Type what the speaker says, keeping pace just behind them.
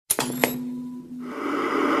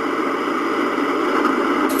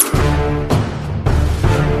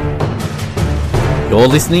You're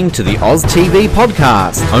listening to the Oz TV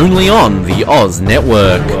podcast, only on the Oz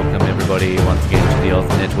Network. Welcome everybody once again to the Oz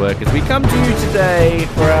Network as we come to you today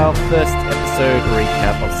for our first episode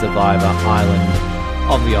recap of Survivor Island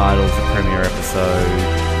of the Idols. The premiere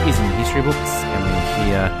episode is in the history books and we're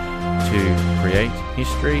here to create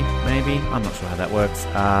history, maybe? I'm not sure how that works.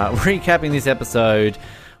 Recapping this episode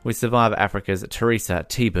with Survivor Africa's Teresa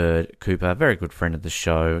T-Bird Cooper, very good friend of the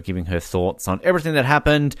show, giving her thoughts on everything that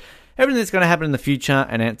happened, everything that's going to happen in the future,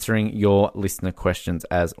 and answering your listener questions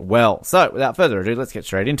as well. So, without further ado, let's get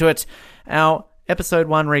straight into it. Our Episode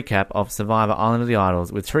 1 recap of Survivor Island of the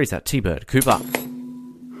Idols with Teresa T-Bird Cooper.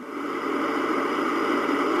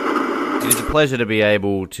 It is a pleasure to be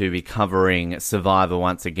able to be covering Survivor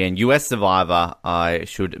once again. US Survivor, I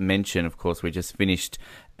should mention, of course, we just finished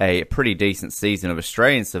a pretty decent season of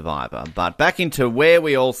Australian Survivor. But back into where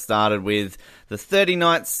we all started with, the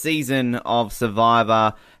 39th season of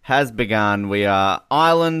Survivor has begun. We are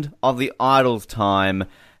Island of the Idols time,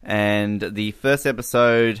 and the first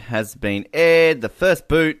episode has been aired. The first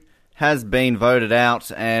boot has been voted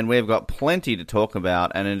out, and we've got plenty to talk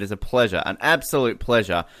about, and it is a pleasure, an absolute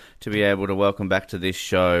pleasure, to be able to welcome back to this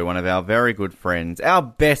show one of our very good friends, our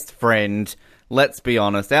best friend, let's be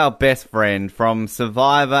honest, our best friend from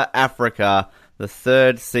Survivor Africa, the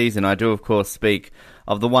third season. I do, of course, speak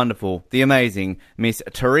of the wonderful, the amazing Miss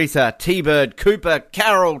Teresa T-Bird Cooper.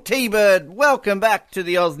 Carol T-Bird, welcome back to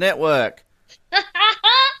the Oz Network.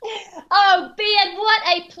 Oh, Ben, what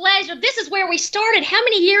a pleasure. This is where we started. How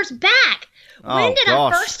many years back? When did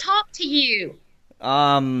I first talk to you?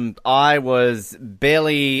 I was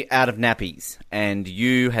barely out of nappies, and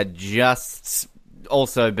you had just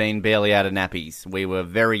also been barely out of nappies. We were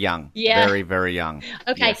very young. Yeah. Very, very young.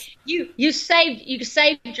 Okay. Yes. You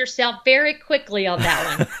saved yourself very quickly on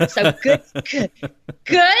that one. So good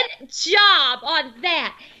job on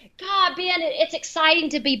that. God, Ben, it's exciting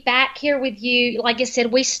to be back here with you. Like I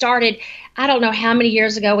said, we started, I don't know how many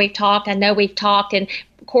years ago we've talked. I know we've talked, and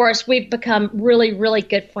of course we've become really, really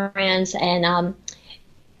good friends, and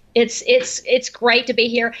it's great to be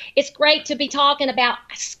here. It's great to be talking about,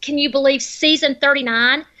 can you believe, season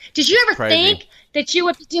 39? Did you ever think that you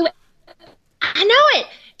would do it? I know it.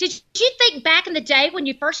 Did you think back in the day when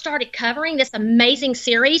you first started covering this amazing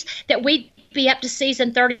series that we'd be up to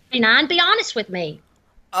season 39? Be honest with me.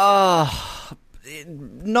 No.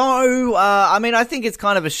 I mean, I think it's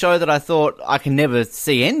kind of a show that I thought I can never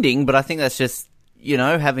see ending, but I think that's just,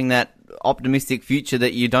 having that optimistic future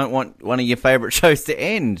that you don't want one of your favourite shows to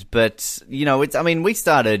end. But, we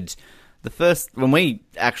started, when we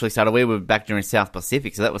actually started, we were back during South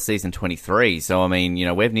Pacific, so that was season 23. So,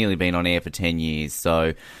 we've nearly been on air for 10 years.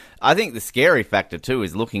 So, I think the scary factor, too,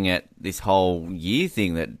 is looking at this whole year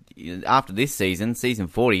thing that after this season, season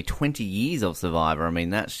 40, 20 years of Survivor.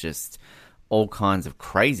 That's just all kinds of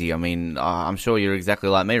crazy. I'm sure you're exactly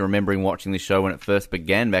like me, remembering watching this show when it first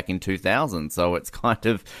began back in 2000. So it's kind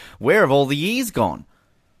of, where have all the years gone?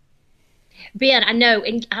 Ben, I know,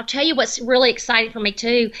 and I'll tell you what's really exciting for me,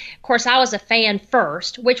 too. Of course, I was a fan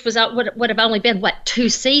first, which was would have only been, 2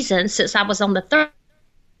 seasons since I was on the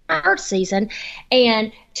third season.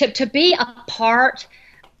 And to be a part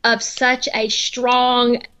of such a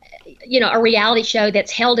strong, a reality show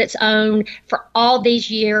that's held its own for all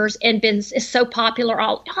these years and is so popular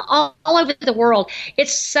all over the world.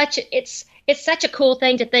 It's such a cool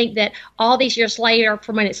thing to think that all these years later,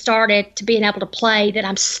 from when it started to being able to play, that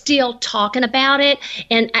I'm still talking about it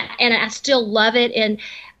and I still love it, and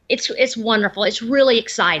it's wonderful. It's really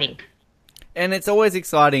exciting. And it's always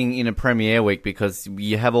exciting in a premiere week because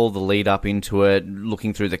you have all the lead up into it,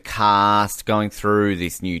 looking through the cast, going through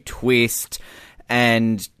this new twist,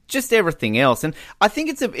 and just everything else. And I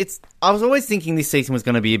think I was always thinking this season was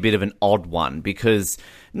going to be a bit of an odd one, because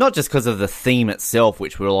not just because of the theme itself,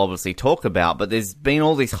 which we'll obviously talk about, but there's been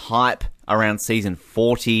all this hype around season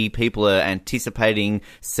 40. People are anticipating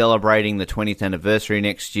celebrating the 20th anniversary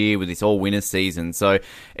next year with this all-winner season. So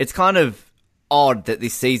it's kind of odd that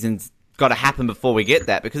this season's got to happen before we get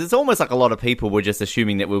that, because it's almost like a lot of people were just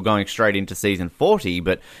assuming that we were going straight into season 40,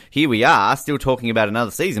 but here we are still talking about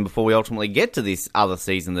another season before we ultimately get to this other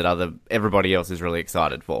season that everybody else is really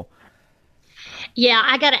excited for. Yeah,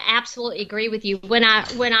 I got to absolutely agree with you. When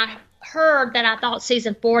I heard that I thought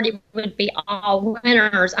season 40 would be all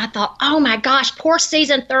winners, I thought, oh my gosh, poor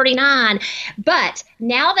season 39. But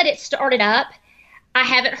now that it started up, I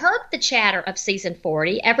haven't heard the chatter of season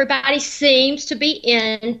 40. Everybody seems to be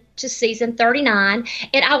into season 39.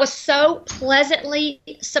 And I was so pleasantly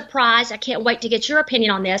surprised. I can't wait to get your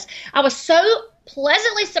opinion on this. I was so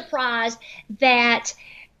pleasantly surprised that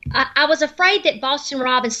I was afraid that Boston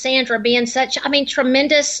Rob and Sandra, being such, I mean,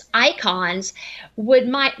 tremendous icons,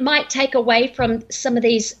 might take away from some of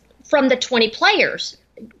these, from the 20 players.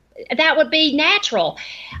 That would be natural.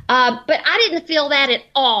 But I didn't feel that at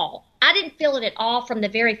all. I didn't feel it at all from the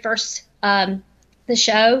very first the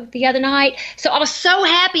show the other night. So I was so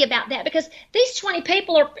happy about that, because these 20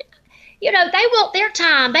 people are, they want their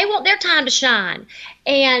time. They want their time to shine.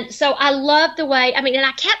 And so I loved the way, I mean, and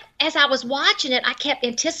as I was watching it, I kept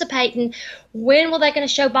anticipating, when were they going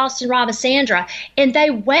to show Boston Rob and Sandra? And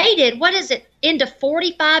they waited, what is it, into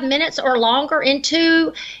 45 minutes or longer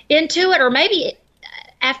into it, or maybe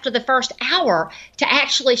after the first hour, to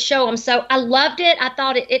actually show them. So I loved it. I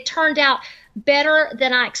thought it turned out better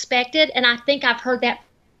than I expected. And I think I've heard that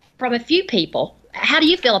from a few people. How do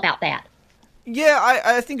you feel about that? Yeah,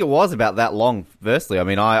 I think it was about that long, firstly. I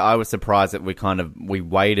mean, I was surprised that we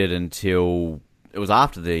waited until it was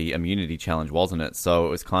after the immunity challenge, wasn't it?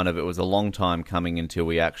 So it was a long time coming until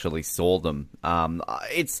we actually saw them.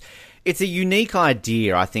 It's a unique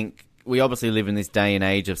idea. I think we obviously live in this day and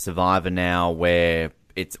age of Survivor now, where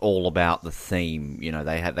it's all about the theme.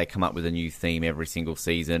 They come up with a new theme every single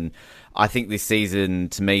season. I think this season,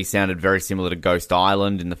 to me, sounded very similar to Ghost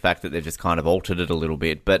Island in the fact that they've just kind of altered it a little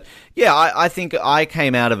bit. But yeah, I think I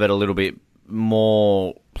came out of it a little bit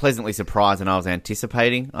more pleasantly surprised than I was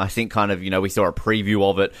anticipating. I think we saw a preview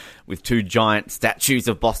of it with two giant statues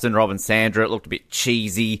of Boston Rob and Sandra. It looked a bit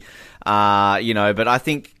cheesy, but I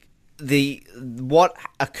think what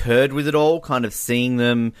occurred with it all, kind of seeing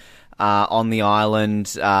them on the island,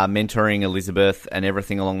 mentoring Elizabeth and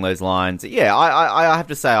everything along those lines. Yeah, I have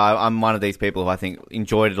to say I'm one of these people who I think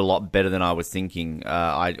enjoyed it a lot better than I was thinking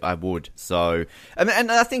I would. So,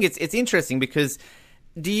 and I think it's interesting, because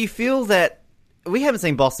do you feel that we haven't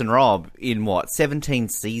seen Boston Rob in 17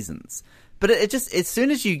 seasons? But it just, as soon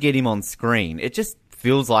as you get him on screen, it just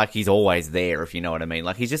feels like he's always there, if you know what I mean.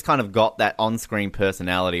 Like, he's just kind of got that on-screen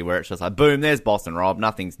personality where it's just like, boom, there's Boston Rob,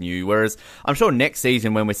 nothing's new. Whereas I'm sure next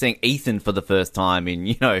season, when we're seeing Ethan for the first time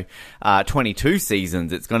in, 22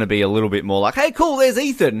 seasons, it's going to be a little bit more like, hey, cool, there's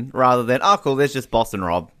Ethan, rather than, oh, cool, there's just Boston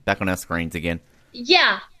Rob back on our screens again.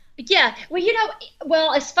 Yeah.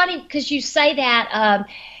 Well, it's funny because you say that.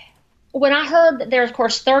 When I heard that there's, of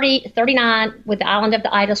course, 39 with the Island of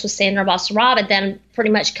the Idols with Sandra and Boston Rob, and then pretty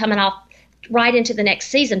much coming off right into the next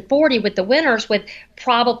season, 40 with the winners, with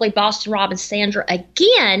probably Boston Rob and Sandra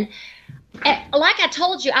again. Like I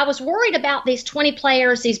told you, I was worried about these 20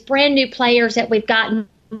 players, these brand new players that we've gotten.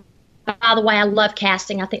 By the way, I love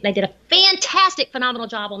casting. I think they did a fantastic, phenomenal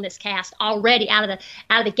job on this cast already out of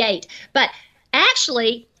the gate. But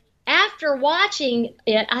actually, after watching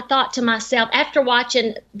it, I thought to myself, after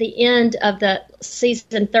watching the end of the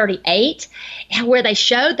season 38, where they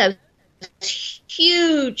showed those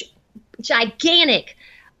huge, gigantic,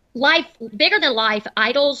 bigger than life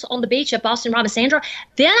idols on the beach of Boston Rob and Sandra,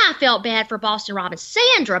 then I felt bad for Boston Rob and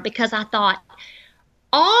Sandra, because I thought,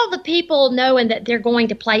 all the people knowing that they're going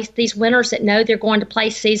to play, these winners that know they're going to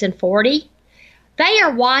play season 40, they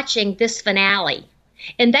are watching this finale,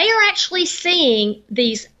 and they are actually seeing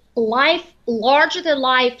these larger than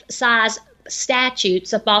life size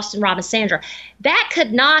statues of Boston Rob and Sandra. That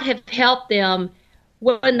could not have helped them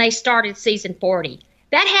when they started season 40.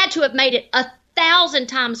 That had to have made it 1,000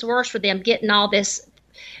 times worse for them, getting all this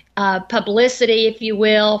publicity, if you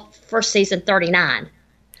will, for season 39.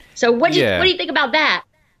 So what do you think about that?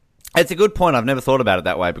 It's a good point. I've never thought about it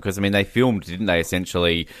that way, because they filmed, didn't they,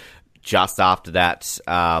 essentially just after that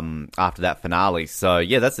finale. So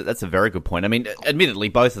yeah, that's a very good point. Admittedly,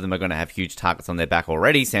 both of them are going to have huge targets on their back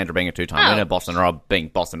already. Sandra being a two-time winner, Boston Rob being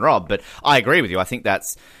Boston Rob. But I agree with you. I think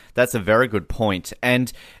that's a very good point.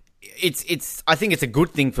 And I think it's a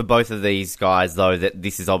good thing for both of these guys, though, that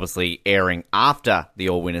this is obviously airing after the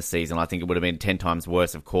All Winners season. I think it would have been 10 times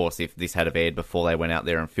worse, of course, if this had have aired before they went out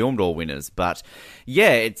there and filmed All Winners. But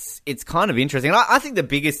yeah, it's kind of interesting. And I think the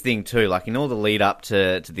biggest thing too, like in all the lead up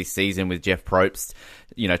to this season with Jeff Probst,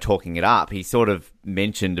 talking it up, he sort of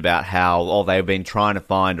mentioned about how they've been trying to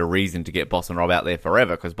find a reason to get Boston Rob out there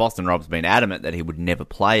forever, because Boston Rob's been adamant that he would never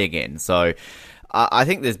play again. So I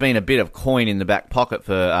think there's been a bit of coin in the back pocket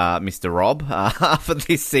for Mr. Rob for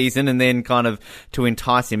this season, and then kind of to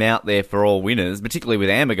entice him out there for All Winners, particularly with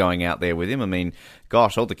Amber going out there with him.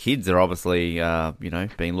 Gosh, all the kids are obviously,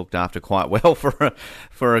 being looked after quite well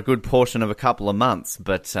for a good portion of a couple of months.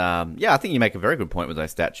 But I think you make a very good point with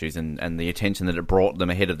those statues and the attention that it brought them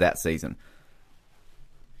ahead of that season.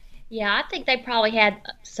 Yeah, I think they probably had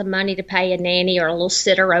some money to pay a nanny or a little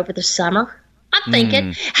sitter over the summer. I'm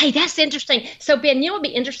thinking, hey, that's interesting. So, Ben, it would be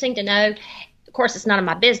interesting to know, of course, it's none of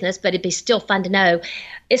my business, but it'd be still fun to know,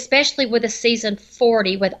 especially with a season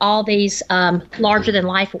 40 with all these larger than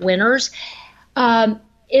life winners.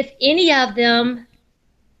 If any of them,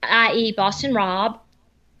 i.e. Boston Rob,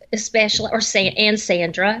 especially, and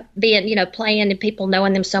Sandra, being, playing and people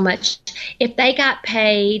knowing them so much, if they got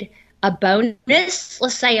paid a bonus,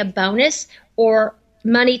 let's say a bonus, or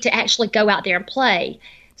money to actually go out there and play.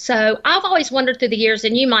 So I've always wondered through the years,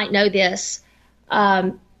 and you might know this,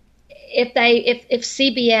 if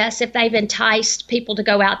CBS, if they've enticed people to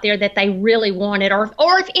go out there that they really wanted, or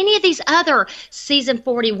if any of these other season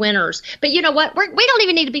 40 winners. But you know what? We don't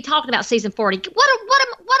even need to be talking about season 40. What am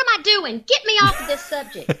I doing? Get me off of this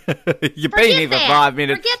subject. You've been here for 5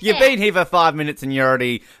 minutes. You've been here for 5 minutes, and you're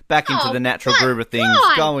already back into the natural groove of things,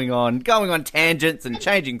 going on tangents and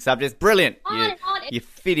changing subjects. Brilliant. You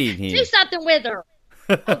fit in here. Do something with her.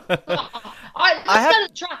 All right,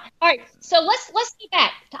 let's try. All right, so let's get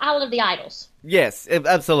back to Island of the Idols. Yes,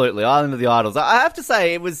 absolutely, Island of the Idols. I have to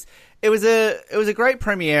say, it was a great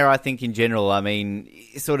premiere. I think in general. I mean,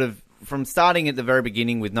 sort of from starting at the very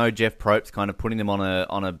beginning with no Jeff Probst, kind of putting them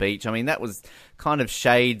on a beach. I mean, that was kind of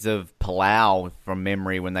shades of Palau from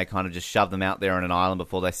memory, when they kind of just shoved them out there on an island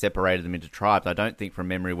before they separated them into tribes. I don't think from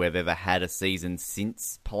memory we've ever had a season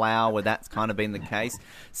since Palau where that's kind of been the case.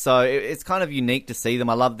 So it's kind of unique to see them.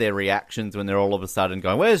 I love their reactions when they're all of a sudden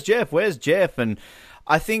going, "Where's Jeff? Where's Jeff?" And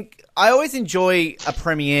I think I always enjoy a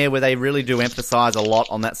premiere where they really do emphasize a lot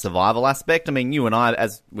on that survival aspect. I mean, you and I,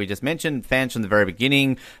 as we just mentioned, fans from the very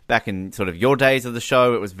beginning, back in sort of your days of the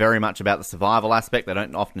show, it was very much about the survival aspect. They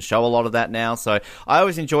don't often show a lot of that now. So I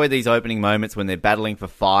always enjoy these opening moments when they're battling for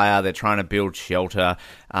fire, they're trying to build shelter.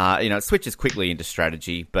 It switches quickly into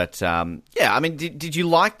strategy. But, I mean, did you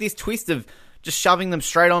like this twist of just shoving them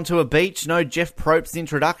straight onto a beach, no Jeff Probst's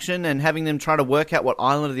introduction, and having them try to work out what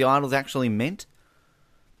Island of the Idols actually meant?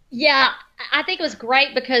 Yeah, I think it was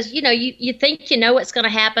great because, you think you know what's going to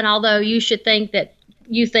happen, although you should think that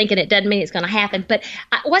you think, and it doesn't mean it's going to happen. But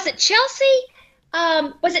was it Chelsea?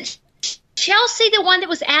 Chelsea the one that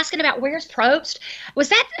was asking about where's Probst? Was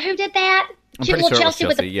that who did that? I'm pretty sure Chelsea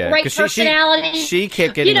with a great personality. She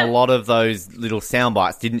kept getting a lot of those little sound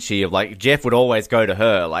bites, didn't she? Of like, Jeff would always go to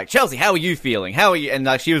her, like, "Chelsea, how are you feeling? How are you?" And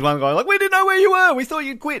she was one going like, "We didn't know where you were. We thought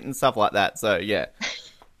you'd quit," and stuff like that. So, yeah.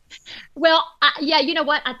 Well, you know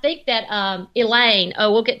what? I think that Elaine.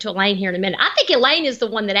 Oh, we'll get to Elaine here in a minute. I think Elaine is the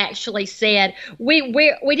one that actually said we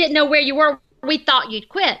didn't know where you were. We thought you'd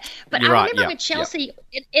quit. But I remember when Chelsea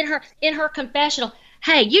in her confessional.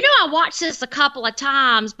 Hey, I watched this a couple of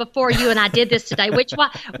times before you and I did this today. Which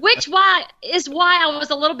is why I was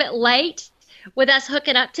a little bit late with us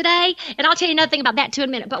hooking up today. And I'll tell you another thing about that too in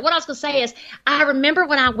a minute. But what I was going to say is, I remember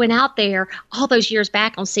when I went out there all those years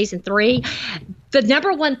back on season 3, the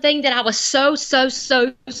number one thing that I was so did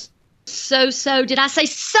I say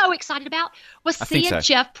so excited about was seeing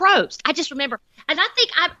Jeff Probst. I just remember. And I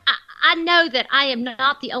think I know that I am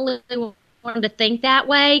not the only one to think that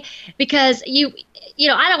way, because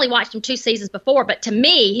I'd only watched him 2 seasons before, but to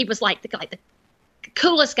me, he was like the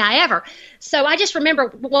coolest guy ever. So I just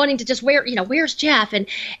remember wanting to just where's Jeff? And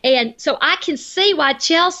so I can see why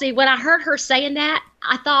Chelsea, when I heard her saying that,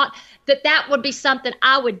 I thought that would be something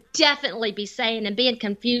I would definitely be saying and being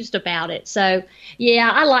confused about it. So yeah,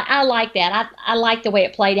 I like that. I like the way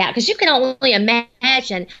it played out, because you can only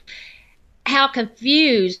imagine how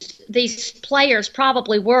confused these players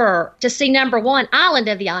probably were to see, number one, Island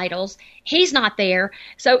of the Idols. He's not there.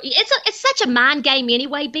 So it's such a mind game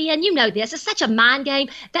anyway, Ben. You know this. It's such a mind game.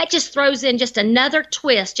 That just throws in just another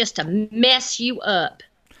twist just to mess you up.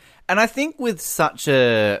 And I think with such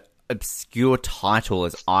a obscure title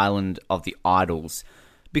as Island of the Idols,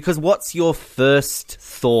 because what's your first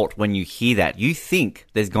thought when you hear that? You think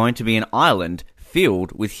there's going to be an island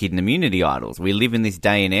filled with hidden immunity idols. We live in this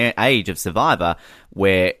day and age of Survivor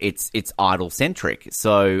where it's idol-centric.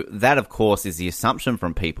 So that, of course, is the assumption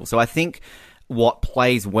from people. So I think what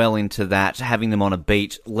plays well into that, having them on a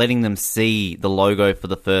beach, letting them see the logo for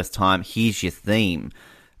the first time, here's your theme.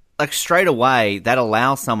 Like, straight away, that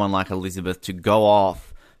allows someone like Elizabeth to go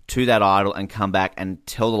off to that idol and come back and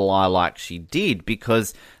tell the lie like she did,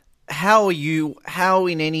 because how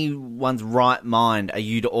in anyone's right mind are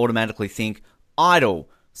you to automatically think, Idol,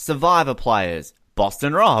 Survivor players,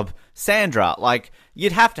 Boston Rob, Sandra? Like,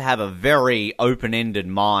 you'd have to have a very open-ended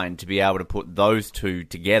mind to be able to put those two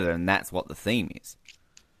together, and that's what the theme is.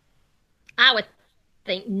 I would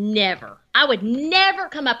think never. I would never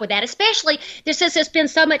come up with that, especially there's been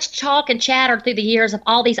so much talk and chatter through the years of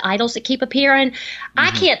all these idols that keep appearing. Mm-hmm. I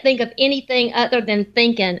can't think of anything other than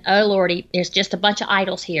thinking, oh, Lordy, there's just a bunch of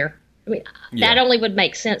idols here. I mean, that only would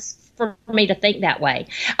make sense for me to think that way.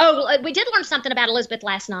 Oh, we did learn something about Elizabeth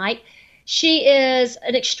last night. She is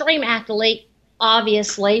an extreme athlete,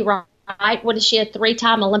 obviously, right? What is she, a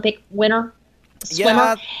 3-time Olympic winner? Swimmer?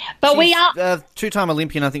 Yeah, but we all 2-time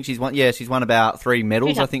Olympian. I think she's won. Yeah, she's won about 3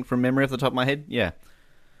 medals. I think from memory off the top of my head. Yeah.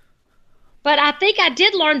 But I think I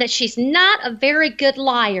did learn that she's not a very good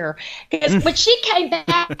liar. Because when she came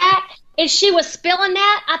back and she was spilling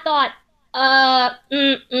that, I thought,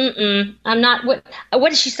 I'm not. What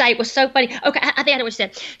did she say? It was so funny. Okay, I think I know what she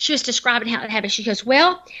said. She was describing how it happened. She goes,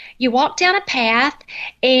 well, you walk down a path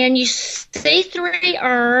and you see 3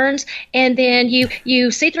 urns, and then you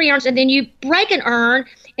see 3 urns, and then you break an urn,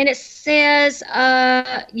 and it says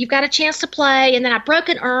you've got a chance to play, and then I broke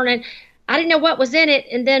an urn, and I didn't know what was in it,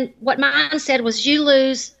 and then what mine said was, you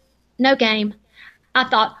lose, no game. I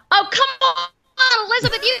thought, oh, come on,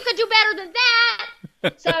 Elizabeth, you could do better than that.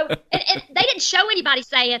 So and they didn't show anybody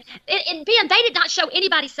saying, and Ben, they did not show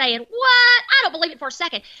anybody saying, what? I don't believe it for a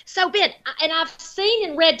second. So Ben, and I've seen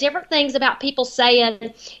and read different things about people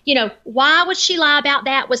saying, why would she lie about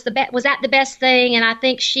that? Was that the best thing? And I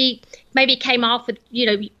think she maybe came off with,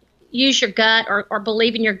 use your gut or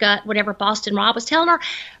believe in your gut, whatever Boston Rob was telling her.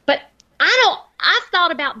 But I've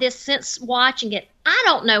thought about this since watching it. I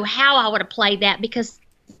don't know how I would have played that, because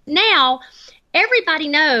now everybody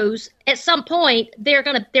knows at some point they're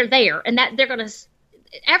there, and that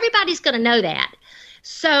everybody's gonna know that.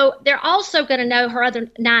 So they're also gonna know, her other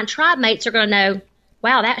 9 tribe mates are gonna know,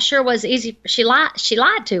 wow, that sure was easy. She lied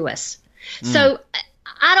to us. So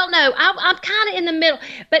I don't know. I'm kind of in the middle.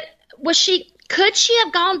 But could she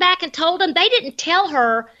have gone back and told them? They didn't tell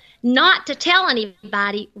her not to tell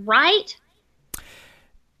anybody, right?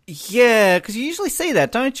 Yeah, because you usually see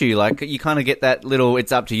that, don't you? Like, you kind of get that little,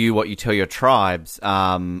 it's up to you what you tell your tribes.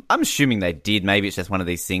 I'm assuming they did. Maybe it's just one of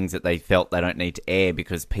these things that they felt they don't need to air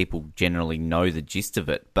because people generally know the gist of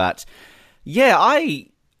it. But, yeah,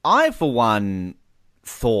 I for one,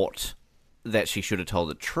 thought that she should have told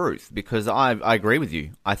the truth, because I agree with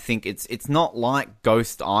you. I think it's not like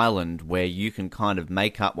Ghost Island where you can kind of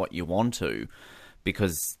make up what you want to,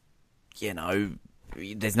 because,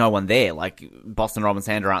 there's no one there. Like, Boston Rob and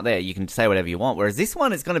Sandra aren't there. You can say whatever you want. Whereas this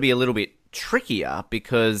one is going to be a little bit trickier,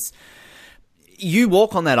 because you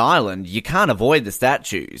walk on that island, you can't avoid the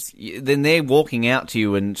statues. Then they're walking out to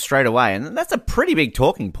you and straight away. And that's a pretty big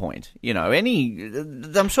talking point.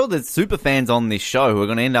 I'm sure there's super fans on this show who are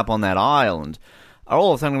going to end up on that island are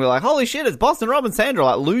all of a sudden going to be like, holy shit, it's Boston Rob and Sandra.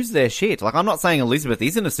 Like, lose their shit. Like, I'm not saying Elizabeth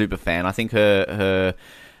isn't a super fan. I think her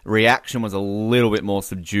reaction was a little bit more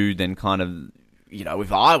subdued than kind of,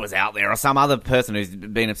 if I was out there or some other person who's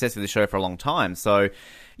been obsessed with the show for a long time. So,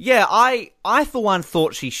 yeah, I for one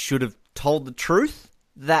thought she should have told the truth.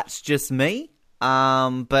 That's just me.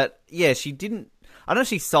 But, yeah, she didn't. I don't know if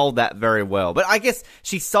she sold that very well. But I guess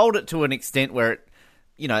she sold it to an extent where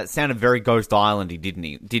it sounded very Ghost Island-y,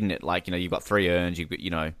 didn't it? Like, you've got 3 urns,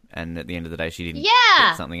 and at the end of the day, she didn't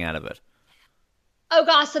get something out of it. Oh,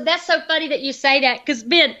 gosh, so that's so funny that you say that, because,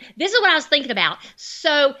 Ben, this is what I was thinking about.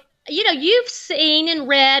 So, you've seen and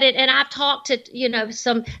read it, and I've talked to,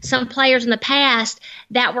 some players in the past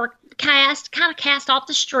that were kind of cast off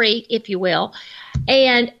the street, if you will,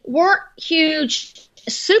 and weren't huge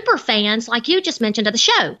super fans, like you just mentioned, of the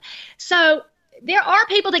show. So there are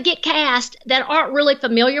people that get cast that aren't really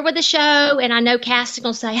familiar with the show, and I know casting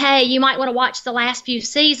will say, hey, you might want to watch the last few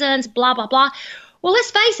seasons, blah, blah, blah. Well,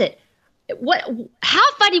 let's face it.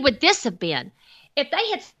 How funny would this have been if they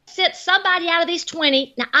had sent somebody out of these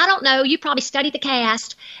 20? Now, I don't know. You probably studied the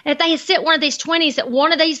cast. And if they had sent one of these 20s, that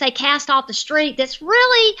one of these they cast off the street that's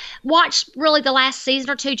really watched the last season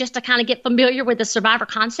or 2 just to kind of get familiar with the Survivor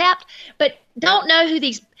concept, but don't know who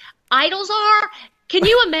these idols are. Can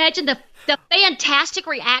you imagine the fantastic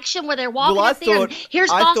reaction where they're walking up there and here's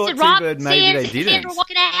Boston Rob and Sandra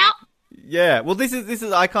walking out? Yeah, well, this is.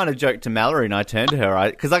 I kind of joked to Mallory and I turned to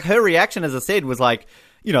her, because like her reaction, as I said, was like,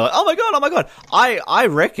 oh my god. I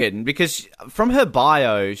reckon, because from her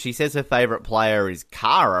bio, she says her favorite player is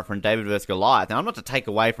Kara from David vs. Goliath. Now, I'm not to take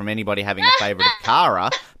away from anybody having a favorite of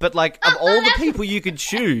Kara, but like, of all the people you could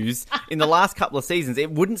choose in the last couple of seasons,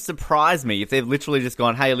 it wouldn't surprise me if they've literally just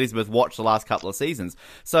gone, hey, Elizabeth, watch the last couple of seasons.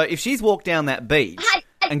 So if she's walked down that beach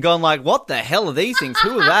and gone like, what the hell are these things?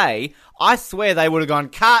 Who are they? I swear they would have gone,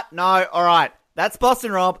 cut, no, all right, that's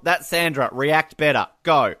Boston Rob, that's Sandra, react better,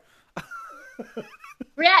 go.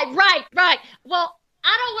 Right. Well,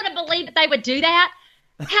 I don't want to believe that they would do that.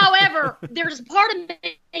 However, there's part of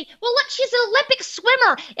me, well, look, she's an Olympic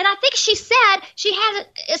swimmer. And I think she said she has,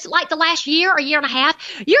 it's like the last year or year and a half.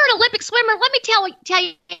 You're an Olympic swimmer. Let me tell you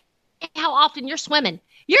how often you're swimming.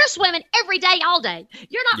 You're swimming every day, all day.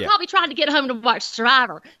 You're not probably trying to get home to watch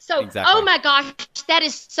Survivor. So, Oh my gosh, that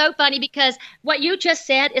is so funny because what you just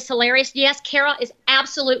said is hilarious. Yes, Kara is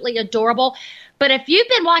absolutely adorable. But if you've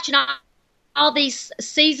been watching all these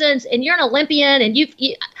seasons and you're an Olympian and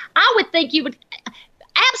I would think you would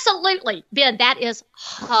absolutely, Ben, that is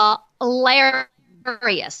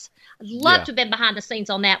hilarious. I'd love to have been behind the scenes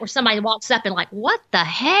on that where somebody walks up and like, what the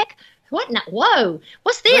heck? Whoa,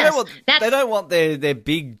 what's this? They don't want their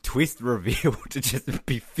big twist reveal to just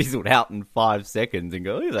be fizzled out in 5 seconds and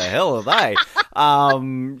go, who the hell are they?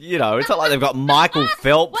 It's not like they've got Michael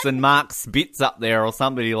Phelps and Mark Spitz up there or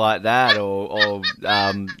somebody like that I'll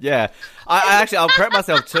correct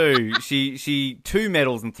myself too. She 2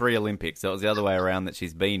 medals and 3 Olympics. So it was the other way around that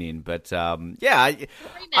she's been in. But I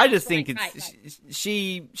just think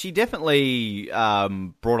she definitely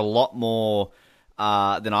brought a lot more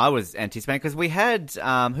than I was anticipating, because we had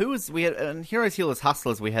in Heroes, Healers,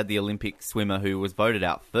 Hustlers, we had the Olympic swimmer who was voted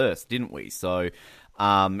out first, didn't we? So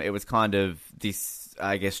it was kind of this,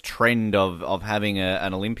 I guess, trend of having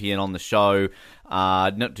an Olympian on the show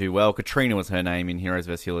not do well. Katrina was her name in Heroes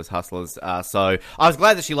vs. Healers, Hustlers. So I was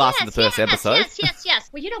glad that she lasted the first episode.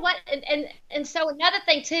 Yes. Well, you know what? And so another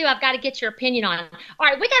thing, too, I've got to get your opinion on. All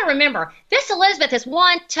right, we got to remember, this Elizabeth is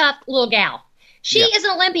one tough little gal. She is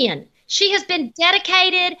an Olympian. She has been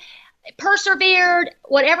dedicated, persevered,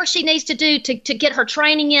 whatever she needs to do to get her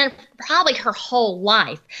training in, probably her whole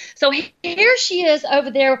life. So here she is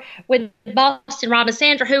over there with Boston Rob and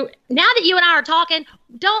Sandra, who, now that you and I are talking,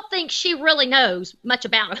 don't think she really knows much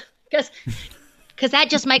about him, because that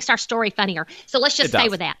just makes our story funnier. So let's just stay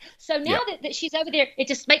with that. So now that she's over there, it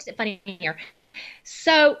just makes it funnier.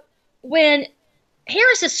 So when here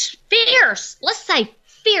is this fierce, let's say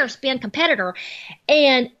fierce Ben competitor,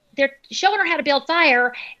 and they're showing her how to build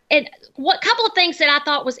fire. And what couple of things that I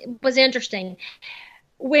thought was interesting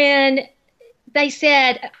when they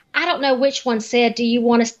said, I don't know which one said, do you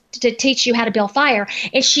want us to teach you how to build fire?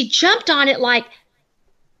 And she jumped on it like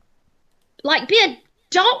Ben,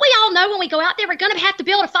 don't we all know when we go out there, we're going to have to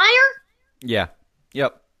build a fire? Yeah.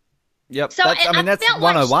 Yep. So that's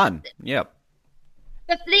 101. Yep.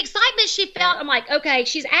 The excitement she felt, I'm like, okay,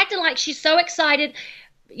 she's acting like she's so excited.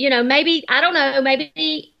 Maybe, I don't know,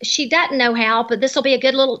 maybe she doesn't know how, but this will be a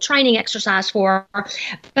good little training exercise for her.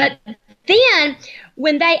 But then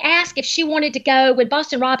when they asked if she wanted to go, when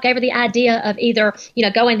Boston Rob gave her the idea of either,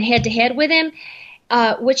 going head to head with him,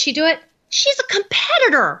 would she do it? She's a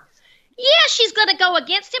competitor. Yeah, she's going to go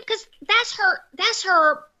against him because that's her. That's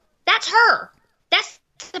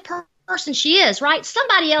the person she is, right?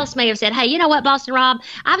 Somebody else may have said, hey, you know what, Boston Rob,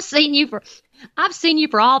 I've seen you for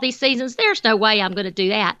all these seasons. There's no way I'm going to do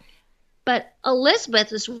that. But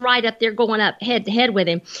Elizabeth is right up there going up head to head with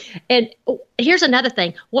him. And here's another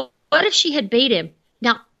thing. What if she had beat him?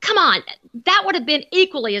 Now, come on. That would have been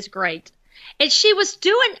equally as great. And she was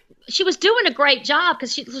doing a great job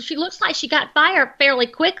because she looks like she got fired fairly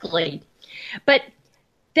quickly. But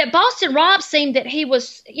that Boston Rob seemed that he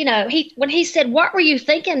was, when he said, what were you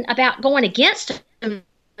thinking about going against him?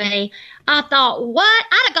 I thought, what?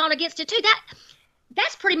 I'd have gone against it too.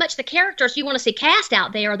 That's pretty much the characters you want to see cast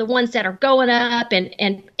out there, are the ones that are going up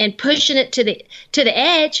and pushing it to the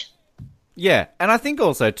edge. Yeah, and I think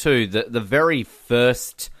also too the very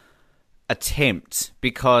first attempt,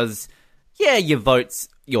 because your vote's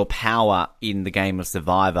your power in the game of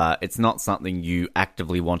Survivor. It's not something you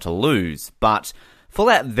actively want to lose, but for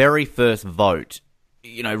that very first vote,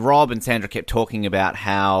 Rob and Sandra kept talking about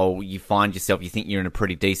how you find yourself, you think you're in a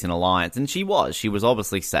pretty decent alliance, and she was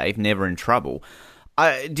obviously safe, never in trouble.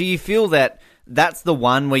 Do you feel that that's the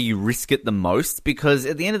one where you risk it the most? Because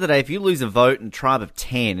at the end of the day, if you lose a vote in a tribe of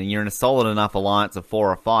 10 and you're in a solid enough alliance of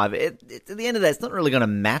 4 or 5, at the end of the day, it's not really going to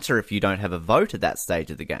matter if you don't have a vote at that stage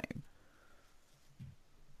of the game.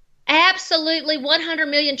 Absolutely, 100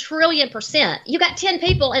 million trillion %. You got 10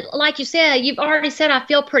 people, and like you said, you've already said, I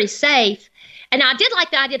feel pretty safe. And I did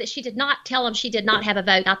like the idea that she did not tell him she did not have a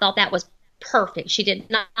vote. I thought that was perfect. She did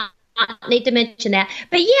not need to mention that.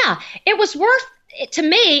 But yeah, it was worth it to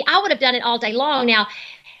me. I would have done it all day long. Now,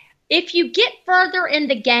 if you get further in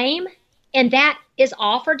the game and that is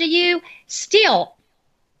offered to you, still,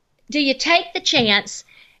 do you take the chance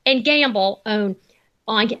and gamble on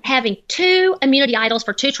having 2 immunity idols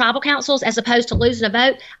for 2 tribal councils as opposed to losing a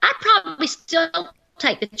vote? I'd probably still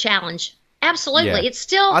take the challenge. Absolutely. Yeah. It's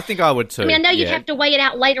still, I think I would too. I know you'd have to weigh it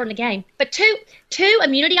out later in the game, but two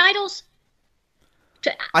immunity idols,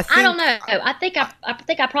 I don't know. I think I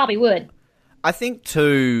probably would. I think,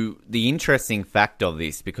 too, the interesting fact of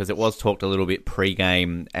this, because it was talked a little bit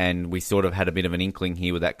pre-game, and we sort of had a bit of an inkling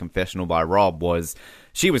here with that confessional by Rob, was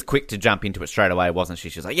she was quick to jump into it straight away, wasn't she?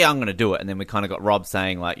 She was like, yeah, I'm going to do it. And then we kind of got Rob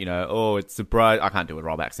saying, like, oh, it's surprise. I can't do a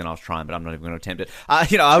Rob accent. I was trying, but I'm not even going to attempt it. I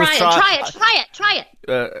was Try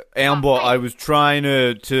it. Amber, I was trying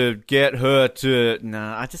to get her to. No,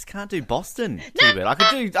 I just can't do Boston. No, I could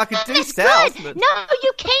do South. But... No,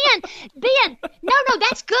 you can, Ben. No,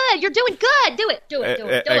 that's good. You're doing good. Do it.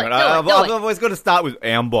 I've always got to start with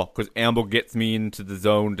Amber, because Amber gets me into the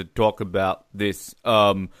zone to talk about this.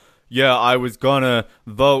 Yeah, I was gonna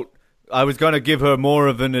vote. I was gonna give her more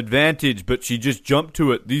of an advantage, but she just jumped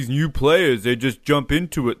to it. These new players, they just jump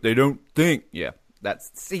into it. They don't think. Yeah,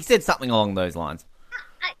 he said something along those lines.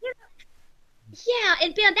 Yeah,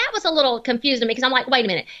 and Ben, that was a little confusing to me, because I'm like, wait a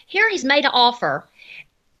minute. Here he's made an offer.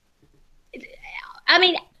 I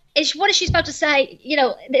mean, what is she supposed to say?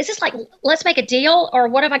 Is this like, let's make a deal, or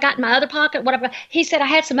what have I got in my other pocket? He said I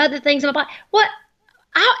had some other things in my pocket. What?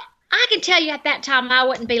 I can tell you at that time I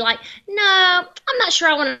wouldn't be like, no, I'm not sure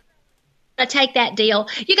I want to take that deal.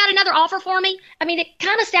 You got another offer for me? I mean, it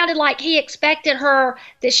kind of sounded like he expected her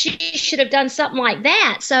that she should have done something like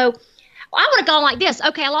that. So I would have gone like this.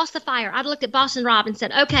 Okay, I lost the fire. I'd looked at Boston Rob and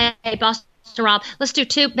said, okay, Boston Rob, let's do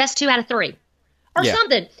 2. That's 2 out of 3 or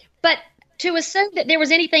something. But to assume that there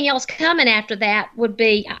was anything else coming after that would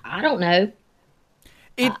be, I don't know.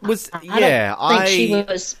 It was,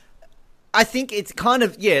 I think it's kind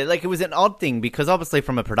of, like it was an odd thing, because obviously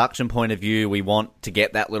from a production point of view, we want to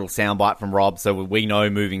get that little soundbite from Rob, so we know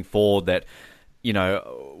moving forward that,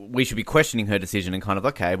 we should be questioning her decision and kind of,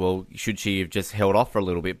 okay, well, should she have just held off for a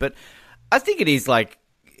little bit? But I think it is like,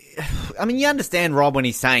 I mean, you understand Rob when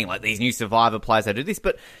he's saying, like, these new Survivor players, they do this,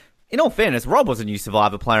 but in all fairness, Rob was a new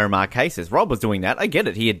Survivor player in our cases. Rob was doing that. I get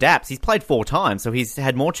it. He adapts. He's played 4 times, so he's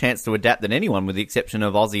had more chance to adapt than anyone, with the exception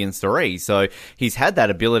of Ozzy and Story. So he's had that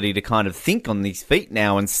ability to kind of think on his feet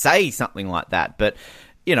now and say something like that. But,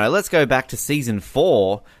 let's go back to season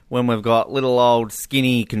 4, when we've got little old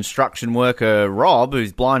skinny construction worker Rob,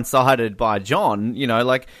 who's blindsided by John.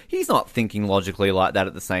 He's not thinking logically like that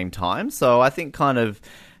at the same time. So I think kind of...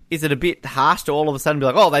 Is it a bit harsh to all of a sudden be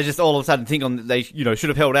like, oh, they just all of a sudden think they should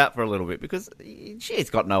have held out for a little bit, because she's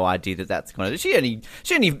got no idea that's going to. She only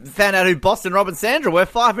found out who Boston Rob and Sandra were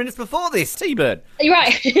 5 minutes before this. T-Bird. You're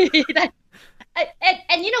right.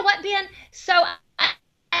 and you know what, Ben? So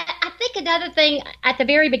I think another thing at the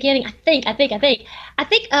very beginning, I think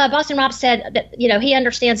Boston Rob said that he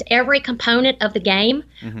understands every component of the game.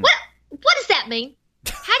 Mm-hmm. What does that mean?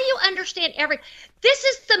 How do you understand this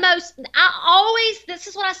is the most, this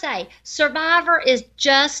is what I say, Survivor is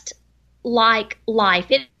just like life.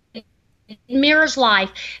 It mirrors life.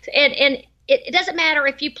 And it doesn't matter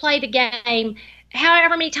if you play the game,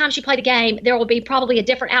 however many times you play the game, there will be probably a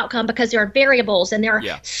different outcome, because there are variables and there are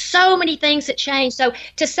so many things that change. So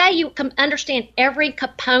to say you can understand every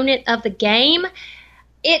component of the game,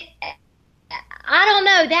 I don't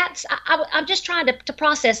know. I'm just trying to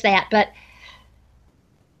process that, but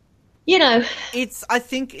I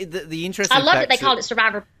think the interesting. I love that they called it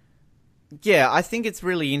Survivor. Yeah, I think it's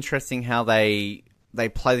really interesting how they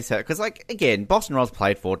play this out, because, like, again, Boston Rob's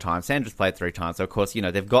played 4 times, Sandra's played 3 times, so of course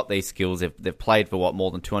they've got these skills. They've played for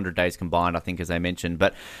more than 200 days combined, I think, as they mentioned.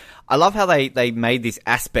 But I love how they made this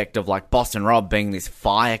aspect of, like, Boston Rob being this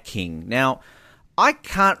fire king. Now, I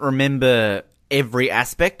can't remember every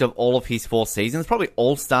aspect of all of his 4 seasons. Probably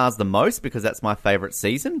All Stars the most, because that's my favorite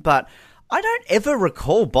season, but I don't ever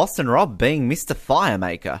recall Boston Rob being Mr.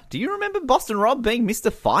 Firemaker. Do you remember Boston Rob being Mr.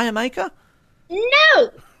 Firemaker?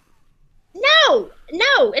 No.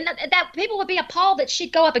 And that people would be appalled that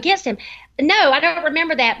she'd go up against him. No, I don't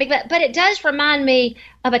remember that. But it does remind me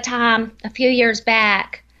of a time a few years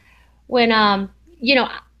back when, I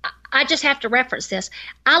just have to reference this.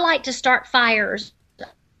 I like to start fires.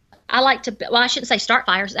 I shouldn't say start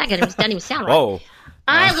fires. That doesn't even sound right. Whoa.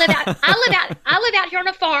 I live out here on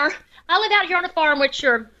a farm. I live out here on a farm, which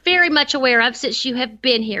you're very much aware of since you have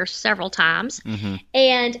been here several times. Mm-hmm.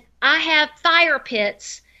 And I have fire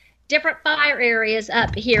pits, different fire areas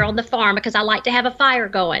up here on the farm, because I like to have a fire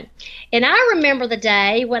going. And I remember the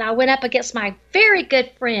day when I went up against my very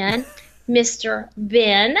good friend, Mr.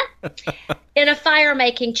 Ben, in a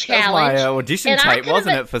fire-making challenge. That was my audition tape,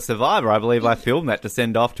 wasn't it, for Survivor? I believe I filmed that to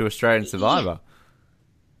send off to Australian Survivor.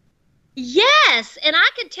 Yes, and I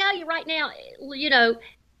can tell you right now,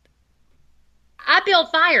 I build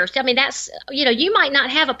fires. I mean, that's, you might not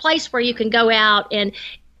have a place where you can go out and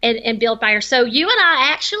build fires. So you and I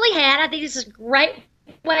actually I think this is a great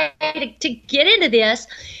way to get into this.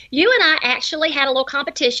 You and I actually had a little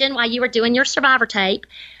competition while you were doing your Survivor tape,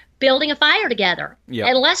 building a fire together. Yep.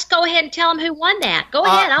 And let's go ahead and tell them who won that. Go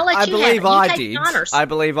ahead, I'll let you have it. You take the honors. I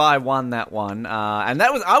believe I won that one. And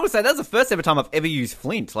I would say that was the first ever time I've ever used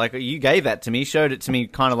Flint. Like, you gave that to me, showed it to me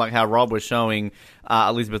kind of like how Rob was showing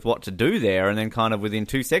Elizabeth what to do there, and then kind of within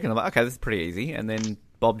 2 seconds, I'm like, okay, this is pretty easy. And then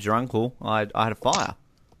Bob's your uncle, I had a fire.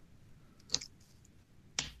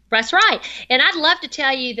 That's right. And I'd love to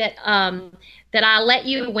tell you that that I let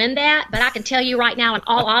you win that, but I can tell you right now, in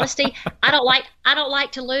all honesty, I don't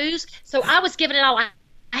like to lose. So I was giving it all I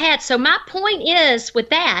had. So my point is, with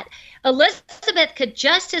that, Elizabeth could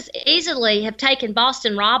just as easily have taken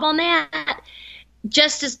Boston Rob on that.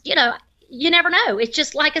 Just as, you never know. It's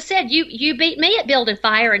just like I said, you beat me at building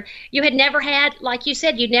fire, and you had never had, like you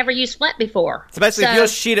said, you'd never used Flint before. So basically, if you're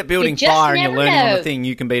shit at building fire and you're learning on the thing,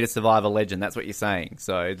 you can beat a Survivor legend. That's what you're saying.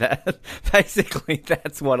 So that basically,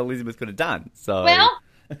 that's what Elizabeth could have done. So well,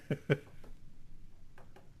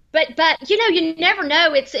 but you never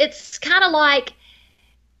know. It's kind of like,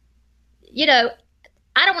 I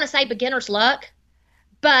don't want to say beginner's luck.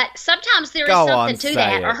 But sometimes there is something to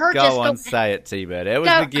that. Or her Go on, say it, T-Bird. It was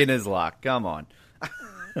beginner's luck. Come on.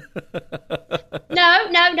 No.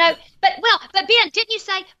 But Ben, didn't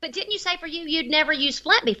you say for you'd never used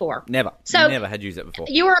Flint before? Never. So never had used it before.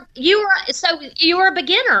 You were a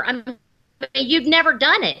beginner. I mean, you'd never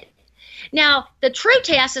done it. Now, the true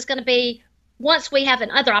test is going to be once we have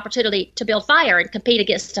another opportunity to build fire and compete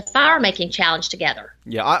against a fire-making challenge together.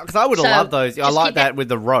 Yeah, because I would have loved those. I like that with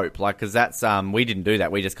the rope, because that's, we didn't do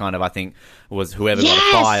that. We just kind of, I think, was whoever got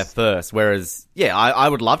a fire first. Whereas, I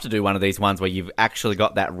would love to do one of these ones where you've actually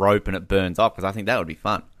got that rope and it burns off, because I think that would be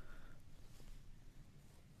fun.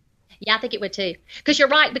 Yeah, I think it would too. Because you're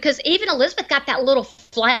right, because even Elizabeth got that little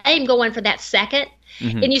flame going for that second.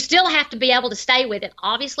 Mm-hmm. And you still have to be able to stay with it,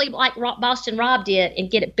 obviously, like Boston Rob did, and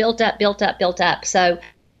get it built up. So,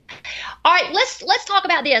 all right, let's talk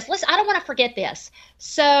about this. I don't want to forget this.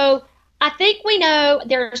 So I think we know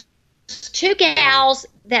there's two gals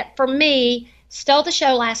that, for me, stole the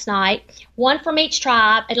show last night, one from each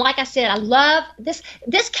tribe. And like I said, I love this.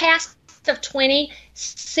 This cast of 20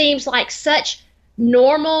 seems like such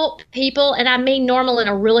normal people, and I mean normal in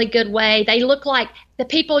a really good way. They look like the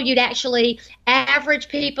people you'd actually, average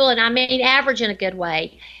people, and I mean average in a good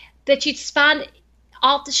way, that you'd find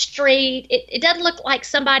off the street. It doesn't look like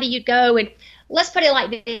somebody you'd go and, let's put it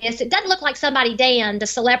like this, it doesn't look like somebody Dan, the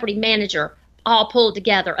celebrity manager, all pulled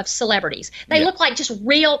together of celebrities. They look like just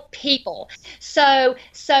real people. So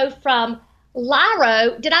from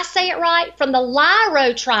Lyro, did I say it right? From the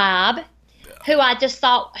Lyro tribe, who I just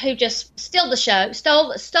thought, who just stole the show.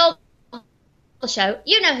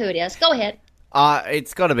 You know who it is. Go ahead.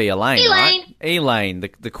 It's got to be Elaine, right? Elaine,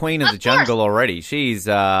 the queen of the jungle already. She's,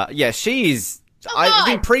 she's. I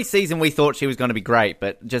think pre-season we thought she was going to be great,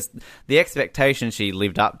 but just the expectations she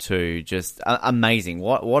lived up to, just amazing.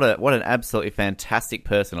 What an absolutely fantastic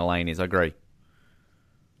person Elaine is. I agree.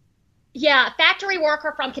 Yeah, factory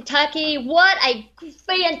worker from Kentucky. What a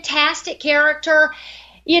fantastic character.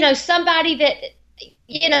 Somebody that,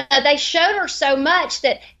 they showed her so much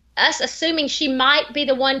that us assuming she might be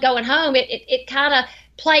the one going home, it kind of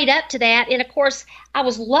played up to that. And, of course, I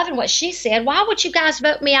was loving what she said. Why would you guys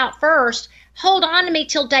vote me out first? Hold on to me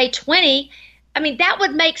till day 20. I mean, that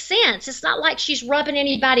would make sense. It's not like she's rubbing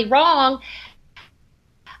anybody wrong.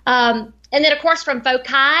 And then, of course, from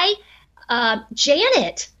Vokai,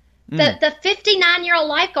 Janet, the 59-year-old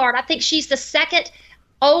lifeguard. I think she's the second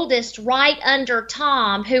oldest, right under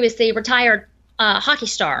Tom, who is the retired hockey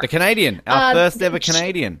star. The Canadian, our first ever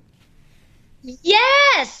Canadian.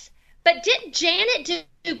 Yes, but didn't Janet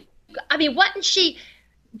do? I mean, wasn't she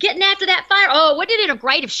getting after that fire? Oh, wouldn't it have been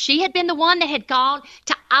great if she had been the one that had gone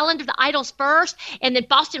to Island of the Idols first, and then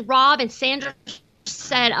Boston Rob and Sandra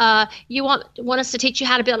said, you want us to teach you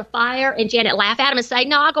how to build a fire? And Janet laughed at him and say,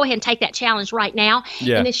 no, I'll go ahead and take that challenge right now.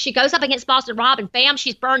 Yeah. And then she goes up against Boston Rob, and bam,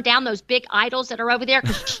 she's burned down those big idols that are over there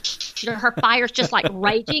because her fire's just like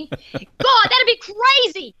raging. God, that'd be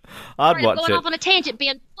crazy. I'd watch it. Going off on a tangent,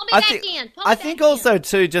 Ben. Pull me back in. I think also,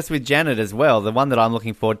 too, just with Janet as well, the one that I'm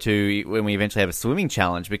looking forward to when we eventually have a swimming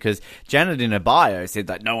challenge, because Janet in her bio said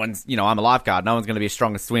that no one's, I'm a lifeguard, no one's going to be a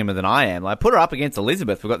stronger swimmer than I am. Like, put her up against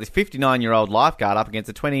Elizabeth. We've got this 59-year-old lifeguard up against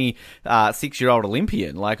a 26-year-old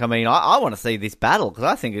Olympian. Like, I mean, I want to see this battle because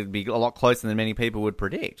I think it'd be a lot closer than many people would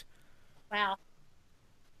predict. Wow.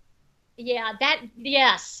 Yeah,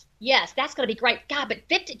 yes, that's going to be great. God, but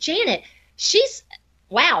Janet, she's,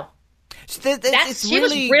 wow. She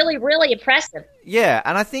was really, really impressive. Yeah,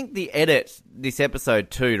 and I think the edit this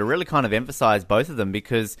episode too to really kind of emphasize both of them,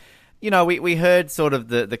 because we heard sort of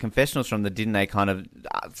the confessionals from the, didn't they, kind of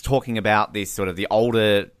talking about this sort of the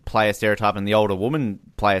older player stereotype and the older woman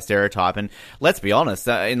player stereotype. And let's be honest,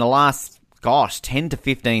 in the last, 10 to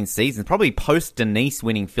 15 seasons, probably post Denise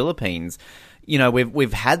winning Philippines,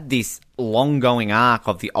 we've had this long-going arc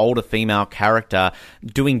of the older female character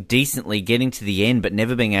doing decently, getting to the end, but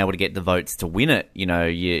never being able to get the votes to win it.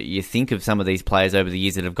 You think of some of these players over the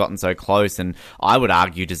years that have gotten so close, and I would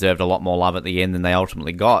argue deserved a lot more love at the end than they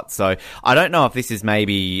ultimately got. So I don't know if this is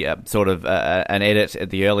maybe sort of an edit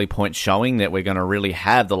at the early point showing that we're going to really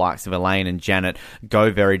have the likes of Elaine and Janet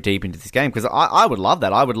go very deep into this game, because I would love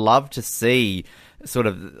that. I would love to see sort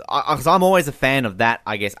of, because I'm always a fan of that,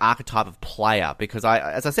 I guess, archetype of player, because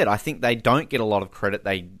as I said, I think they don't get a lot of credit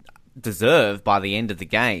they deserve by the end of the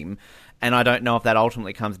game, and I don't know if that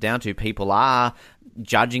ultimately comes down to people are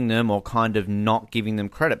judging them or kind of not giving them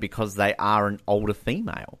credit because they are an older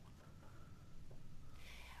female.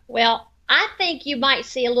 Well, I think you might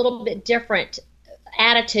see a little bit different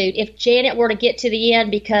attitude if Janet were to get to the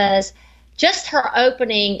end, because just her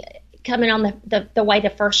opening, coming on the way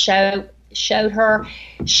the first show showed her,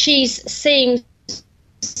 seems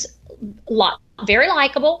very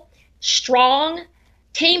likable, strong,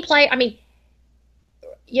 team player. I mean,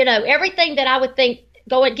 everything that I would think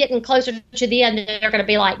getting closer to the end, they're going to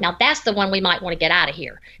be like, now that's the one we might want to get out of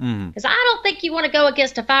here. Because I don't think you want to go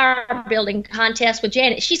against a fire building contest with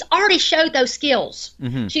Janet. She's already showed those skills.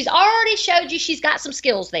 She's already showed you she's got some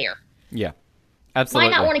skills there. Yeah. Absolutely.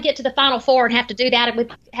 Might not want to get to the Final Four and have to do that with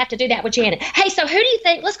Janet. Hey, so who do you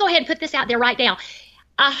think? Let's go ahead and put this out there right now.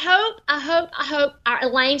 I hope our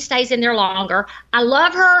Elaine stays in there longer. I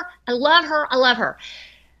love her.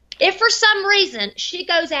 If for some reason she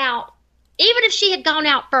goes out, even if she had gone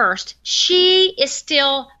out first, she is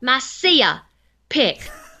still my Sia pick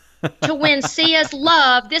to win Sia's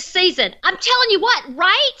love this season. I'm telling you what,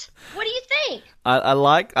 right? What do you think? I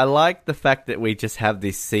like the fact that we just have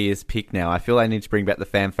this Sia's pick now. I feel I need to bring back the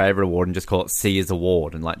fan favourite award and just call it Sia's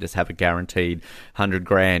award and just have a guaranteed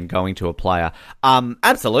 $100,000 going to a player.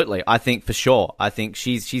 Absolutely. I think for sure. I think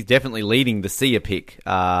she's definitely leading the Sia pick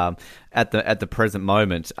at the present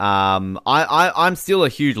moment. I'm still a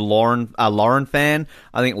huge Lauren fan.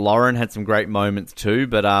 I think Lauren had some great moments too,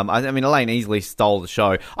 but I mean Elaine easily stole the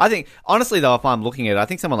show. I think honestly though, if I'm looking at it, I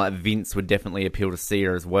think someone like Vince would definitely appeal to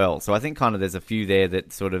Sia as well. So I think kind of there's a few there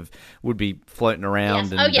that sort of would be floating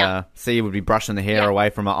around, and Sia would be brushing the hair away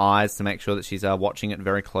from her eyes to make sure that she's watching it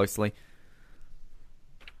very closely.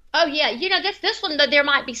 Oh yeah, this one there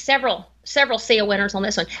might be several Sia winners on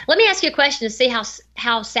this one. Let me ask you a question to see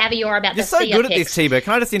how savvy you are about the Sia picks. You're so good at this, T-Bird.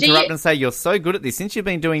 Can I just interrupt and say you're so good at this? Since you've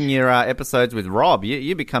been doing your episodes with Rob,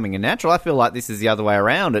 you're becoming a natural. I feel like this is the other way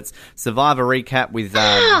around. It's Survivor recap with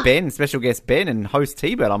Ben, special guest Ben, and host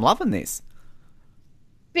T-Bird. I'm loving this.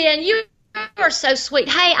 Ben, you are so sweet.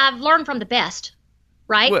 Hey, I've learned from the best,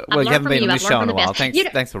 right? Well, you haven't been on this show in a while.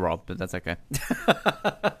 Thanks for Rob, but that's okay.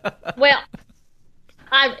 Well,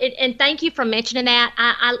 and thank you for mentioning that.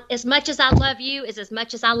 I as much as I love you is as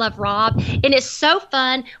much as I love Rob, and it's so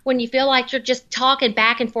fun when you feel like you're just talking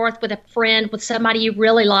back and forth with a friend, with somebody you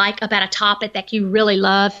really like about a topic that you really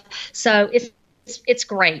love. So it's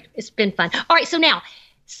great. It's been fun. All right, so now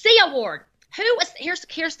Sia Award. Here's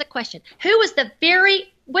the question.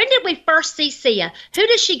 When did we first see Sia? Who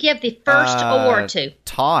did she give the first award to?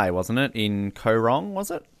 Ty, wasn't it? In Korong,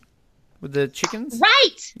 was it? With the chickens?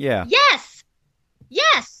 Right. Yeah. Yes.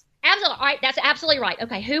 Absolutely. All right, that's absolutely right.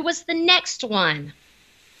 Okay, who was the next one?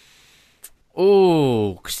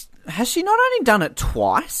 Oh, has she not only done it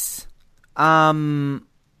twice? No.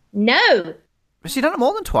 Has she done it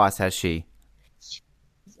more than twice, has she?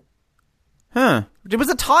 Huh. It was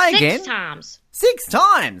a tie again? 6 times. 6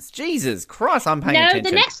 times? Jesus Christ, I'm paying attention. No,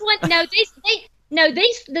 the next one,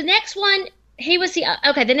 the next one, he was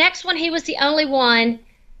the only one.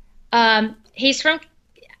 He's from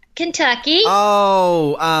Kentucky.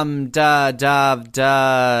 Oh,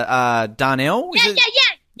 Darnell? Yeah.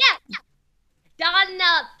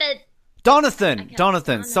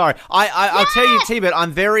 Donathan. Sorry. I'll tell you, T-Bird,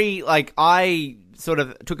 I'm very, I sort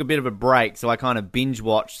of took a bit of a break, so I kind of binge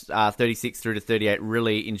watched 36 through to 38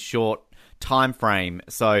 really in short time frame.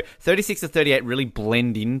 So 36 to 38 really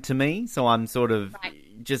blend into me, so I'm sort of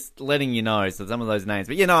just letting you know, so some of those names.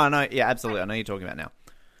 But I know, absolutely, I know you're talking about now.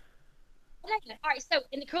 Okay. All right, so,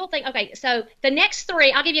 and the cool thing, so the next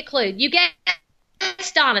 3, I'll give you a clue. You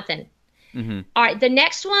guessed Donathan. Mm-hmm. All right, the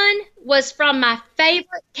next one was from my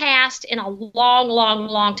favorite cast in a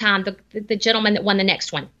long time, the gentleman that won the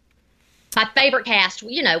next one. My favorite cast,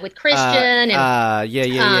 with Christian and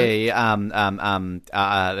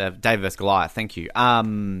David vs. Goliath. Thank you.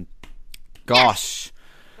 Gosh,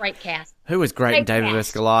 Great cast. Who was great in David cast.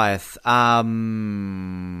 vs. Goliath?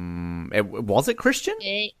 Was it Christian?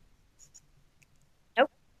 Nope.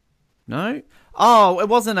 No? Oh, it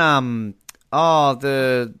wasn't, was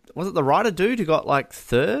it the writer dude who got, like,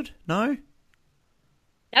 third? No?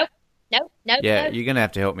 Nope. Yeah, nope. you're going to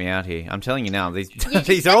have to help me out here. I'm telling you now,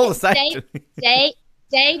 these are all the same.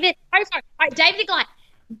 David. I'm sorry. All right, David Goliath.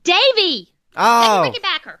 Davey. Oh. David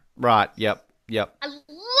Rickenbacker. Right, yep. I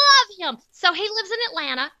love him. So he lives in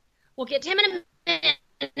Atlanta. We'll get to him in a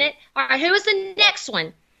minute. All right, who is the next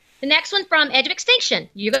one? The next one from Edge of Extinction.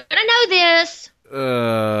 You're going to know this.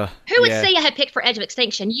 Who would Sia have picked for Edge of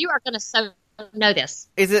Extinction? You are going to so know this.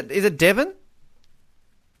 Is it Devon?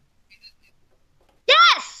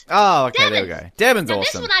 Yes! Oh, okay, Devon's. there we go. Devon's now,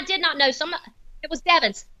 awesome. This one I did not know. It was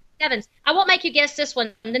Devon's. I won't make you guess this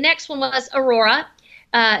one. The next one was Aurora.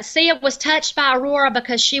 Sia was touched by Aurora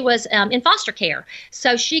because she was in foster care.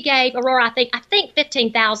 So she gave Aurora, I think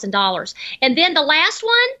 $15,000. And then the last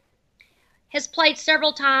one has played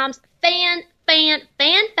several times. Fan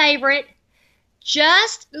favorite.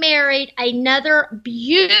 Just married another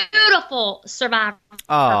beautiful Survivor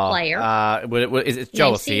player. It's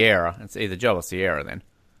Joe or Sierra. It's either Joe or Sierra then.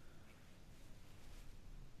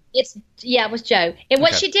 It was Joe. And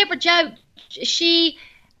what she did with Joe, she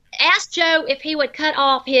asked Joe if he would cut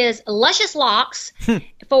off his luscious locks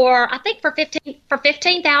for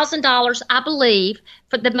 $15,000, I believe,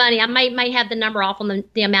 for the money. I may have the number off on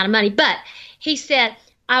the amount of money, but he said,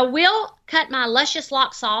 I will cut my luscious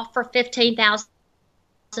locks off for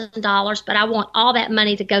 $15,000, but I want all that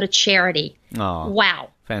money to go to charity. Oh, wow.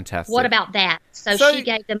 Fantastic. What about that? So she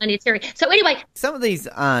gave the money to charity. So anyway. Some of these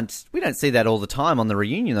we don't see that all the time on the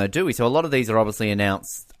reunion though, do we? So a lot of these are obviously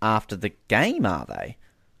announced after the game, are they?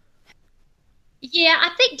 Yeah,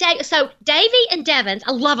 I think Davey and Devons,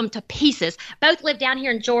 I love them to pieces. Both live down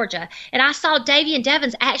here in Georgia. And I saw Davey and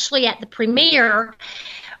Devons actually at the premiere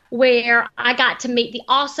where I got to meet the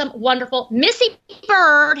awesome, wonderful Missy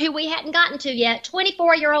Bird, who we hadn't gotten to yet,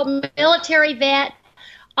 24-year-old military vet,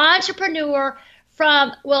 entrepreneur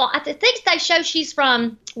from, I think they show she's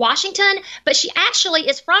from Washington, but she actually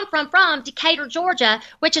is from Decatur, Georgia,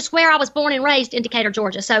 which is where I was born and raised, in Decatur,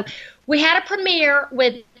 Georgia. So we had a premiere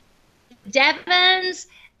with Devons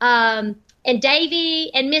and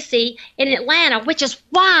Davey and Missy in Atlanta, which is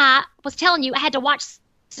why I was telling you I had to watch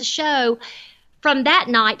the show from that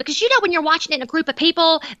night, because when you're watching it in a group of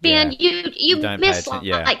people, Ben, you miss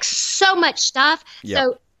like so much stuff.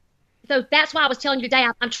 Yep. So that's why I was telling you today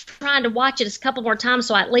I'm trying to watch it a couple more times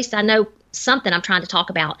so at least I know something I'm trying to talk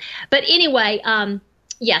about. But anyway,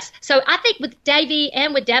 yes. So I think with Davey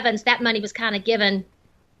and with Devons, that money was kind of given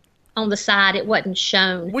on the side. It wasn't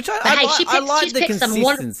shown. Which I like the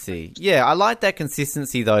consistency. I like that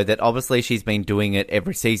consistency, though, that obviously she's been doing it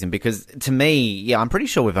every season, because to me, I'm pretty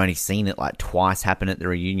sure we've only seen it like twice happen at the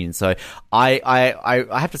reunion. So I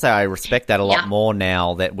have to say I respect that a lot more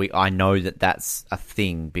now that I know that that's a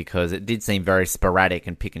thing, because it did seem very sporadic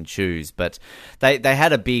and pick and choose. But they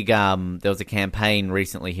had a big there was a campaign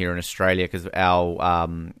recently here in Australia, because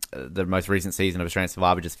the most recent season of Australian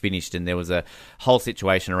Survivor just finished, and there was a whole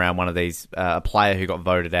situation around one of these, a player who got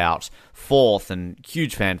voted out fourth and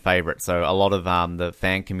huge fan favourite. So a lot of the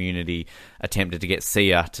fan community attempted to get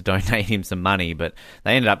Sia to donate him some money, but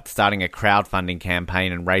they ended up starting a crowdfunding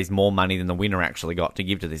campaign and raised more money than the winner actually got to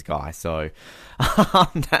give to this guy. So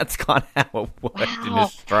that's kind of how it worked in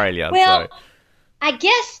Australia. Well, so I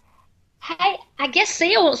guess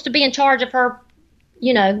Sia wants to be in charge of her,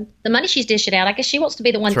 the money she's dishing out. I guess she wants to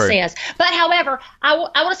be the one that says. But however, I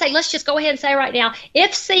want to say, let's just go ahead and say right now,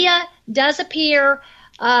 if Sia does appear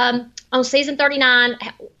on season 39,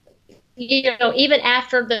 even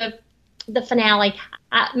after the finale,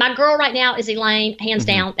 my girl right now is Elaine, hands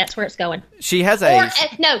down. That's where it's going. She has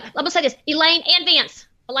no, let me say this: Elaine and Vince.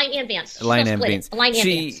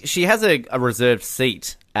 She has a reserved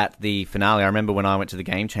seat at the finale. I remember when I went to the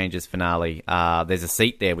Game Changers finale, there's a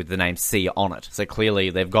seat there with the name Sia on it. So clearly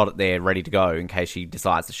they've got it there ready to go in case she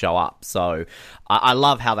decides to show up. So I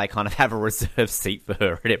love how they kind of have a reserved seat for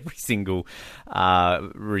her at every single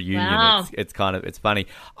reunion. Wow. It's funny.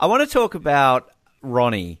 I want to talk about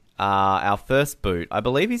Ronnie. Our first boot. I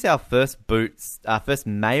believe he's our first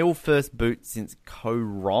male first boot since Ko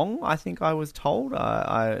Rong, I think I was told.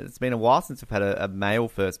 It's been a while since we've had a male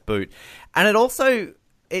first boot. And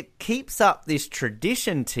it keeps up this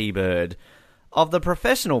tradition, T-Bird, of the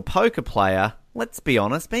professional poker player, let's be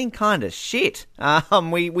honest, being kind of shit.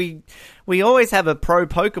 We always have a pro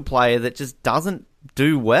poker player that just doesn't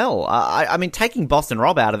do well. I mean, taking Boston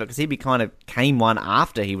Rob out of it, because he kind of came one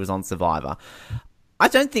after he was on Survivor. I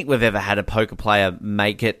don't think we've ever had a poker player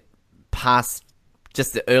make it past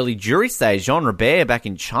just the early jury stage. Jean Robert back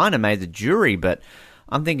in China made the jury, but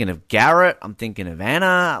I'm thinking of Garrett, I'm thinking of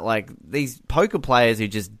Anna, like these poker players who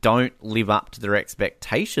just don't live up to their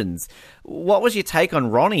expectations. What was your take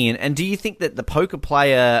on Ronnie? And do you think that the poker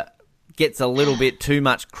player gets a little bit too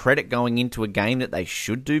much credit going into a game that they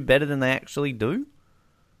should do better than they actually do?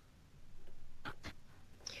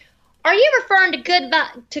 Are you referring to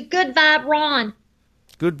Good Vibe Ron?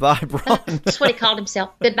 Good Vibe Ron. That's what he called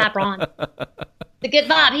himself. Good Vibe Ron. The Good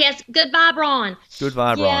Vibe. He has Good Vibe Ron. Good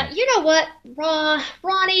Vibe Ron. Yeah, you know what,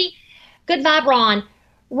 Ronnie, Good Vibe Ron.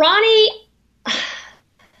 Ronnie,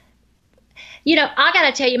 you know, I got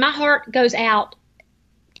to tell you, my heart goes out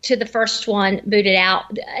to the first one booted out,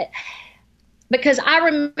 because I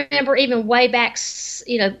remember even way back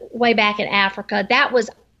in Africa, that was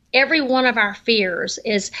every one of our fears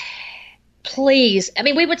is, please. I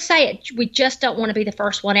mean, we would say it. We just don't want to be the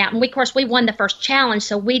first one out. And of course, we won the first challenge,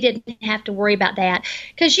 so we didn't have to worry about that.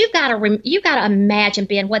 Because you've got to imagine,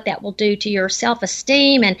 Ben, what that will do to your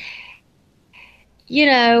self-esteem and, you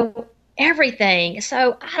know, everything.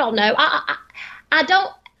 So I don't know. I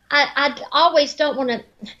always don't want to.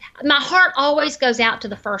 My heart always goes out to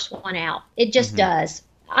the first one out. It just does.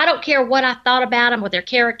 I don't care what I thought about them, with their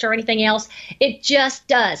character or anything else. It just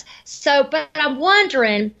does. So, but I'm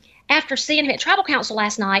wondering, after seeing him at Tribal Council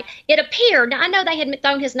last night, it appeared, now I know they had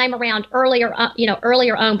thrown his name around earlier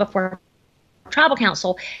on before Tribal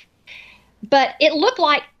Council, but it looked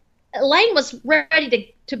like Elaine was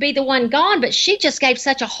ready to be the one gone, but she just gave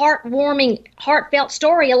such a heartwarming, heartfelt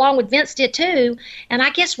story, along with Vince did too. And I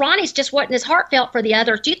guess Ronnie's just wasn't as heartfelt for the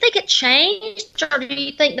others. Do you think it changed, or do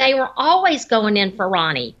you think they were always going in for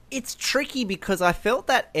Ronnie? It's tricky because I felt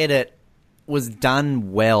that edit was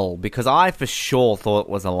done well, because I for sure thought it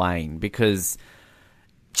was Elaine, because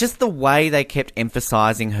just the way they kept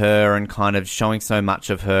emphasizing her and kind of showing so much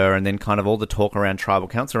of her, and then kind of all the talk around Tribal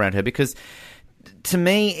Council around her, because to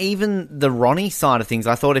me, even the Ronnie side of things,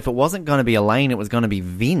 I thought if it wasn't going to be Elaine, it was going to be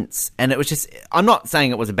Vince. And it was just, I'm not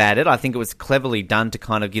saying it was a bad edit. I think it was cleverly done to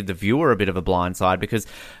kind of give the viewer a bit of a blind side, because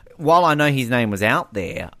while I know his name was out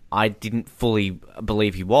there, I didn't fully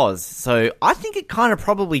believe he was. So I think it kind of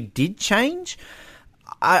probably did change.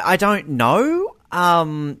 I don't know.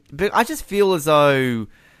 But I just feel as though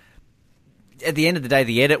at the end of the day,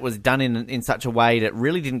 the edit was done in such a way that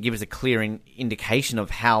really didn't give us a clear indication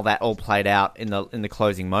of how that all played out in the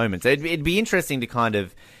closing moments. It'd be interesting to kind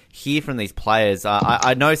of hear from these players.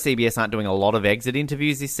 I know CBS aren't doing a lot of exit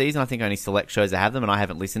interviews this season. I think only select shows that have them, and I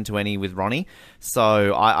haven't listened to any with Ronnie.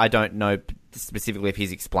 So I don't know specifically if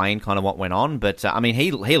he's explained kind of what went on. But, I mean,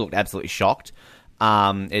 he looked absolutely shocked.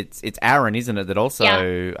 It's Aaron, isn't it, that also...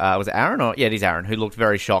 Yeah. Was it Aaron? Yeah, it is Aaron, who looked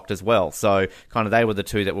very shocked as well. So kind of they were the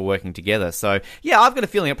two that were working together. So, yeah, I've got a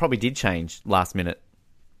feeling it probably did change last minute.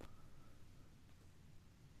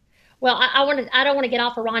 Well, I don't want to get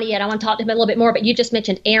off of Ronnie yet. I want to talk to him a little bit more, but you just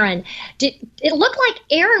mentioned Aaron. It looked like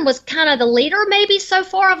Aaron was kind of the leader maybe so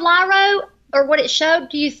far of Lyro, or what it showed.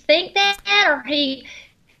 Do you think that? Or he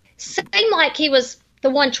seemed like he was the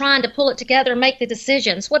one trying to pull it together and make the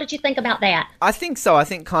decisions. What did you think about that? I think so. I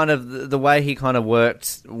think kind of the way he kind of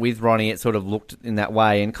worked with Ronnie, it sort of looked in that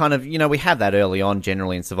way. And kind of, you know, we have that early on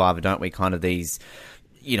generally in Survivor, don't we? Kind of these,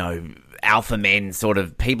 you know, alpha men sort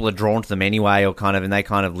of, people are drawn to them anyway, or kind of, and they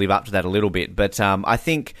kind of live up to that a little bit. But I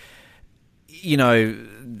think, you know,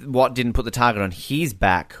 what didn't put the target on his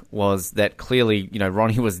back was that clearly, you know,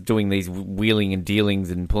 Ronnie was doing these wheeling and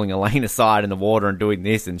dealings and pulling Elaine aside in the water and doing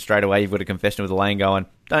this, and straight away you've got a confession with Elaine going,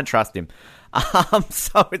 don't trust him.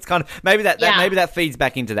 So it's kind of, maybe that feeds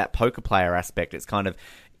back into that poker player aspect. It's kind of,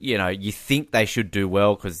 you know, you think they should do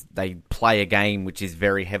well because they play a game which is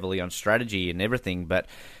very heavily on strategy and everything, but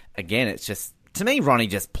again, it's just, to me, Ronnie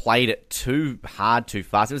just played it too hard, too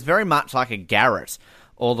fast. It was very much like a Garrett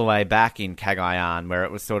all the way back in Cagayan, where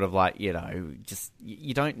it was sort of like, you know, just,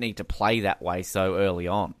 you don't need to play that way so early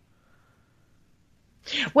on.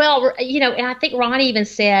 Well, you know, and I think Ronnie even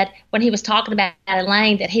said when he was talking about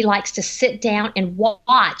Elaine that he likes to sit down and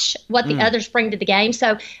watch what the others bring to the game.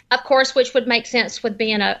 So, of course, which would make sense with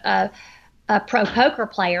being a pro poker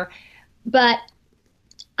player. But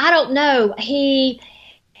I don't know.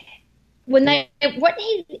 Wasn't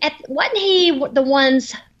he the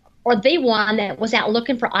ones, or the one that was out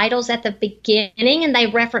looking for idols at the beginning, and they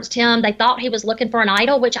referenced him. They thought he was looking for an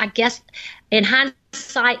idol, which I guess in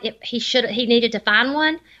hindsight he needed to find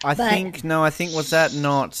one. I think was that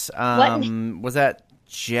not was that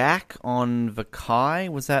Jack on Vakai?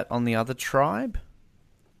 Was that on the other tribe?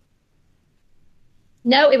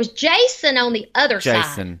 No, it was Jason on the other side.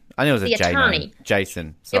 Jason. I knew it was The a J attorney. name.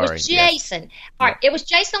 Jason. It Sorry. was Jason. Yes. All right, it was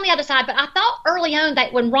Jason on the other side, but I thought early on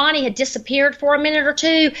that when Ronnie had disappeared for a minute or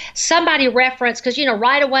two, somebody referenced, because,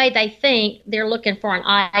 right away they think they're looking for an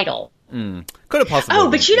idol. Could have possibly. Oh,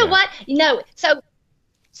 but you know what? No.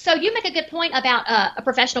 So you make a good point about a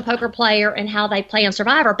professional poker player and how they play on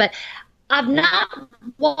Survivor, but I'm not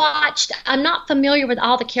familiar with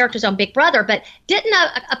all the characters on Big Brother, but didn't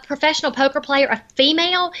a professional poker player, a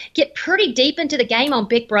female, get pretty deep into the game on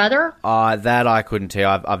Big Brother? That I couldn't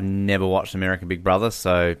tell you. I've never watched American Big Brother,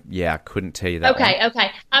 so yeah, I couldn't tell you that.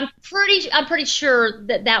 Okay. I'm pretty sure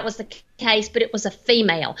that was the case, but it was a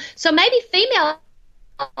female. So maybe female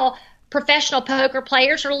professional poker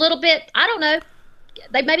players are a little bit, I don't know,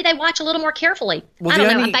 maybe they watch a little more carefully. I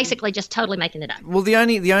don't know. I'm basically just totally making it up. Well, the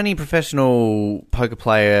only professional poker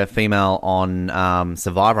player female on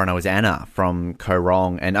Survivor I know is Anna from Co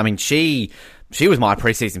Wrong, and I mean she was my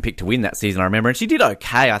preseason pick to win that season. I remember, and she did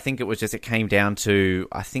okay. I think it came down to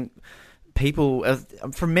people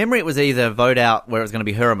from memory. It was either vote out where it was going to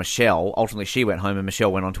be her or Michelle. Ultimately, she went home, and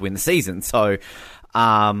Michelle went on to win the season. So.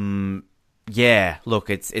 Yeah, look,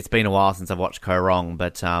 it's been a while since I've watched Co Wrong,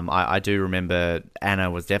 but I do remember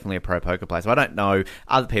Anna was definitely a pro poker player. So I don't know,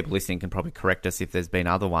 other people listening can probably correct us if there's been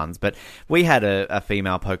other ones, but we had a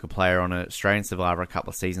female poker player on Australian Survivor a couple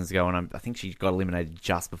of seasons ago, and I think she got eliminated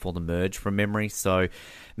just before the merge from memory. So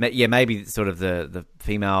yeah, maybe sort of the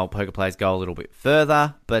female poker players go a little bit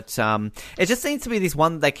further, but it just seems to be this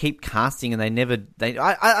one that they keep casting, and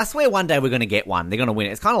I swear one day we're going to get one. They're going to win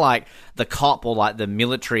it. It's kind of like the cop or like the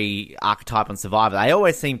military archetype on Survivor. They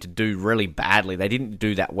always seem to do really badly. They didn't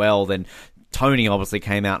do that well. Then Tony obviously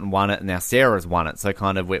came out and won it, and now Sarah's won it. So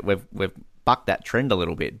kind of we've bucked that trend a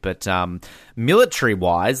little bit. But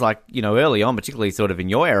military-wise, like, early on, particularly sort of in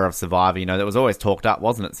your era of Survivor, that was always talked up,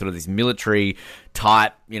 wasn't it? Sort of this military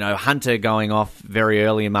type, Hunter going off very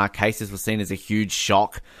early in Marquesas was seen as a huge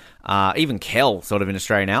shock. Even Kel, sort of in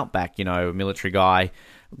Australian Outback, a military guy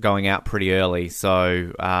going out pretty early.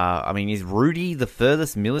 So, I mean, is Rudy the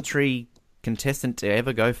furthest military contestant to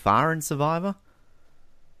ever go far in Survivor?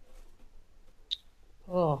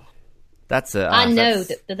 Oh. I know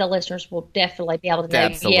that the listeners will definitely be able to know.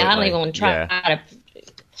 Absolutely. Yeah, I don't even want to try to.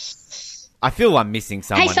 I feel I'm missing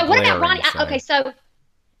someone. Hey, so what about Ronnie? Okay, so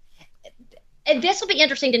and this will be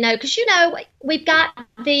interesting to know because we've got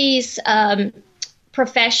these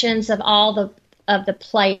professions of all of the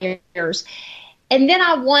players, and then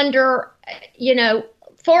I wonder,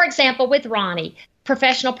 for example, with Ronnie,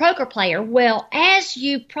 professional poker player. Well, as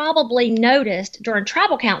you probably noticed during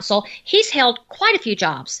Tribal Council, he's held quite a few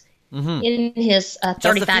jobs. Mm-hmm. In his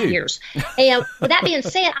 35 years. And with that being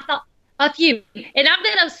said, I thought a few. And I'm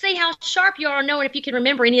going to see how sharp you are knowing if you can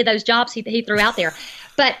remember any of those jobs he threw out there.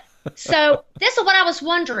 But so this is what I was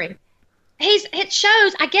wondering. It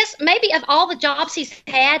shows, I guess, maybe of all the jobs he's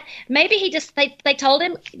had, maybe they told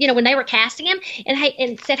him, when they were casting him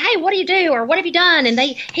and said, hey, what do you do? Or what have you done? And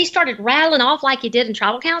he started rattling off like he did in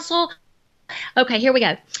Tribal Council. Okay, here we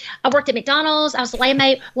go. I worked at McDonald's. I was a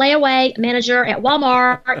layaway manager at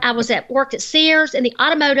Walmart. I worked at Sears in the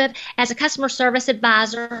automotive as a customer service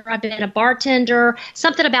advisor. I've been a bartender,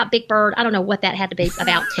 something about Big Bird. I don't know what that had to be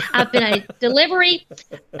about. I've been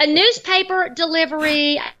a newspaper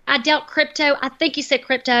delivery. I dealt crypto. I think you said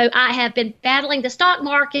crypto. I have been battling the stock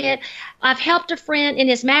market. I've helped a friend in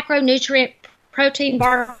his macronutrient protein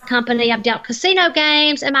bar company. I've dealt casino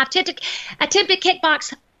games, and I've attempted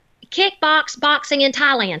boxing in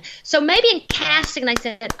Thailand. So maybe in casting they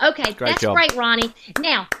said, okay, that's great, Ronnie.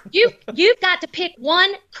 Now, you've got to pick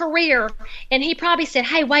one career. And he probably said,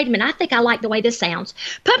 hey, wait a minute, I think I like the way this sounds.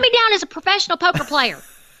 Put me down as a professional poker player.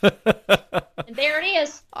 And there it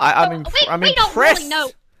is. I'm we don't really know.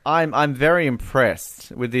 I'm very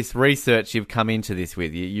impressed with this research you've come into this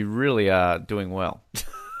with. You really are doing well.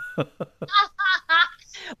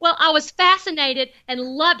 Well, I was fascinated and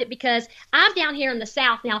loved it because I'm down here in the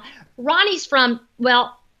South now. Ronnie's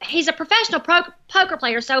he's a professional poker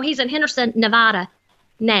player, so he's in Henderson, Nevada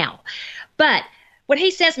now. But when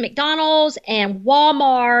he says McDonald's and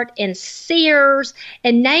Walmart and Sears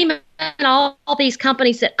and naming all these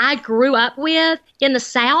companies that I grew up with in the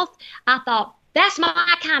South, I thought, that's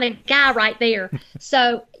my kind of guy right there.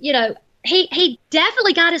 So, He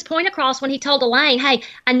definitely got his point across when he told Elaine, hey,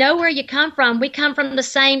 I know where you come from. We come from the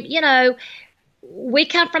same,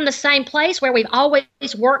 place where we've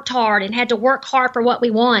always worked hard and had to work hard for what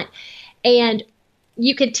we want. And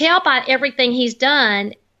you can tell by everything he's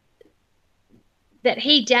done that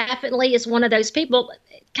he definitely is one of those people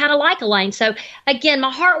kind of like Elaine. So, again,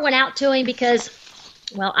 my heart went out to him because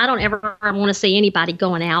Well, I don't ever want to see anybody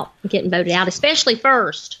going out and getting voted out, especially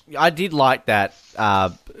first. I did like that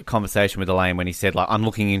conversation with Elaine when he said, like, I'm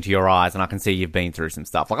looking into your eyes and I can see you've been through some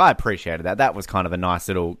stuff. Like, I appreciated that. That was kind of a nice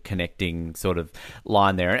little connecting sort of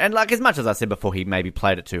line there. And like, as much as I said before, he maybe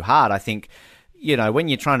played it too hard, I think, you know, when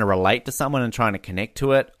you're trying to relate to someone and trying to connect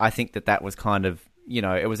to it, I think that was kind of, you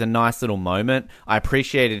know, it was a nice little moment. I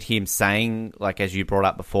appreciated him saying, like, as you brought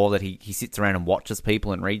up before, that he sits around and watches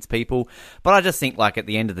people and reads people. But I just think, like, at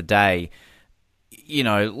the end of the day, you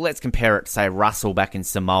know, let's compare it to, say, Russell back in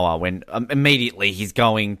Samoa when immediately he's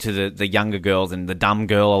going to the younger girls and the dumb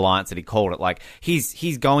girl alliance that he called it. Like,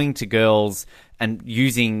 he's going to girls and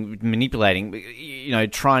manipulating, you know,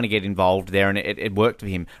 trying to get involved there, and it worked for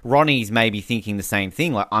him. Ronnie's maybe thinking the same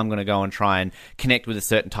thing, like, I'm going to go and try and connect with a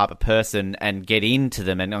certain type of person and get into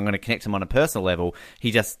them, and I'm going to connect them on a personal level. He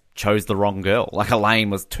just chose the wrong girl. Like, Elaine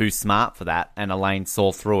was too smart for that, and Elaine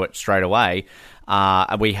saw through it straight away.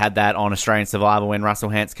 We had that on Australian Survivor when Russell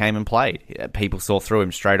Hantz came and played. People saw through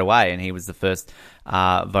him straight away, and he was the first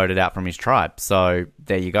voted out from his tribe. So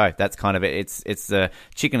there you go. That's kind of it. It's the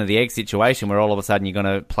chicken or the egg situation where all of a sudden you're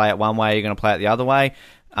going to play it one way, you're going to play it the other way.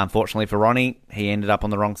 Unfortunately for Ronnie, he ended up on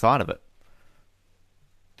the wrong side of it.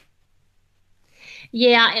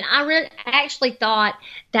 Yeah, and I actually thought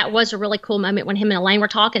that was a really cool moment when him and Elaine were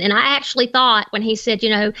talking. And I actually thought when he said, you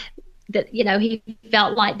know, that, you know, he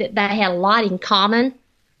felt like that they had a lot in common.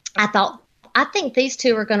 I think these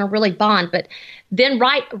two are going to really bond. But then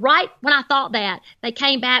right when I thought that, they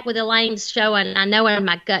came back with Elaine's show, and I know in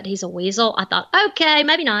my gut he's a weasel. I thought, okay,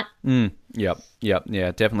 maybe not. Yep,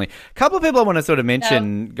 yeah, definitely. A couple of people I want to sort of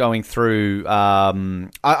mention going through.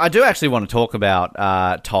 I do actually want to talk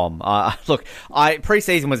about Tom. Look,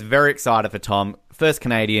 pre-season was very excited for Tom. First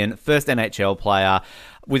Canadian, first NHL player.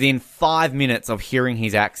 Within 5 minutes of hearing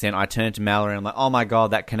his accent, I turned to Mallory and I'm like, oh my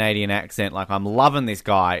God, that Canadian accent. Like, I'm loving this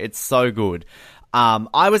guy. It's so good.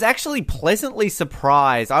 I was actually pleasantly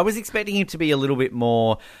surprised. I was expecting him to be a little bit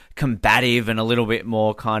more combative and a little bit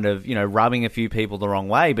more kind of, you know, rubbing a few people the wrong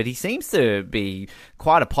way, but he seems to be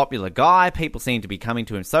quite a popular guy. People seem to be coming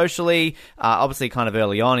to him socially. Obviously, kind of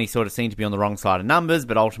early on, he sort of seemed to be on the wrong side of numbers,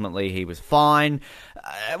 but ultimately he was fine.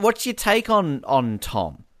 What's your take on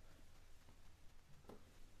Tom?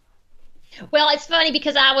 Well, it's funny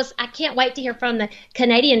because I can't wait to hear from the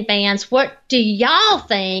Canadian fans. What do y'all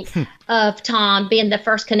think of Tom being the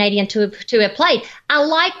first Canadian to have played? I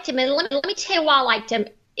liked him, and let me tell you why I liked him.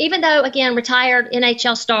 Even though, again, retired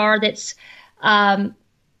NHL star,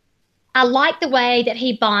 I like the way that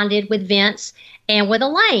he bonded with Vince and with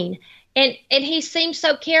Elaine. And he seemed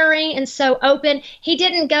so caring and so open. He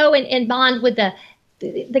didn't go and bond with the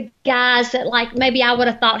guys that, like, maybe I would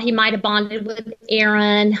have thought he might have bonded with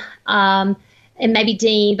Aaron and maybe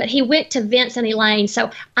Dean, but he went to Vince and Elaine. So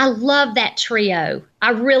I love that trio.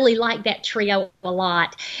 I really like that trio a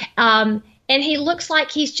lot. And he looks like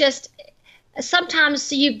he's just,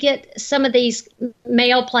 sometimes you get some of these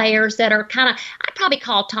male players that are kind of, I'd probably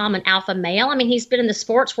call Tom an alpha male. I mean, he's been in the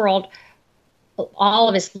sports world all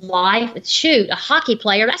of his life. Shoot, a hockey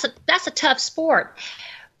player, that's a tough sport.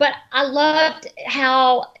 But I loved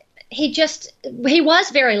how he was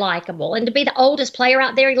very likable. And to be the oldest player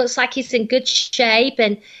out there, he looks like he's in good shape.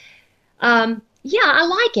 And, yeah, I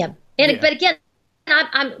like him. But again,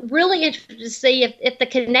 I'm really interested to see if the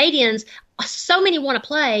Canadians, so many want to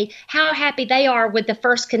play, how happy they are with the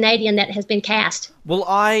first Canadian that has been cast. Well,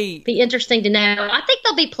 be interesting to know. I think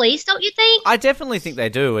they'll be pleased, don't you think? I definitely think they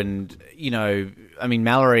do. And, you know, I mean,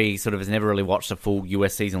 Mallory sort of has never really watched a full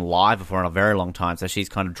US season live before in a very long time, so she's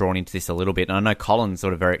kind of drawn into this a little bit. And I know Colin's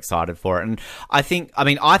sort of very excited for it. And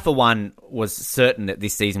I, for one, was certain that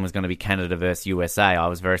this season was going to be Canada versus USA. I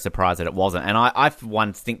was very surprised that it wasn't. And I for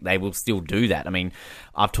one, think they will still do that. I mean,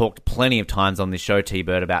 I've talked plenty of times on this show,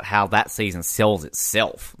 T-Bird, about how that season sells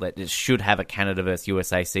itself, that it should have a Canada versus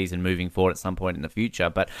USA season moving forward at some point in the future.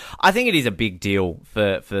 But I think it is a big deal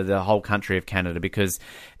for the whole country of Canada, because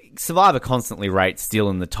Survivor constantly rates still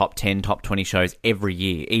in the top 10, top 20 shows every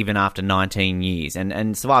year, even after 19 years.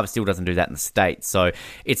 And Survivor still doesn't do that in the States. So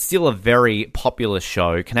it's still a very popular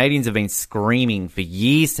show. Canadians have been screaming for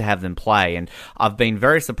years to have them play. And I've been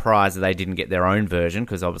very surprised that they didn't get their own version,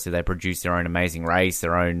 because obviously they produce their own Amazing Race,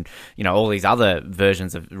 their own, you know, all these other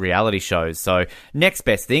versions of reality shows. So next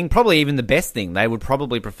best thing, probably even the best thing, they would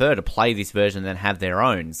probably prefer to play this version than have their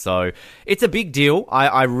own. So it's a big deal.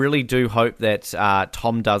 I really do hope that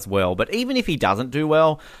Tom does well, but even if he doesn't do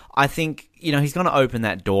well, I think, you know, he's going to open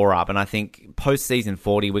that door up, and I think post season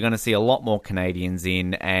 40 we're going to see a lot more Canadians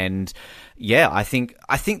in, and yeah, I think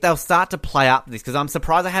they'll start to play up this, because I'm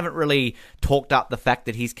surprised they haven't really talked up the fact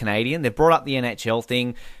that he's Canadian. They've brought up the NHL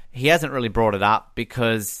thing. he hasn't really brought it up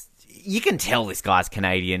because you can tell this guy's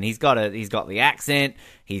Canadian. He's got the accent.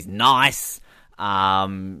 He's nice.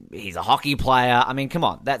 He's a hockey player. I mean, come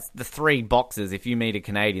on. That's the 3 boxes. If you meet a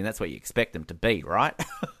Canadian, that's what you expect them to be, right?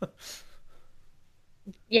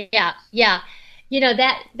 Yeah.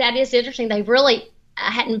 That is interesting. They really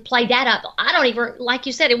hadn't played that up. I don't even, like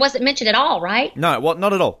you said, it wasn't mentioned at all, right? No, well,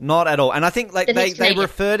 not at all. Not at all. And I think they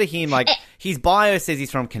refer to him his bio says he's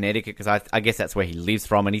from Connecticut because I guess that's where he lives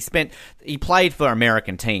from. And he played for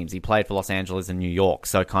American teams. He played for Los Angeles and New York.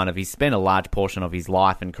 So kind of he spent a large portion of his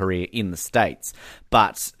life and career in the States.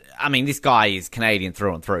 But I mean, this guy is Canadian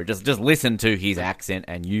through and through. Just listen to his accent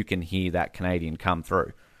and you can hear that Canadian come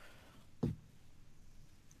through.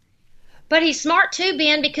 But he's smart too,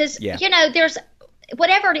 Ben, because there's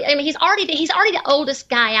whatever. I mean, he's already the oldest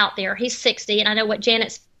guy out there. He's 60, and I know what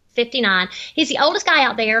Janet's 59. He's the oldest guy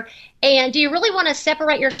out there. And do you really want to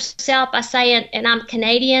separate yourself by saying, "And I'm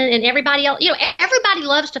Canadian," and everybody else? Everybody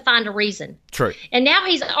loves to find a reason. True. And now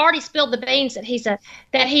he's already spilled the beans that he's a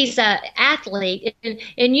athlete,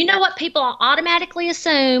 and you know what people automatically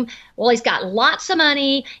assume? Well, he's got lots of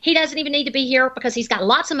money. He doesn't even need to be here because he's got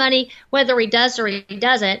lots of money, whether he does or he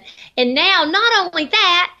doesn't. And now, not only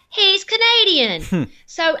that, he's Canadian.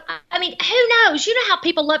 So, I mean, who knows? You know how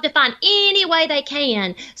people love to find any way they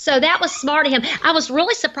can. So that was smart of him. I was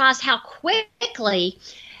really surprised how quickly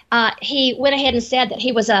he went ahead and said that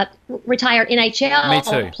he was a retired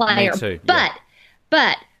NHL player. Me too.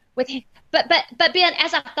 But Ben,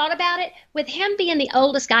 as I thought about it, with him being the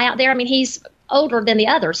oldest guy out there, I mean, he's older than the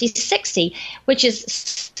others. He's 60, which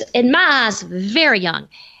is, in my eyes, very young.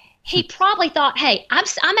 He probably thought, hey,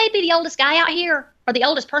 I may be the oldest guy out here or the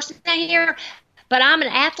oldest person out here, but I'm an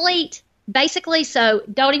athlete, basically, so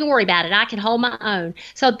don't even worry about it. I can hold my own.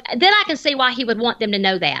 So then I can see why he would want them to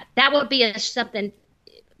know that. That would be something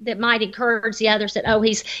that might encourage the others that, oh,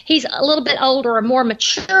 he's a little bit older or more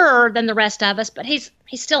mature than the rest of us, but he's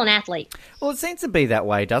still an athlete. Well, it seems to be that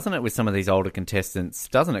way, doesn't it, with some of these older contestants,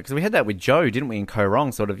 doesn't it? Because we had that with Joe, didn't we, in Co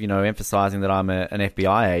Wrong, sort of, emphasising that I'm an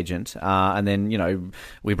FBI agent. And then,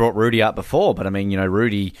 we brought Rudy up before, but I mean,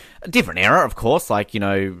 Rudy, a different era, of course, like,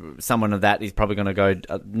 someone of that is probably going to go,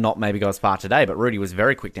 not maybe go as far today, but Rudy was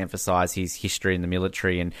very quick to emphasise his history in the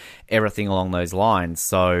military and everything along those lines.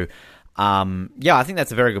 So, I think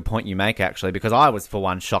that's a very good point you make, actually, because I was, for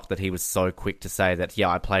one, shocked that he was so quick to say that,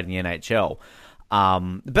 I played in the NHL.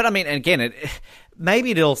 But I mean, again,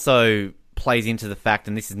 maybe it also plays into the fact,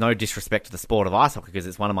 and this is no disrespect to the sport of ice hockey because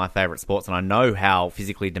it's one of my favourite sports and I know how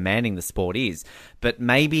physically demanding the sport is, but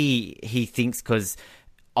maybe he thinks because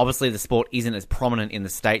obviously the sport isn't as prominent in the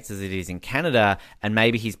States as it is in Canada, and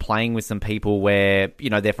maybe he's playing with some people where,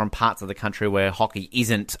 they're from parts of the country where hockey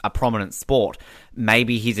isn't a prominent sport.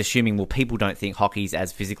 Maybe he's assuming, well, people don't think hockey's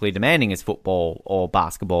as physically demanding as football or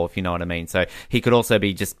basketball, if you know what I mean. So he could also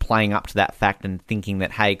be just playing up to that fact and thinking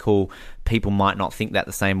that, hey, cool, people might not think that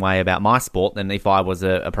the same way about my sport than if I was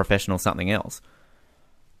a professional something else.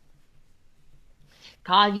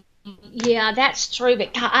 God, yeah, that's true. But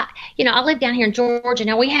I live down here in Georgia.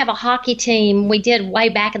 Now we have a hockey team. We did way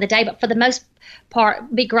back in the day, but for the most part,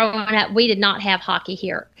 growing up, we did not have hockey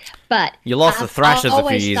here. But you lost the Thrashers a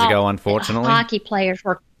few years ago, unfortunately. Hockey players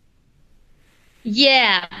were.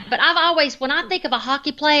 Yeah, but I've always, when I think of a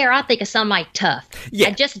hockey player, I think of somebody tough. Yeah.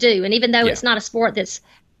 I just do. And even though it's not a sport that's.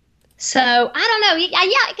 So, I don't know.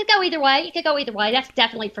 Yeah, it could go either way. That's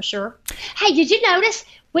definitely for sure. Hey, did you notice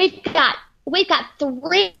we've got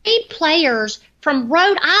 3 players from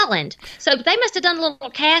Rhode Island. So they must have done a little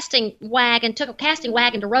casting wagon, took a casting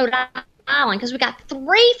wagon to Rhode Island because we got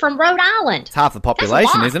 3 from Rhode Island. It's half the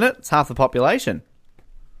population, isn't it? It's half the population.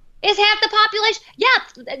 It's half the population.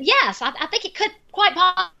 Yeah, yes. I think it could quite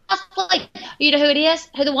possibly. You know who it is?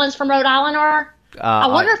 Who the ones from Rhode Island are? I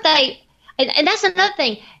wonder if they. And that's another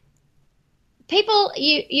thing. People,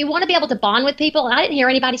 you want to be able to bond with people. And I didn't hear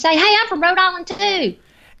anybody say, "Hey, I'm from Rhode Island too."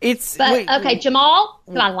 Jamal,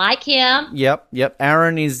 I like him. Yep.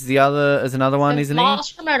 Aaron is another one, isn't he? Jamal's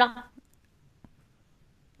from Rhode Island.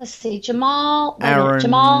 Let's see, Jamal, Aaron.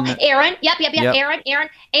 Aaron, yep, Aaron,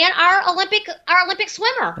 and our Olympic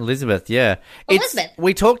swimmer, Elizabeth. Yeah,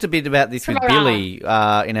 we talked a bit about this with Billy in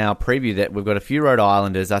our preview that we've got a few Rhode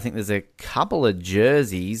Islanders. I think there's a couple of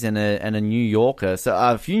Jerseys and a New Yorker, so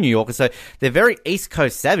a few New Yorkers. So they're very East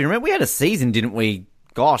Coast savvy. Remember, we had a season, didn't we?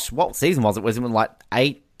 Gosh, what season was it? Was it like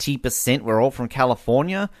 80% were all from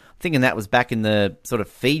California? I'm thinking that was back in the sort of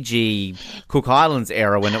Fiji, Cook Islands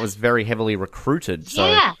era when it was very heavily recruited. So,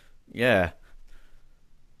 yeah.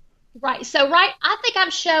 Right. So, I think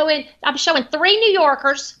I'm showing 3 New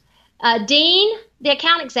Yorkers, Dean, the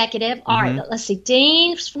account executive. All right, let's see.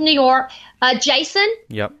 Dean's from New York. Jason.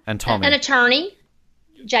 Yep, and Tommy. An attorney.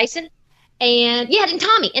 Jason. And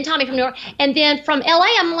Tommy from New York. And then from LA,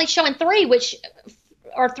 I'm only showing 3, which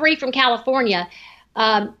are 3 from California.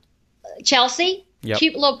 Chelsea,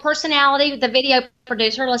 cute little personality, the video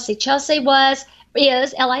producer. Let's see. Chelsea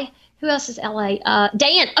is LA. Who else is LA?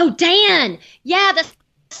 Dan. Oh, Dan. Yeah, the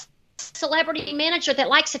celebrity manager that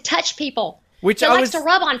likes to touch people. That likes to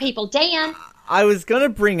rub on people. Dan. I was going to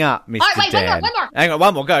bring up Mr. All right, wait, Dan. one more. Hang on,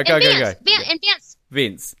 one more. Go.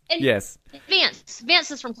 Vince. Yes.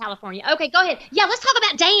 Vince is from California. Okay, go ahead. Yeah, let's talk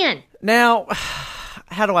about Dan. Now,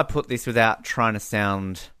 how do I put this without trying to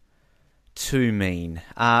sound too mean?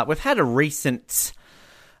 We've had a recent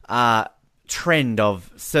trend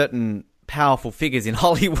of certain powerful figures in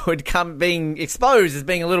Hollywood being exposed as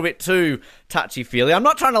being a little bit too touchy-feely. I'm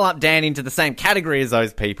not trying to lump Dan into the same category as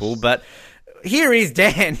those people, but here is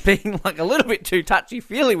Dan being like a little bit too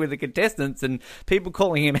touchy-feely with the contestants and people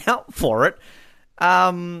calling him out for it.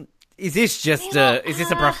 Is this just is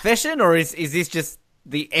this a profession, or is this just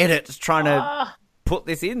the edit trying to put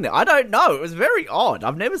this in there? I don't know. It was very odd.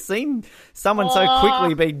 I've never seen someone so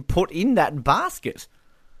quickly being put in that basket.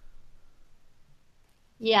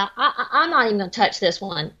 Yeah, I'm not even going to touch this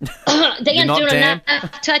one. Dan's doing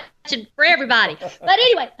enough touching for everybody. But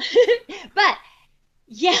anyway,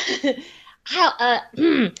 yeah.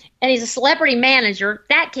 And he's a celebrity manager.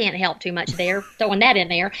 That can't help too much there, throwing that in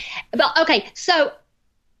there. But okay, so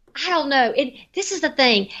I don't know. This is the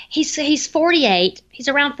thing. He's 48. He's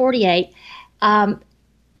around 48. And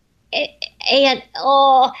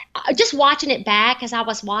just watching it back, as I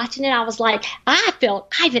was watching it, I was like, I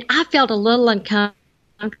felt a little uncomfortable.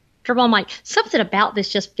 I'm like, something about this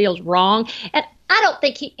just feels wrong. And I don't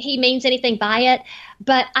think he means anything by it,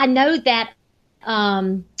 but I know that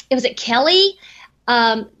it was at Kelly,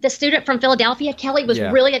 the student from Philadelphia. Kelly was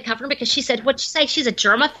really uncomfortable because she said, what'd you say? She's a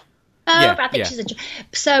germaphobe? I think she's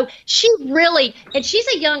so she really, and she's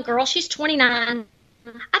a young girl. She's 29.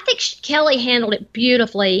 I think Kelly handled it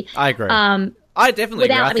beautifully. I agree. I definitely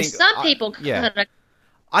agree. Some people could have.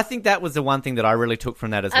 I think that was the one thing that I really took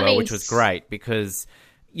from that as well, which was great because,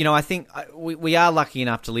 I think we are lucky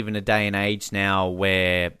enough to live in a day and age now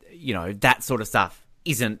where, that sort of stuff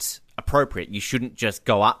isn't appropriate. You shouldn't just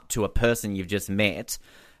go up to a person you've just met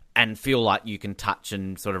and feel like you can touch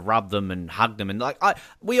and sort of rub them and hug them. And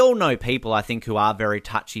we all know people, I think, who are very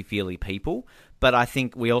touchy-feely people. But I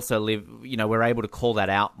think we also live, we're able to call that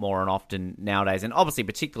out more and often nowadays. And obviously,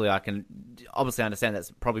 particularly, I can obviously understand that's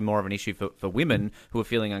probably more of an issue for women who are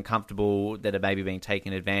feeling uncomfortable that are maybe being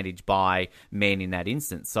taken advantage by men in that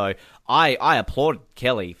instance. So I applaud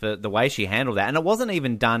Kelly for the way she handled that. And it wasn't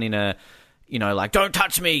even done in a, don't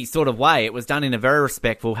touch me sort of way. It was done in a very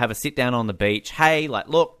respectful, have a sit down on the beach. Hey,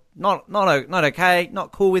 look, not okay,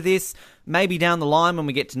 not cool with this. Maybe down the line when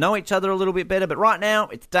we get to know each other a little bit better. But right now,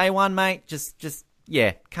 it's day one, mate. Just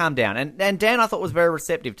calm down. And Dan, I thought, was very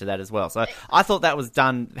receptive to that as well. So I thought that was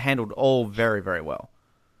handled all very, very well.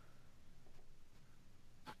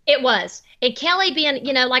 It was. And Kelly being,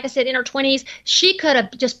 like I said, in her 20s, she could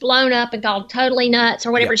have just blown up and gone totally nuts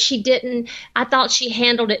or whatever. Yep. She didn't. I thought she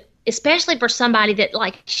handled it, especially for somebody that,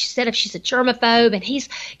 like she said, if she's a germaphobe and he's,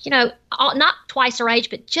 not twice her age,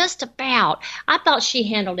 but just about. I thought she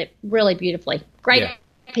handled it really beautifully. Great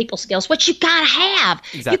people skills, which you got to have.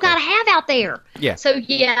 Exactly. You got to have out there. Yeah. So,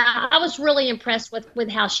 I was really impressed with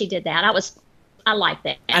how she did that. I like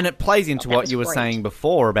that. And it plays into what you were saying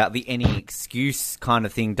before about the any excuse kind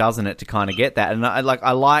of thing, doesn't it, to kind of get that. And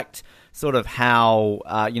I liked sort of how,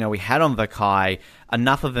 we had on Vakai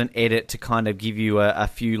enough of an edit to kind of give you a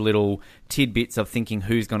few little tidbits of thinking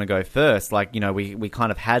who's going to go first. We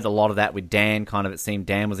kind of had a lot of that with Dan. Kind of, it seemed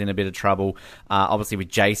Dan was in a bit of trouble, obviously with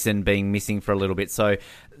Jason being missing for a little bit. So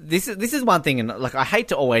this is one thing, and I hate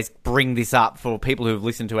to always bring this up for people who have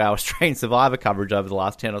listened to our Australian Survivor coverage over the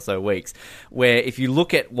last 10 or so weeks, where if you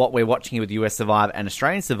look at what we're watching here with US Survivor and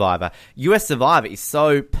Australian Survivor, US Survivor is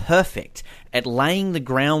so perfect at laying the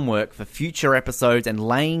groundwork for future episodes and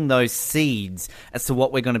laying those seeds as to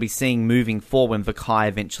what we're going to be seeing moving forward when Vakai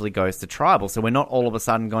eventually goes to tribal. So we're not all of a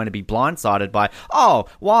sudden going to be blindsided by,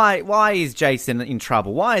 why is Jason in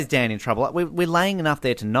trouble? Why is Dan in trouble? We're laying enough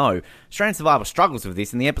there to know. Australian Survivor struggles with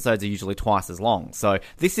this, and the episodes are usually twice as long. So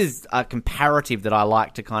this is a comparative that I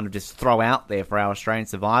like to kind of just throw out there for our Australian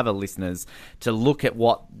Survivor listeners to look at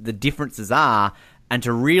what the differences are and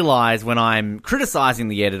to realise when I'm criticising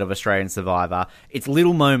the edit of Australian Survivor, it's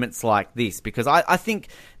little moments like this. Because I think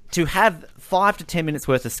to have 5 to 10 minutes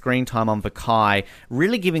worth of screen time on Vakai,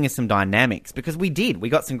 really giving us some dynamics, because we did. We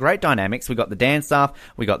got some great dynamics. We got the Dan stuff,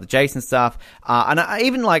 we got the Jason stuff, and I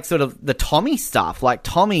even like sort of the Tommy stuff, like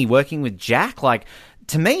Tommy working with Jack. Like,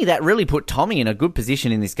 to me, that really put Tommy in a good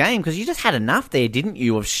position in this game, because you just had enough there, didn't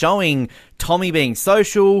you, of showing Tommy being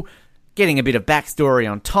social, getting a bit of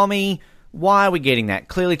backstory on Tommy. Why are we getting that?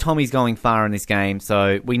 Clearly Tommy's going far in this game,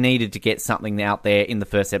 so we needed to get something out there in the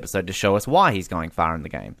first episode to show us why he's going far in the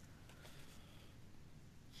game.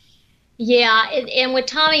 Yeah, and with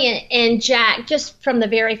Tommy and Jack, just from the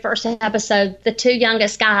very first episode, the two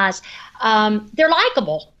youngest guys, they're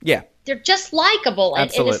likable. Yeah. They're just likable.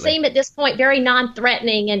 And it seemed at this point very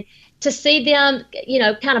non-threatening. And to see them,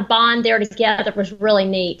 kind of bond there together was really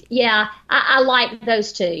neat. Yeah, I like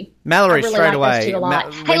those two. Mallory, really straight away. Those two a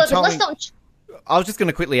lot. Hey, look, Tommy, let's don't... I was just going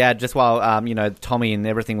to quickly add, just while, Tommy and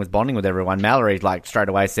everything was bonding with everyone, Mallory, straight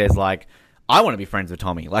away says, I want to be friends with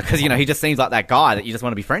Tommy. Because, he just seems like that guy that you just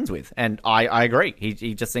want to be friends with. And I agree.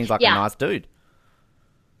 He just seems like a nice dude.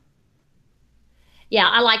 Yeah,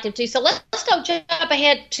 I liked him too. So let's don't jump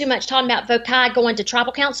ahead too much talking about Vakai going to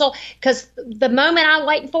tribal council, because the moment I'm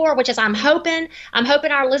waiting for, which is I'm hoping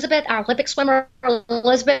our Olympic swimmer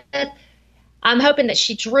Elizabeth, I'm hoping that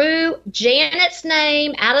she drew Janet's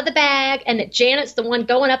name out of the bag and that Janet's the one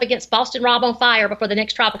going up against Boston Rob on fire before the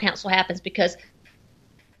next tribal council happens, because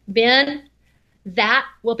Ben, that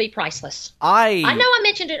will be priceless. I know I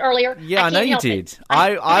mentioned it earlier. Yeah, I know you did.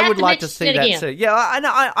 I would like to see that too. Yeah,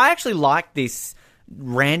 I actually like this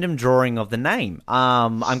random drawing of the name.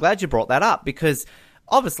 I'm glad you brought that up, because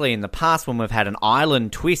obviously in the past when we've had an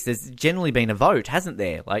island twist, there's generally been a vote, hasn't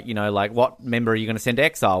there? What member are you going to send to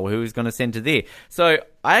exile? Who's going to send to there? So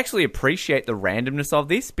I actually appreciate the randomness of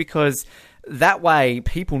this, because that way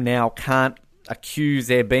people now can't accuse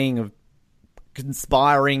there being of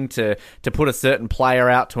conspiring to put a certain player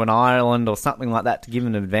out to an island or something like that to give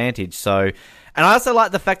them an advantage. So, and I also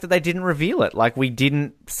like the fact that they didn't reveal it. We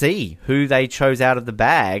didn't see who they chose out of the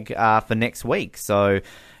bag for next week. So,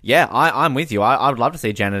 yeah, I'm with you. I would love to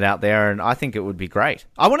see Janet out there, and I think it would be great.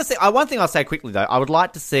 I want to see. One thing I'll say quickly though, I would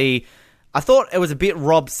like to see. I thought it was a bit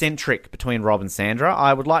Rob-centric between Rob and Sandra.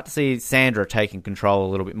 I would like to see Sandra taking control a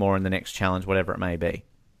little bit more in the next challenge, whatever it may be.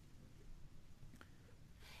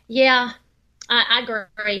 Yeah. I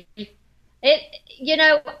agree.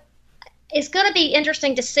 It's going to be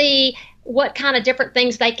interesting to see what kind of different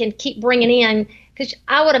things they can keep bringing in, because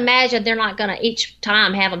I would imagine they're not going to each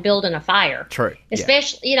time have them building a fire. True.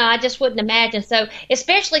 Especially, I just wouldn't imagine. So,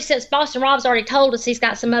 especially since Boston Rob's already told us he's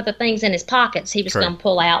got some other things in his pockets he was going to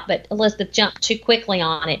pull out, but Elizabeth jumped too quickly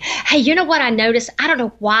on it. Hey, you know what I noticed? I don't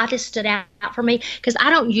know why this stood out for me, because I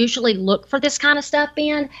don't usually look for this kind of stuff,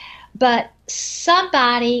 Ben. But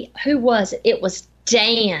somebody, who was it? It was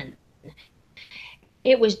Dan.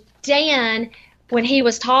 It was Dan when he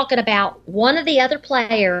was talking about one of the other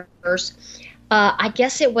players. I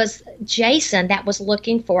guess it was Jason that was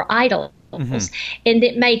looking for idols. Mm-hmm. And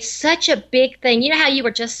it made such a big thing. You know how you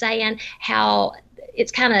were just saying how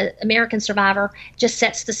it's kind of American Survivor just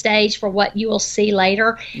sets the stage for what you will see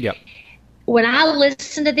later. Yep. When I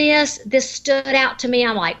listened to this stood out to me.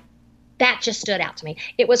 I'm like, that just stood out to me.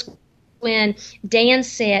 It was when Dan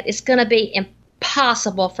said it's going to be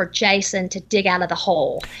impossible for Jason to dig out of the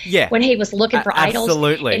hole. Yeah. When he was looking for idols.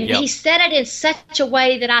 Absolutely. And he said it in such a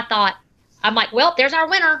way that I thought, I'm like, well, there's our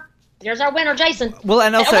winner. There's our winner, Jason. Well,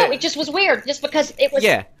 and also, it just was weird, just because it was.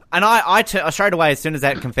 Yeah. And I straight away, as soon as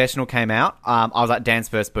that confessional came out, I was like, Dan's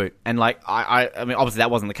first boot. And I mean, obviously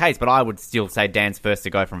that wasn't the case, but I would still say Dan's first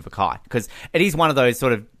to go from Vakai, because it is one of those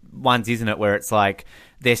sort of ones, isn't it, where it's like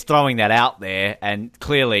they're throwing that out there, and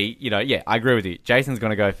clearly, I agree with you. Jason's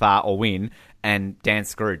going to go far or win, and Dan's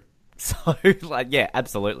screwed. So, yeah,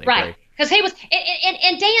 absolutely. Right. Because he was,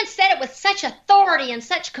 and Dan said it with such authority and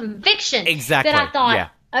such conviction. Exactly. That I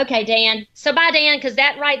thought, okay, Dan. So bye, Dan, because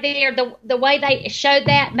that right there, the way they showed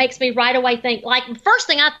that makes me right away think, first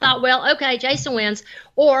thing I thought, well, okay, Jason wins.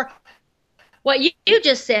 Or what you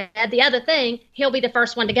just said, the other thing, he'll be the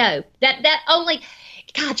first one to go. That only,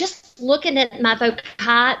 God, just looking at my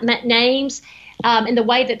Vakai names and the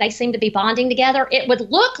way that they seem to be bonding together, it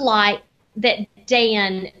would look like that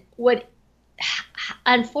Dan would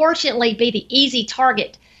unfortunately be the easy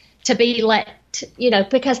target to be let,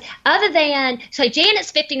 because other than, so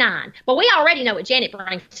Janet's 59, but we already know what Janet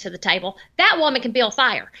brings to the table. That woman can build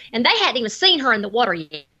fire, and they hadn't even seen her in the water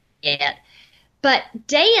yet. But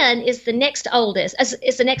Dan is the next oldest,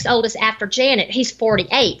 is the next oldest after Janet. He's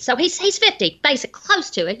 48, so he's 50, basically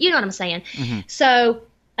close to it. You know what I'm saying? Mm-hmm. So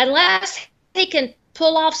unless he can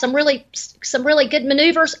pull off some really good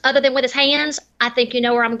maneuvers other than with his hands, I think you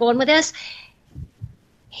know where I'm going with this.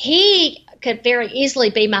 he could very easily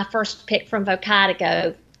be my first pick from Vokai to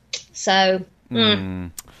go. So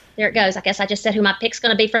there it goes. I guess I just said who my pick's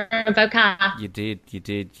going to be from Vokai. You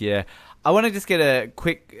did, yeah. I want to just get a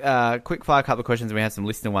quick fire couple of questions. We have some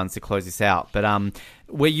listener ones to close this out. But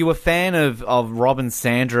were you a fan of Rob and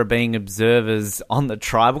Sandra being observers on the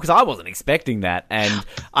tribal? Because I wasn't expecting that. And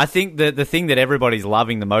I think the thing that everybody's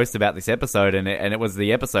loving the most about this episode, and it was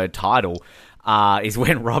the episode title, is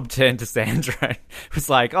when Rob turned to Sandra and was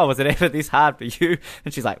like, "Oh, was it ever this hard for you?"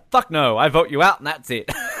 And she's like, "Fuck no, I vote you out and that's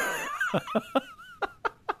it."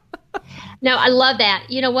 No, I love that.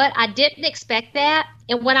 You know what? I didn't expect that.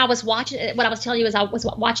 And when I was watching it, what I was telling you is I was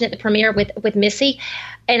watching at the premiere with Missy,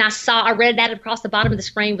 and I read that across the bottom of the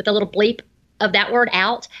screen with a little bleep of that word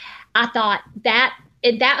out. I thought that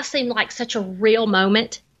seemed like such a real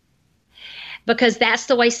moment, because that's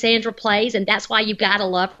the way Sandra plays, and that's why you gotta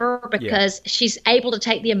love her, because she's able to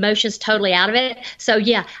take the emotions totally out of it. So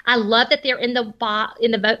yeah, I love that they're in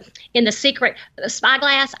the secret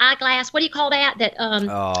eyeglass. What do you call that?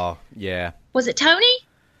 Oh yeah. Was it Tony?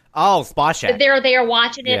 Oh, Spy Shack. They're there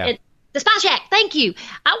watching it. Yeah. The Spy Shack. Thank you.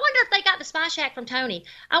 I wonder if they got the Spy Shack from Tony.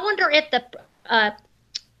 I wonder if the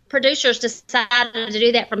producers decided to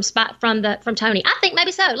do that from Tony. I think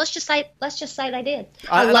maybe so. Let's just say they did.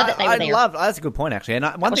 I love that they were there. That's a good point, actually. And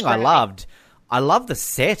one thing I love the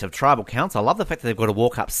set of Tribal Council. I love the fact that they've got to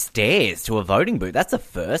walk upstairs to a voting booth. That's a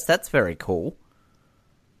first. That's very cool.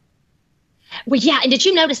 Well, yeah. And did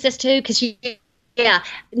you notice this too? Because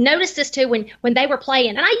noticed this too when they were playing,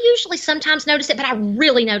 and I usually sometimes notice it, but I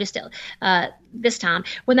really noticed it this time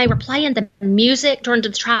when they were playing the music during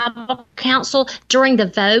the tribal council during the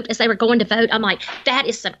vote as they were going to vote. I'm like, that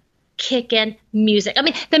is some kicking music. I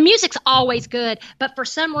mean, the music's always good, but for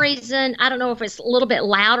some reason, I don't know if it's a little bit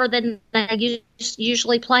louder than they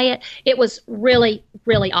usually play it. It was really,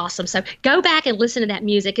 really awesome. So go back and listen to that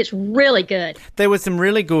music. It's really good. There was some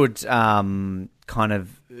really good kind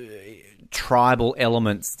of tribal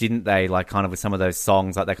elements, didn't they? Like kind of with some of those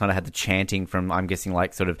songs, like they kind of had the chanting from, I'm guessing,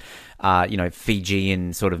 like sort of,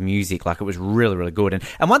 Fijian sort of music. Like it was really, really good.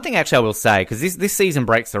 And one thing actually I will say, because this season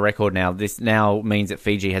breaks the record now. This now means that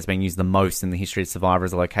Fiji has been used the most in the history of Survivor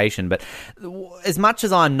as a location. But as much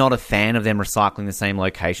as I'm not a fan of them recycling the same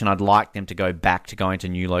location, I'd like them to go back to going to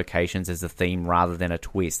new locations as a theme rather than a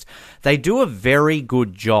twist. They do a very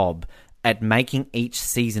good job at making each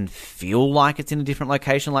season feel like it's in a different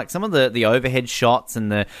location. Like some of the overhead shots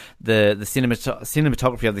and the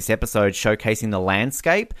cinematography of this episode showcasing the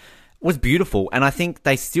landscape was beautiful. And I think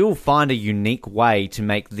they still find a unique way to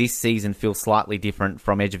make this season feel slightly different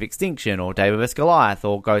from Edge of Extinction or Dave vs. Goliath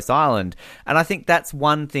or Ghost Island. And I think that's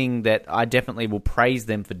one thing that I definitely will praise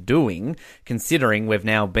them for doing, considering we've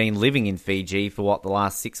now been living in Fiji for the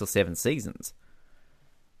last 6 or 7 seasons.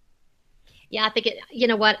 Yeah, I think you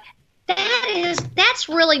know what? That's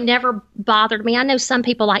really never bothered me. I know some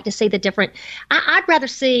people like to see the different. I'd rather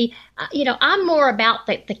see, I'm more about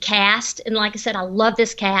the cast. And like I said, I love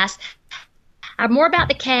this cast. I'm more about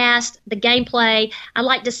the cast, the gameplay. I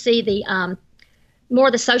like to see the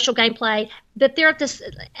more the social gameplay, that they're at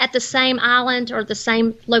the same island or the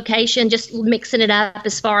same location, just mixing it up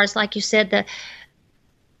as far as, like you said,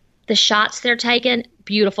 the shots they're taking.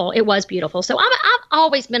 Beautiful. It was beautiful. So I've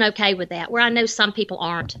always been okay with that, where I know some people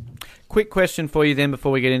aren't. Quick question for you then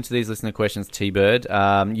before we get into these listener questions, T-Bird.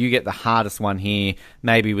 You get the hardest one here,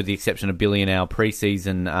 maybe with the exception of Billy and our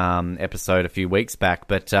preseason episode a few weeks back.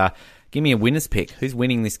 But give me a winner's pick. Who's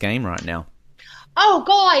winning this game right now? Oh,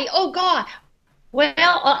 God.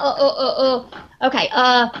 Well, okay.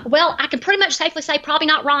 Well, I can pretty much safely say probably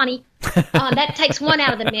not Ronnie. That takes one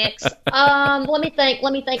out of the mix. Let me think.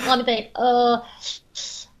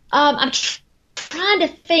 I'm trying to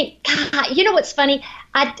think. God, you know what's funny?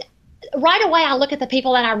 Right away, I look at the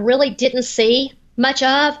people that I really didn't see much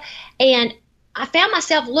of, and I found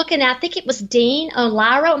myself looking at, I think it was Dean on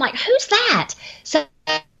Lyra. I'm like, who's that? So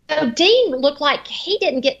Dean looked like he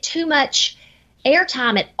didn't get too much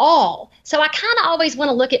airtime at all. So I kind of always want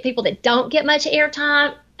to look at people that don't get much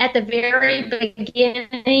airtime at the very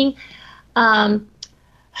beginning.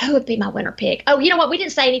 Who would be my winner pick? Oh, you know what? We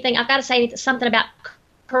didn't say anything. I've got to say something about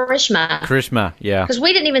Karishma, yeah, because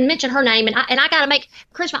we didn't even mention her name, and I got to make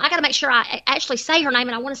Karishma. I got to make sure I actually say her name,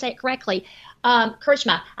 and I want to say it correctly.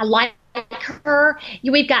 Karishma, I like her.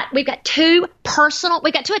 We've got two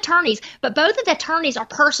attorneys, but both of the attorneys are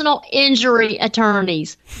personal injury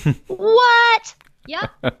attorneys. What?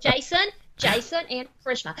 Yep, Jason, and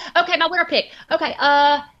Karishma. Okay, my winner pick. Okay,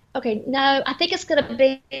 okay, no, I think it's gonna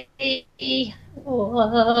be.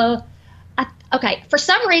 Okay, for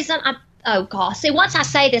some reason Oh, God. See, once I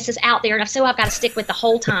say this is out there, and so I've got to stick with the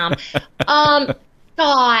whole time.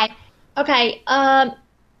 God. Okay.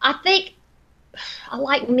 I think I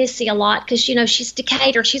like Missy a lot because she's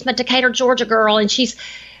Decatur. She's my Decatur, Georgia girl, and she's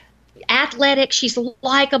athletic. She's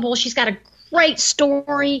likable. She's got a great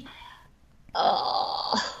story.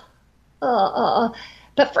 Uh,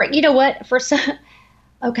 but for you know what? For some,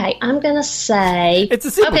 okay, I'm gonna say it's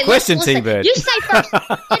a simple question, T-Bird. You say first. It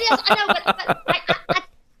is. I know, but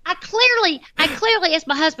I clearly, as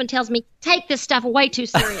my husband tells me, take this stuff way too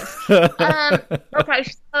serious. Okay,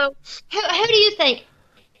 so who do you think?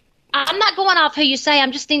 I'm not going off who you say.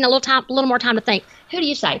 I'm just needing a little more time to think. Who do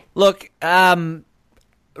you say? Look,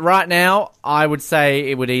 right now, I would say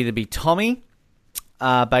it would either be Tommy,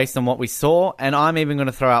 based on what we saw, and I'm even going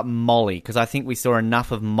to throw out Molly, because I think we saw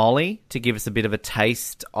enough of Molly to give us a bit of a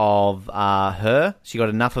taste of her. She got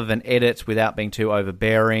enough of an edit without being too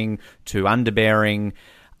overbearing, too underbearing.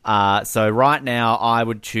 So right now, I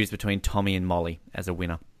would choose between Tommy and Molly as a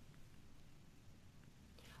winner.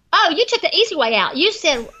 Oh, you took the easy way out. You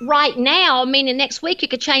said right now, meaning next week you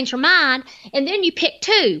could change your mind, and then you picked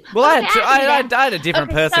two. Well, I had a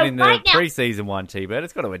different person in the preseason one, T-Bird.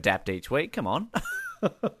 It's got to adapt each week. Come on.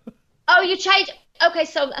 Oh, you changed. Okay,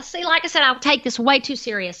 so see, like I said, I'll take this way too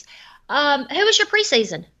serious. Who was your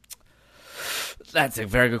preseason? That's a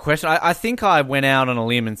very good question. I think I went out on a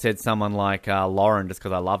limb and said someone like Lauren just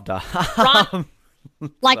because I loved her. Oh,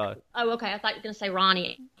 okay. I thought you were going to say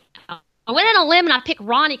Ronnie. I went on a limb and I picked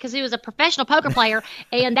Ronnie because he was a professional poker player,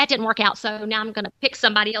 and that didn't work out. So now I'm going to pick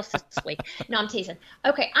somebody else this week. No, I'm teasing.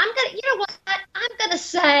 Okay, I'm going to, you know what? I'm going to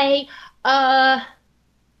say, oh,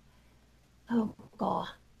 God.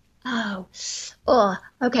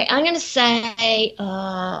 Okay, I'm going to say,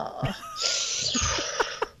 oh,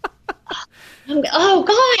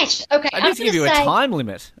 gosh. Okay, I just give you a time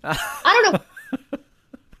limit. I don't know.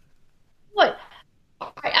 What?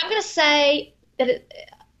 All right, I'm going to say that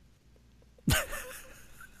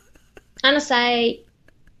I'm going to say,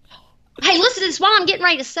 hey, listen to this while I'm getting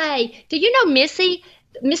ready to say, do you know Missy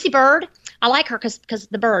Bird? I like her because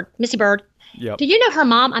the bird, Missy Bird. Yep. Do you know her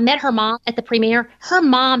mom? I met her mom at the premiere. Her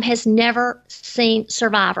mom has never seen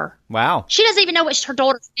Survivor. Wow. She doesn't even know what her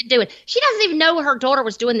daughter's been doing. She doesn't even know what her daughter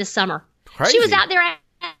was doing this summer. Crazy. She was out there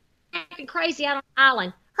acting crazy out on the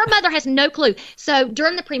island. Her mother has no clue. So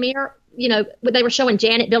during the premiere, they were showing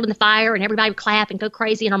Janet building the fire and everybody would clap and go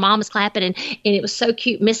crazy and her mom was clapping and it was so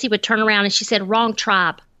cute. Missy would turn around and she said, wrong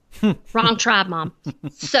tribe. Wrong tribe, Mom.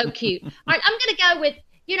 So cute. All right, I'm going to go with,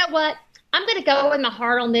 you know what? I'm going to go with my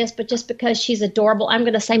heart on this, but just because she's adorable, I'm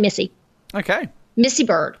going to say Missy. Okay. Missy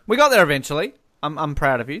Bird. We got there eventually. I'm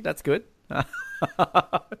proud of you. That's good.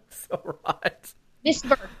 It's all right. Missy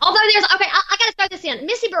Bird. Although I got to throw this in.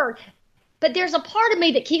 Missy Bird. But there's a part of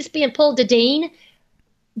me that keeps being pulled to Dean,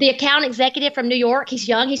 the account executive from New York. He's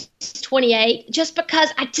young. He's 28. Just because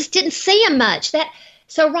I just didn't see him much.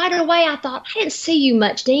 So right away I thought, I didn't see you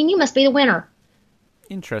much, Dean. You must be the winner.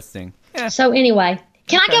 Interesting. Yeah. So anyway,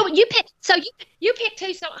 can I go? You pick. So you pick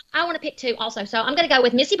two. So I want to pick two also. So I'm going to go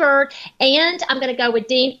with Missy Bird and I'm going to go with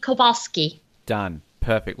Dean Kowalski. Done.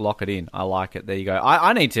 Perfect. Lock it in. I like it. There you go.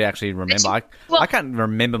 I need to actually remember. I can't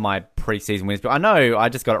remember my preseason wins, but I know I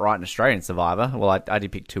just got it right in Australian Survivor. Well, I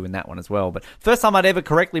did pick two in that one as well. But first time I'd ever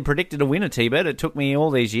correctly predicted a winner, T-Bird. It took me all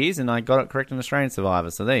these years, and I got it correct in Australian Survivor.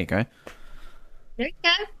 So there you go. There you go.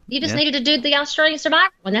 You just needed to do the Australian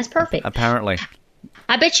Survivor one. That's perfect. Apparently.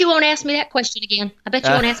 I bet you won't ask me that question again.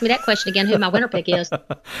 Who my winner pick is.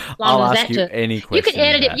 I'll ask you any question. You can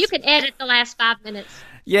edit it. You can edit the last 5 minutes.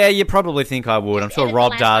 Yeah, you probably think I would. I'm sure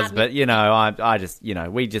Rob does, but I just,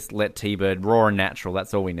 we just let T-Bird raw and natural.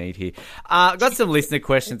 That's all we need here. Got some listener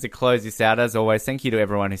questions to close this out. As always, thank you to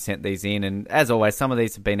everyone who sent these in, and as always, some of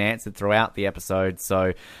these have been answered throughout the episode,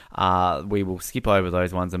 so we will skip over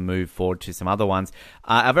those ones and move forward to some other ones.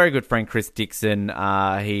 Our very good friend Chris Dixon,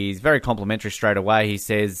 he's very complimentary straight away. He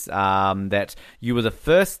says that you were the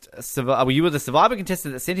Survivor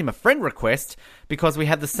contestant that sent him a friend request because we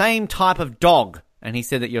have the same type of dog. And he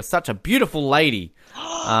said that you're such a beautiful lady.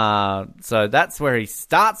 So that's where he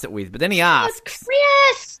starts it with. But then he asks... Oh,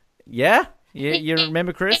 Chris! Yeah? You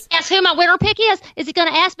remember Chris? Ask who my winner pick is? Is he going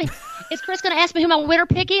to ask me? Is Chris going to ask me who my winner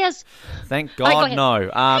pick is? Thank God,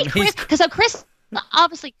 no. Hey, Chris, so Chris,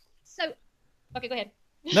 obviously... Okay, go ahead.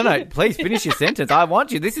 No, please finish your sentence. I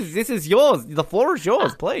want you. This is yours. The floor is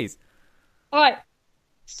yours, please. All right.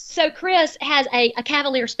 So Chris has a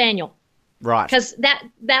Cavalier Spaniel. Right. Because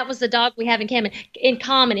that was the dog we have in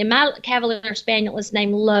common. And my Cavalier Spaniel is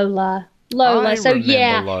named Lola. I so remember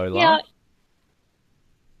yeah. Lola.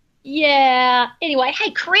 Yeah. Anyway, hey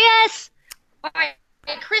Chris. All right.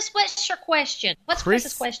 Chris, what's your question? What's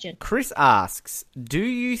Chris's question? Chris asks, do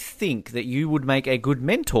you think that you would make a good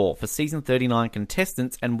mentor for season 39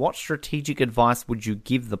 contestants, and what strategic advice would you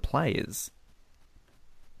give the players?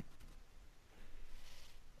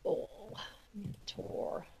 Oh,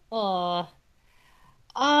 mentor.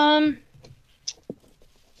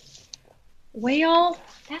 Well,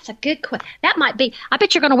 that's a good question. That might be. I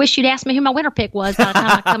bet you're going to wish you'd asked me who my winner pick was by the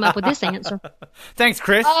time I come up with this answer. Thanks,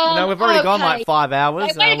 Chris. We've already gone like 5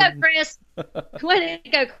 hours. Way to go, Chris. Way to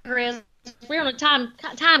go, Chris. We're on a time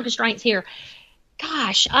constraints here.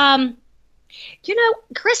 Gosh,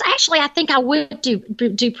 Chris, actually, I think I would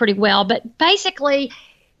do pretty well. But basically,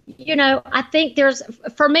 I think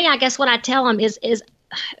for me, I guess what I tell them is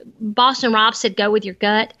Boston Rob said, go with your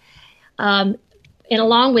gut. And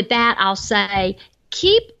along with that, I'll say,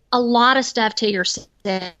 keep a lot of stuff to yourself,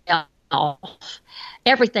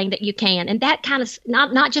 everything that you can. And that kind of,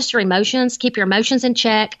 not just your emotions, keep your emotions in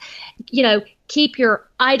check, keep your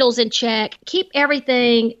idols in check, keep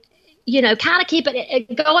everything, kind of keep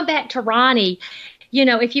it, going back to Ronnie,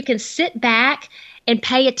 if you can sit back and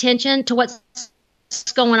pay attention to what's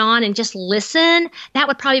going on and just listen, that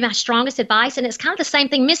would probably be my strongest advice. And it's kind of the same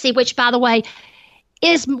thing Missy, which, by the way,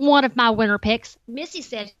 is one of my winner picks. Missy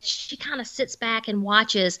said she kind of sits back and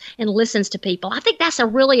watches and listens to people. I think that's a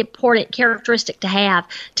really important characteristic to have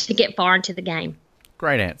to get far into the game.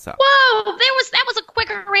 Great answer. Whoa, that was a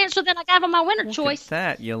quicker answer than I gave on my winner choice. Look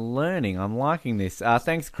at that. You're learning. I'm liking this.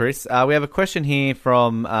 Thanks, Chris. We have a question here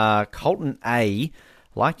from Colton A.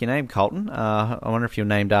 Like your name, Colton. I wonder if you're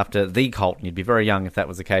named after the Colton. You'd be very young if that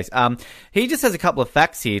was the case. He just has a couple of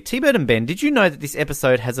facts here. T-Bird and Ben, did you know that this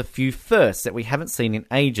episode has a few firsts that we haven't seen in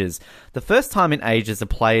ages? The first time in ages the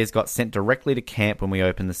players got sent directly to camp when we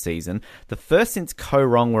opened the season. The first since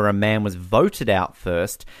Co-Wrong where a man was voted out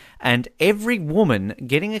first. And every woman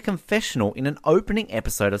getting a confessional in an opening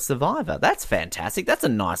episode of Survivor. That's fantastic. That's a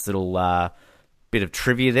nice little bit of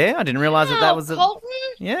trivia there. I didn't realize that was Colton?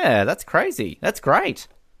 Yeah, that's crazy. That's great.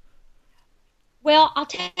 Well, I'll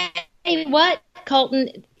tell you what,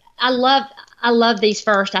 Colton, I love these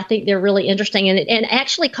first. I think they're really interesting. And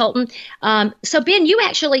actually, Colton, so Ben, you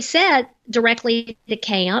actually said directly to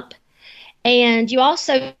camp, and you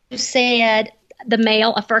also said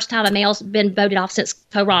a first time a male's been voted off since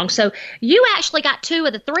Co-Wrong. So you actually got 2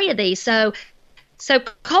 of the 3 of these. So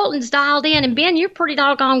Colton's dialed in, and Ben, you're pretty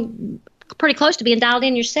close to being dialed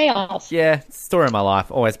in yourself. Yeah, story of my life.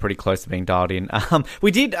 Always pretty close to being dialed in. We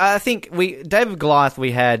did, I think, David Goliath,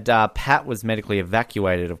 we had, Pat was medically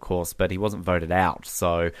evacuated, of course, but he wasn't voted out.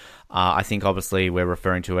 So I think, obviously, we're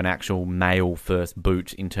referring to an actual male first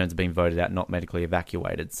boot in terms of being voted out, not medically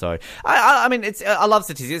evacuated. So, I mean, I love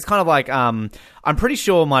statistics. It's kind of like, I'm pretty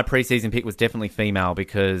sure my preseason pick was definitely female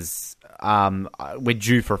because we're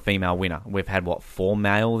due for a female winner. We've had, 4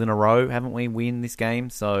 males in a row, haven't we, win this game?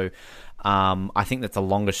 So I think that's the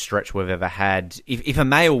longest stretch we've ever had. If a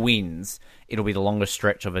male wins, it'll be the longest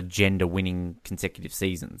stretch of a gender winning consecutive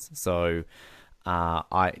seasons. So,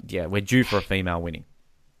 we're due for a female winning.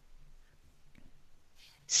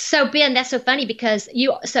 So Ben, that's so funny because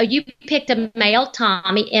you picked a male,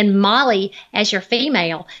 Tommy, and Molly as your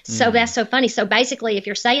female. So that's so funny. So basically, if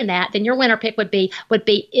you're saying that, then your winner pick would be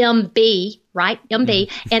MB, right? MB.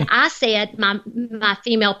 And I said my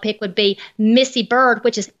female pick would be Missy Bird,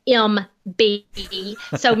 which is MB.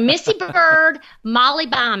 So Missy Bird, Molly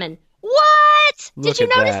Byman. What? Did you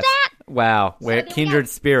notice that? Wow, we're kindred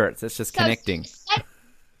spirits. It's just connecting.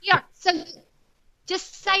 So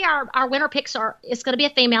just say our winner picks it's going to be a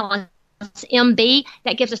female. It's MB.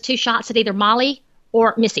 That gives us 2 shots at either Molly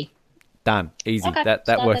or Missy. Done. Easy. Okay.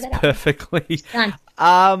 That works perfectly.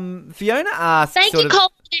 Done. Fiona asks... Thank you,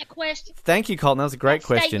 Colton, for that question. Thank you, Colton. That was a great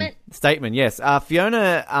question. Statement, yes.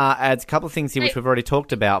 Fiona adds a couple of things here which we've already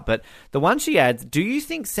talked about, but the one she adds, do you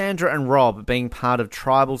think Sandra and Rob being part of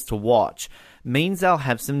Tribals to Watch means they'll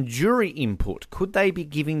have some jury input? Could they be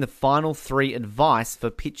giving the final 3 advice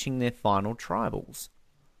for pitching their final tribals?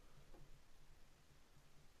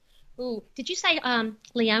 Ooh, did you say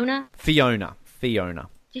Leona? Fiona. Did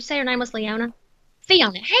you say her name was Leona?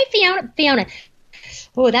 Fiona. Hey, Fiona.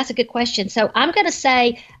 Oh, that's a good question. So I'm going to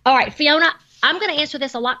say, all right, Fiona, I'm going to answer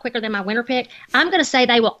this a lot quicker than my winner pick. I'm going to say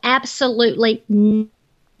they will absolutely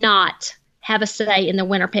not have a say in the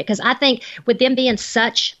winner pick because I think with them being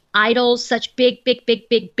such idols, such big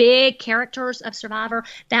characters of Survivor,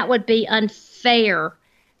 that would be unfair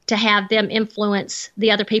to have them influence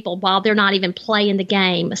the other people while they're not even playing the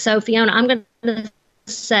game. So, Fiona, I'm going to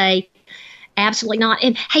say absolutely not.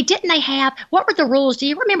 And, hey, didn't they what were the rules? Do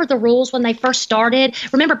you remember the rules when they first started?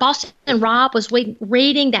 Remember Boston Rob was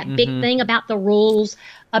reading that big thing about the rules,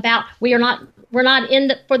 about we are not we're not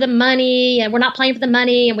for the money, and we're not playing for the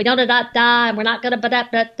money, and we don't da and we're not gonna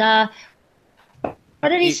da. What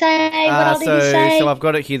did he say? What else did he say? So I've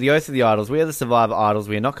got it here. The Oath of the Idols. We are the Survivor Idols.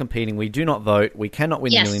 We are not competing. We do not vote. We cannot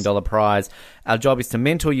win the $1 million prize. Our job is to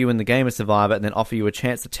mentor you in the game of Survivor and then offer you a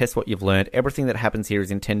chance to test what you've learned. Everything that happens here is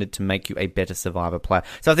intended to make you a better Survivor player.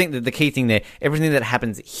 So I think that the key thing there, everything that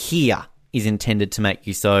happens here is intended to make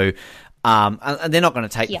you so... and they're not going to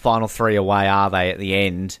take the final 3 away, are they, at the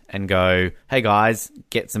end and go, hey, guys,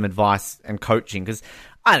 get some advice and coaching? Because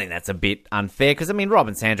I think that's a bit unfair because, I mean, Rob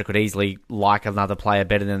and Sandra could easily like another player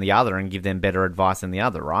better than the other and give them better advice than the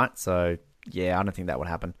other, right? So, yeah, I don't think that would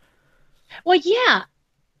happen. Well, yeah.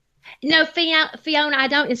 No, Fiona, I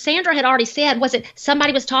don't. And Sandra had already said, was it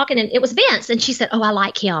somebody was talking and it was Vince, and she said, oh, I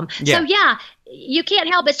like him. Yeah. So, yeah, you can't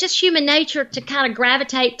help. It's just human nature to kind of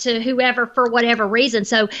gravitate to whoever for whatever reason.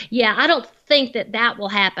 So, yeah, I don't think that will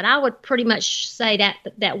happen. I would pretty much say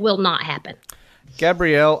that will not happen.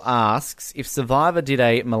 Gabrielle asks, if Survivor did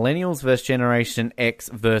a Millennials vs. Generation X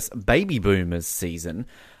vs. Baby Boomers season,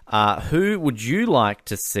 who would you like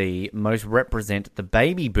to see most represent the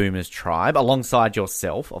Baby Boomers tribe, alongside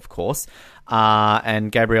yourself, of course?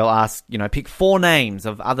 And Gabrielle asks, pick 4 names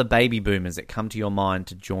of other Baby Boomers that come to your mind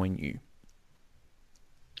to join you.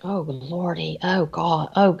 Oh, Lordy. Oh, God.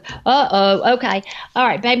 Oh, okay. All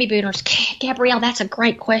right, Baby Boomers. Gabrielle, that's a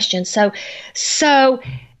great question. So,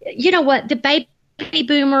 you know what? The Baby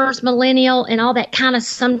Boomers, millennial, and all that kind of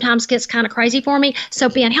sometimes gets kind of crazy for me. So,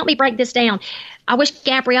 Ben, help me break this down. I wish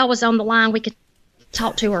Gabrielle was on the line. We could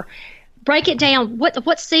talk to her. Break it down.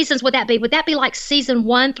 What seasons would that be? Would that be like season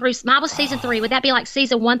 1 through? Mine was season 3. Would that be like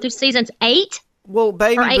season 1 through seasons 8? Well,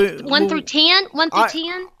 baby 1 through 10. 1 through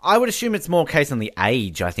 10. I would assume it's more case on the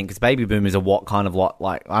age. I think because baby boomers are what kind of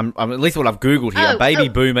like I'm at least what I've googled here. Baby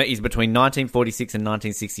boomer is between 1946 and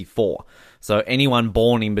 1964. So anyone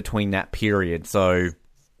born in between that period. So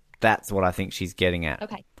that's what I think she's getting at.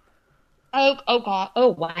 Okay. Oh God. Oh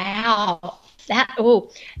wow. I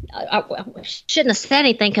shouldn't have said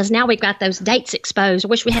anything because now we've got those dates exposed.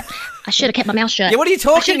 I should have kept my mouth shut. Yeah, what are you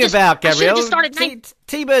talking about, Gabrielle? I should have just started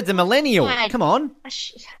T-Bird's a millennial. Come on.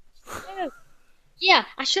 Yeah,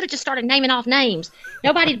 I should have just started naming off names.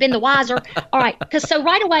 Nobody'd been the wiser. All right,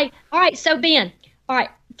 right away. All right, so Ben. All right,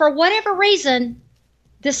 for whatever reason,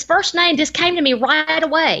 this first name just came to me right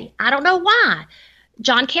away. I don't know why.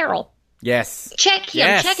 John Carroll. Yes. Check him.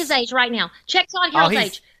 Yes. Check his age right now. Check John Carroll's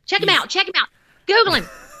age. Check him out. Google him.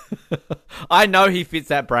 I know he fits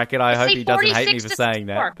that bracket. I hope he doesn't hate me for 46 saying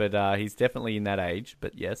that, but he's definitely in that age.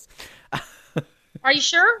 But yes. Are you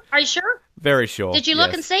sure? Very sure. Did you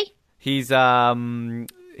look and see? He's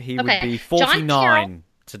he would be 49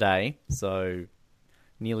 today, so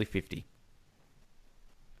nearly 50.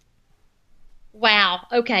 Wow.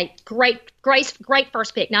 Okay. Great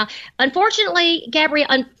first pick. Now, unfortunately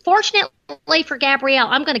for Gabrielle,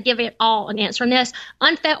 I'm going to give it all an answer on this.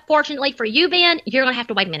 Unfortunately for you, Ben, you're going to have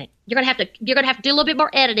to wait a minute. You're going to have to do a little bit more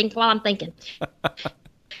editing while I'm thinking. All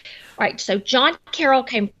right. So John Carroll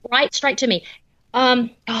came straight to me.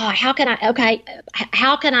 How can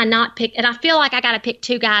I not pick? And I feel like I got to pick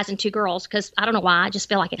 2 guys and 2 girls because I don't know why. I just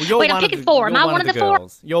feel like it. Well, I'm picking 4. Am I one of the 4?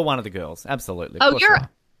 You're one of the girls. Absolutely. Oh,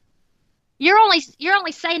 you're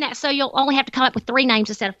only saying that so you'll only have to come up with 3 names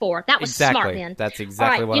instead of 4. That was smart, then. That's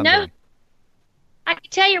exactly what I'm doing. I can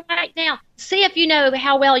tell you right now. See if you know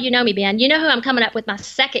how well you know me, Ben. You know who I'm coming up with, my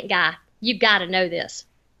second guy. You've got to know this.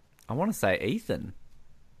 I want to say Ethan.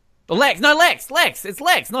 Or Lex. No, Lex. It's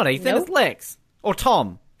Lex, not Ethan. Nope. It's Lex. Or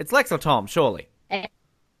Tom. It's Lex or Tom, surely.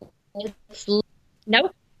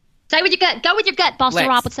 Nope. Say with your gut. Go with your gut, Boston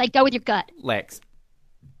Rob would say. Go with your gut. Lex.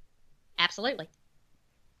 Absolutely.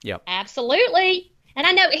 Yep. Absolutely. And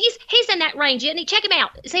I know he's in that range, isn't he? Check him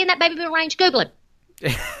out. Is he in that baby boom range? Google him.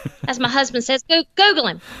 As my husband says, Google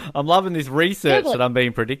him. I'm loving this research that I'm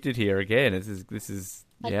being predicted here again. This is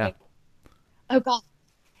yeah. Okay. Oh God.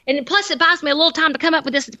 And plus it buys me a little time to come up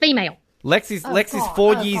with this female. Lex is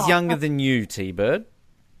 4 years younger than you, T-Bird.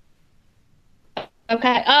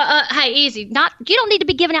 Okay. Hey, easy. You don't need to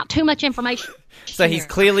be giving out too much information. So he's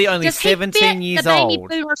clearly only 17 years old. The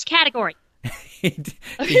baby boomers category. He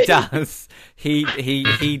does.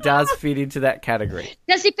 He does fit into that category.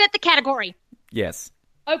 Does he fit the category? Yes.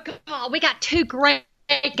 Oh God, we got 2 great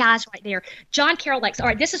guys right there. John Carroll, Lex. All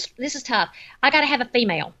right, this is tough. I got to have a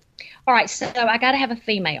female. All right, so I got to have a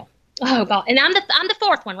female. Oh God, and I'm the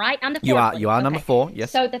 4th one, right? I'm the 4th one. You are number 4.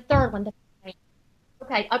 Yes. So the 3rd one.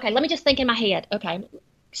 Okay. Let me just think in my head. Okay,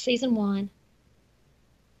 season 1.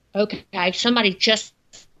 Okay, somebody just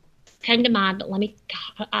came to mind, but let me.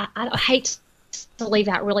 I hate to leave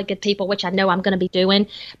out really good people, which I know I'm going to be doing.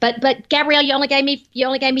 But Gabrielle, you only gave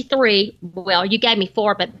me 3. Well, you gave me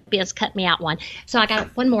 4, but Ben's cut me out 1. So I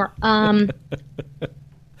got one more.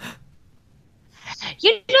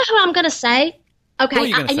 You know who I'm going to say? Okay,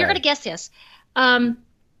 you're going to guess this. God,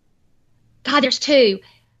 there's 2.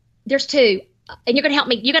 There's 2, and you're going to help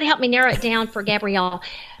me. You got to help me narrow it down for Gabrielle.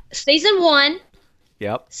 Season 1.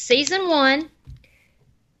 Yep. Season 1.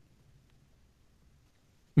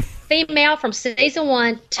 Female from season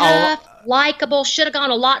 1, tough, likable, should have gone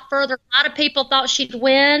a lot further. A lot of people thought she'd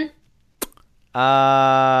win.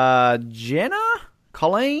 Jenna?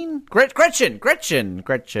 Colleen? Gretchen.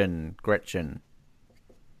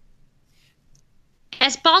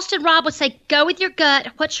 As Boston Rob would say, go with your gut.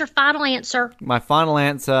 What's your final answer? My final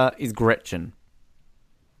answer is Gretchen.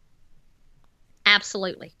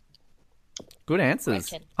 Absolutely. Good answers.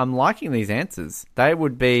 Gretchen. I'm liking these answers. They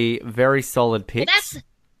would be very solid picks. Well,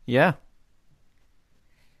 yeah.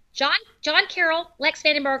 John Carroll, Lex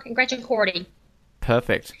Vandenberg, and Gretchen Cordy.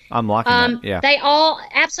 Perfect. I'm liking that. Yeah. They all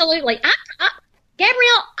absolutely.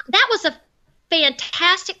 Gabrielle, that was a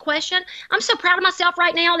fantastic question. I'm so proud of myself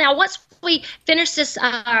right now. Now, once we finish this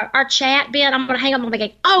our chat, Ben, I'm going to hang up on my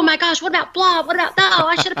game. Oh my gosh, what about blah? What about no?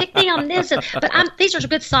 I should have picked them. But these are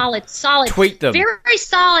good, solid. Tweet them. Very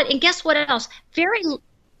solid. And guess what else?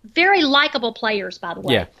 Very likable players, by the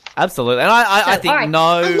way. Yeah, absolutely. And I think right.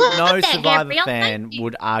 no Survivor Gabrielle. fan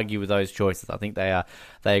would argue with those choices. I think they are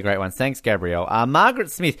great ones. Thanks, Gabrielle. Margaret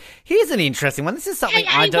Smith. Here's an interesting one. This is something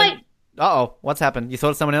I don't. Wait. Uh-oh, what's happened? You thought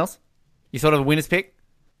of someone else? You thought of a winner's pick?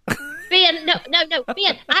 Ben, no,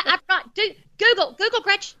 Ben. I've got Google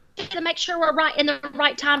Gretchen to make sure we're right in the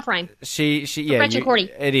right time frame. Yeah, Gretchen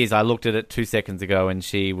Cordy. It is. I looked at it 2 seconds ago, and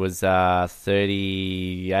she was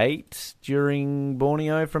 38 during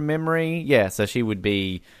Borneo from memory. Yeah, so she would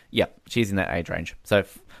be. Yeah, she's in that age range. So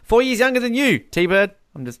 4 years younger than you, T-Bird.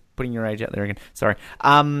 I'm just putting your age out there again. Sorry.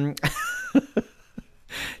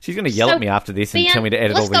 She's going to yell at me after this and tell me to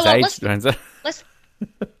edit all these age zones.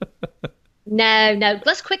 No.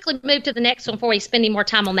 Let's quickly move to the next one before we spend any more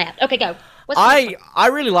time on that. Okay, go. I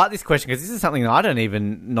really like this question because this is something that I don't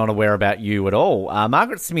even not aware about you at all.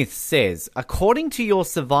 Margaret Smith says, according to your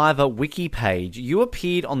Survivor wiki page, you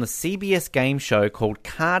appeared on the CBS game show called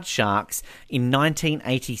Card Sharks in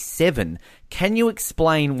 1987. Can you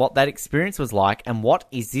explain what that experience was like and what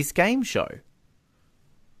is this game show?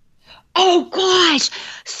 Oh, gosh.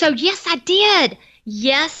 So, yes, I did.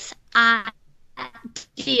 Yes, I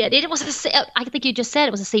did. I think you just said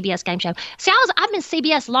it was a CBS game show. See, I've been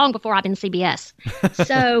CBS long before I've been CBS.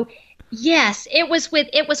 So, yes, it was with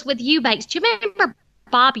Eubanks. Do you remember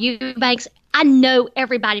Bob Eubanks? I know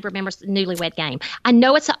everybody remembers the Newlywed Game. I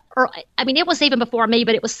know it was even before me,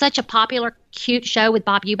 but it was such a popular, cute show with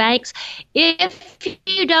Bob Eubanks. If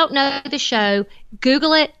you don't know the show,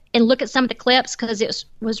 Google it and look at some of the clips because it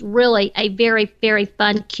was really a very, very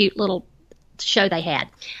fun, cute little show they had.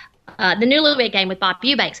 The Newlywed Game with Bob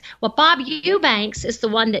Eubanks. Well, Bob Eubanks is the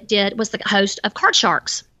one that was the host of Card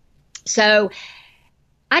Sharks. So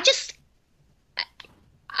I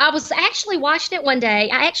was actually watching it one day.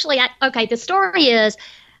 The story is,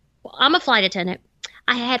 I'm a flight attendant.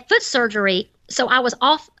 I had foot surgery, so I was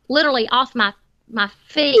literally off my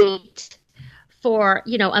feet for,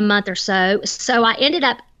 a month or so. So I ended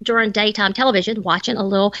up during daytime television watching a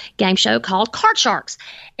little game show called Card Sharks.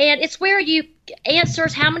 And it's where you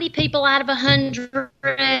answers how many people out of 100,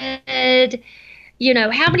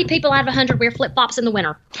 how many people out of 100 wear flip-flops in the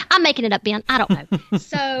winter. I'm making it up, Ben. I don't know.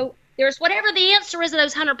 So there's whatever the answer is of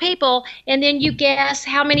those 100 people, and then you guess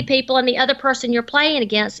how many people, and the other person you're playing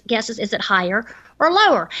against guesses, is it higher or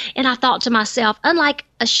lower? And I thought to myself, unlike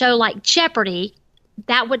a show like Jeopardy,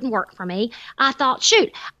 that wouldn't work for me. I thought,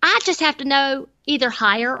 shoot, I just have to know either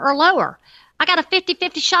higher or lower. I got a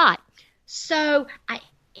 50-50 shot. So I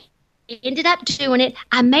ended up doing it.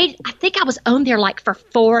 I think I was on there like for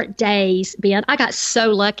 4 days, Ben. I got so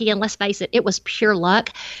lucky, and let's face it was pure luck.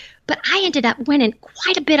 But I ended up winning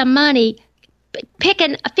quite a bit of money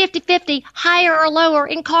picking a 50-50 higher or lower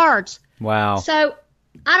in cards. Wow. So,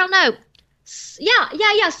 I don't know.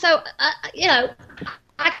 Yeah. So,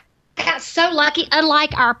 I got so lucky,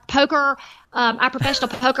 unlike our professional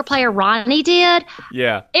poker player Ronnie did.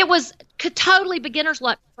 Yeah. It was totally beginner's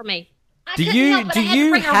luck for me. Do you have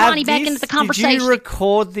Ronnie back into the conversation. Did you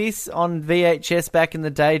record this on VHS back in the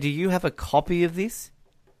day? Do you have a copy of this?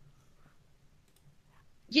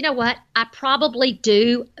 You know what? I probably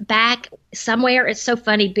do back somewhere. It's so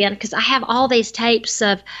funny, Ben, because I have all these tapes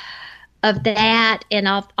of that and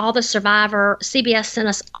of all the Survivor. CBS sent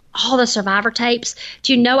us all the Survivor tapes.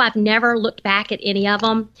 Do you know I've never looked back at any of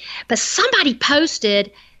them? But somebody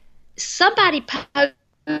posted somebody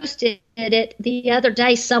posted it the other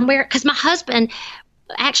day somewhere because my husband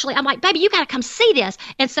actually, I'm like, baby, you got to come see this.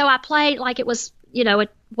 And so I played like it was,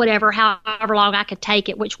 whatever, however long I could take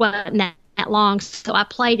it, which wasn't that long. So I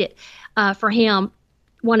played it for him.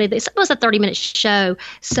 It was a 30-minute show.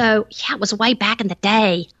 So yeah, it was way back in the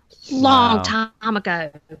day, long time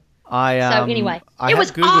ago. Anyway, it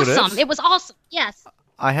was awesome. It was awesome. Yes.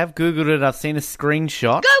 I have Googled it. I've seen a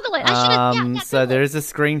screenshot. Google it. I should have. So there is a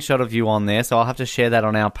screenshot of you on there. So I'll have to share that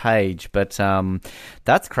on our page. But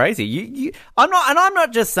that's crazy. I'm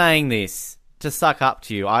not just saying this to suck up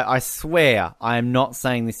to you. I swear I am not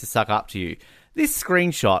saying this to suck up to you. This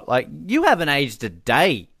screenshot, like, you haven't aged a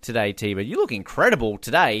day today, T-Bird. You look incredible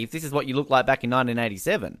today. If this is what you looked like back in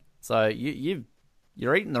 1987, so you're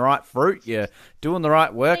eating the right fruit. You're doing the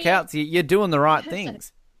right workouts. You're doing the right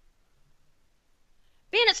things.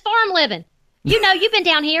 Ben, it's farm living. You've been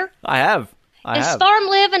down here. I have. It's farm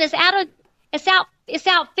living. It's out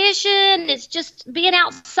fishing. It's just being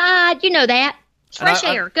outside. You know that. It's fresh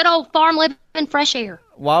air. Good old farm living, fresh air.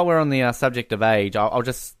 While we're on the subject of age, I'll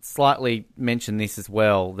just slightly mention this as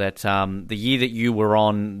well, that the year that you were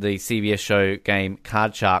on the CBS show game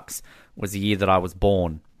Card Sharks was the year that I was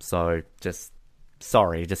born. So just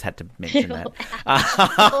had to mention that.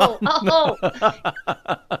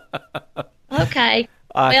 Okay.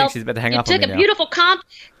 I think she's about to hang up on me now.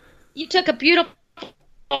 You took a beautiful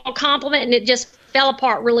compliment, and it just fell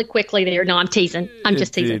apart really quickly there. No, I'm teasing. I'm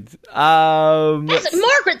just teasing.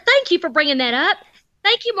 Margaret, thank you for bringing that up.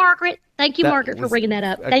 Thank you, Margaret. Thank you, Margaret, for bringing that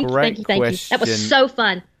up. Thank you. That was so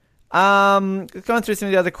fun. Going through some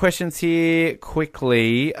of the other questions here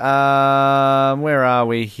quickly. Where are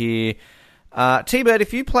we here? T-Bird,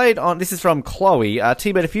 if you played on... This is from Chloe.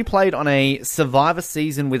 T-Bird, if you played on a Survivor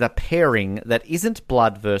season with a pairing that isn't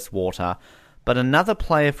blood versus water, but another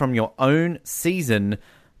player from your own season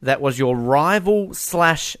that was your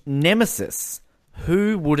rival/nemesis,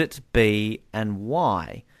 who would it be and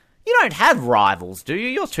why? You don't have rivals, do you?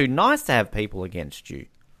 You're too nice to have people against you.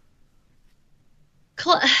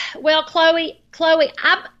 Well, Chloe,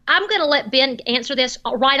 I'm going to let Ben answer this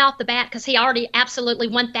right off the bat because he already absolutely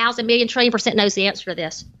 1,000 million trillion % knows the answer to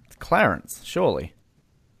this. Clarence, surely.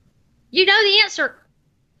 You know the answer.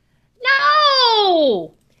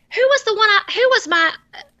 No! Who was my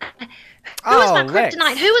kryptonite? Lex.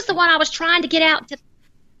 Who was the one I was trying to get out to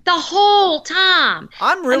the whole time?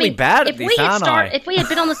 I'm really bad at this, aren't I? If we had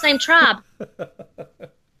been on the same tribe.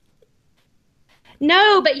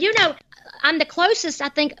 No, but I'm the closest, I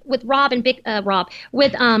think, with Lex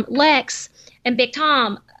and Big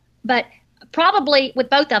Tom, but probably with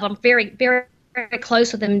both of them, very, very, very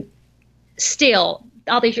close with them still,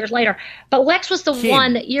 all these years later. But Lex was the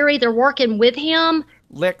one that you're either working with him.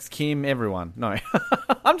 Lex, Kim, everyone. No.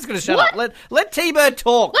 I'm just going to shut up. Let T-Bird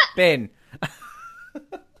talk, what? Ben.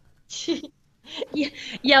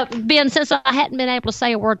 Yeah, Ben, since I hadn't been able to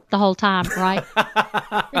say a word the whole time, right?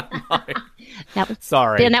 No.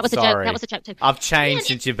 Sorry. Ben, that was a joke. That was a joke, too. I've changed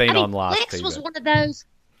since you've been on last. Lex was one of those.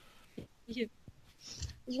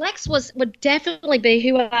 Lex would definitely be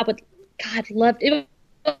who I would, love to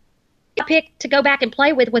pick to go back and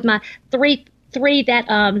play with my three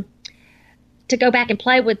that to go back and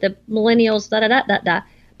play with the millennials,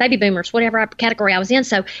 baby boomers, whatever category I was in.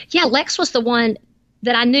 So yeah, Lex was the one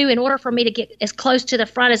that I knew in order for me to get as close to the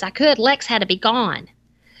front as I could, Lex had to be gone.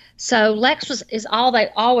 So Lex is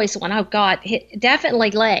always the one. Oh God,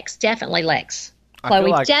 definitely Lex.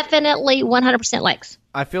 Chloe, definitely 100% Lex.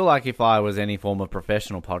 I feel like if I was any form of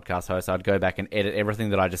professional podcast host, I'd go back and edit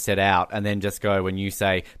everything that I just said out and then just go, when you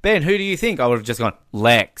say, Ben, who do you think? I would have just gone,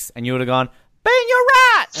 Lex. And you would have gone, Ben, you're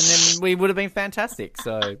right. And then we would have been fantastic.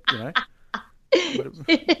 So, would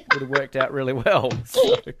have worked out really well.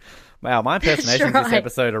 So, wow, my impersonations this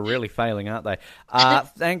episode are really failing, aren't they?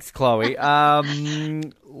 Thanks, Chloe.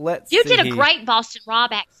 You did a great Boston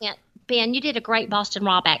Rob accent, Ben. You did a great Boston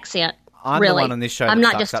Rob accent. I'm the one on this show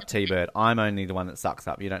that sucks up, T-Bird. I'm only the one that sucks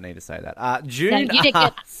up. You don't need to say that. June you did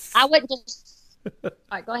good. I wouldn't just... All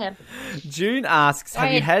right, go ahead. June asks,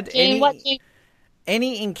 have you had any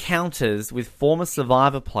encounters with former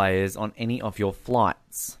Survivor players on any of your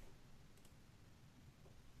flights?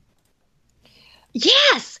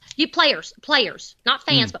 Yes! You players, not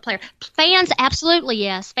fans, but players. Fans, absolutely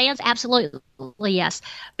yes. But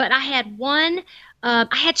I had one, I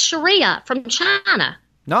had Sharia from China.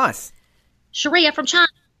 Nice. Sharia from China.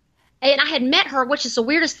 And I had met her, which is the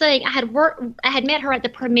weirdest thing. I had met her at the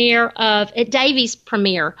premiere at Davy's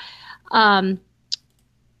premiere,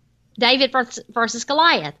 David versus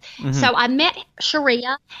Goliath. Mm-hmm. So I met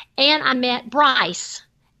Sharia, and I met Bryce,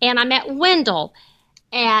 and I met Wendell.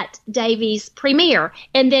 at Davy's premiere.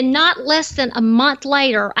 And then not less than a month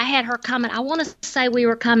later, I had her coming. I want to say we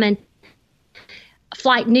were coming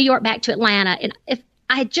flight New York back to Atlanta. And if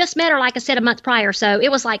I had just met her, like I said, a month prior. So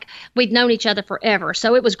it was like we'd known each other forever.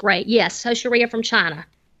 So it was great. Yes. So Sharia from China.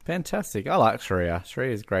 Fantastic. I like Sharia.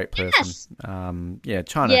 Sharia's a great person. Yes.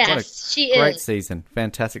 China. Yes, what a she great is. season.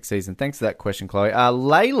 Fantastic season. Thanks for that question, Chloe.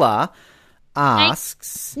 Layla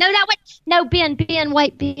asks... Ben,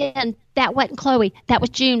 wait, Ben. That wasn't Chloe. That was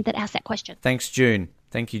June that asked that question. Thanks, June.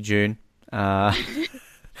 Thank you, June.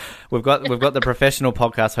 We've got the professional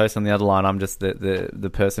podcast host on the other line. I'm just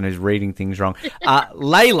the person who's reading things wrong.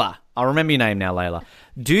 Layla, I'll remember your name now, Layla.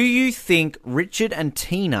 Do you think Richard and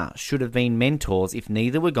Tina should have been mentors if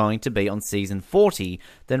neither were going to be on season 40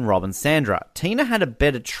 than Rob and Sandra? Tina had a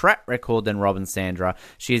better track record than Rob and Sandra.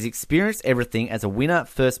 She has experienced everything as a winner,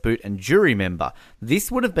 first boot, and jury member.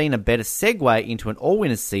 This would have been a better segue into an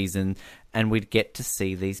all-winners season, and we'd get to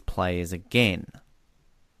see these players again.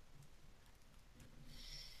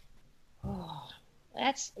 Oh,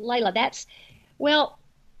 that's Layla. Well,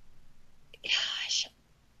 gosh.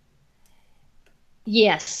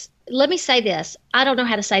 Yes. Let me say this. I don't know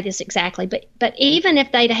how to say this exactly, but even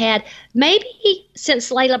if they'd had, maybe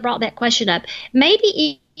since Layla brought that question up,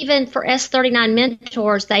 maybe even for S39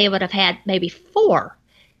 mentors, they would have had maybe 4.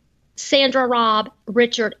 Sandra, Rob,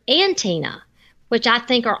 Richard, and Tina, which I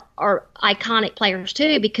think are iconic players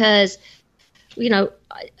too, because,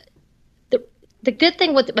 the good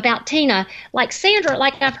thing about Tina, like Sandra,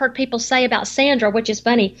 like I've heard people say about Sandra, which is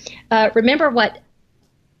funny. Remember what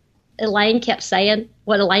Elaine kept saying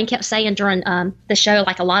during the show,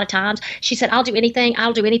 like a lot of times? She said, I'll do anything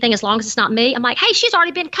as long as it's not me. I'm like, hey, she's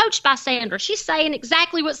already been coached by Sandra. She's saying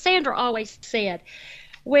exactly what Sandra always said.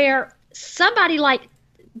 Where somebody like,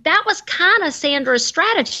 that was kind of Sandra's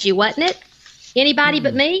strategy, wasn't it? Anybody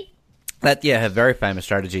but me? Her very famous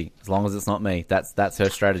strategy. As long as it's not me, that's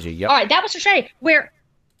her strategy. Yep. All right, that was her strategy. Where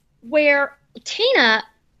Tina,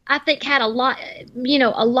 I think, had a lot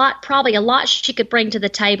she could bring to the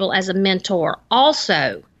table as a mentor.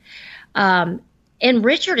 Also, and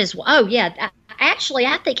Richard is. Oh yeah, actually,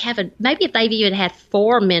 I think maybe if they've even had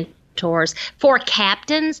 4 mentors, 4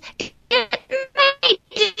 captains. Did they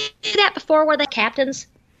do that before? Were they captains?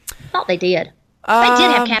 I thought they did. They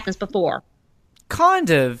did have captains before. Kind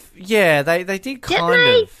of, yeah. They did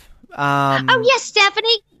kind of. Oh yes,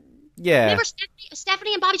 Stephanie. Yeah. Remember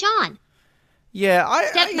Stephanie and Bobby John? Yeah,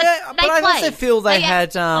 but I also feel they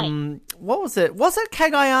had what was it? Was it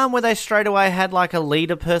Kagayan where they straight away had like a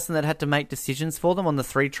leader person that had to make decisions for them on the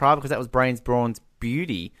 3 tribe, because that was Brains, Brawn's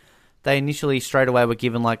Beauty. They initially straight away were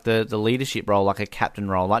given like the leadership role, like a captain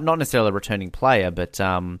role, like not necessarily a returning player, but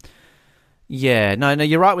yeah, no,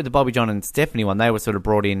 you're right with the Bobby John and Stephanie one. They were sort of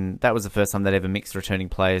brought in. That was the first time they'd ever mixed returning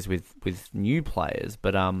players with new players.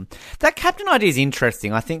 But that captain idea is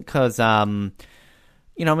interesting, I think, because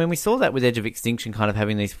we saw that with Edge of Extinction, kind of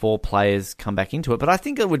having these 4 players come back into it. But I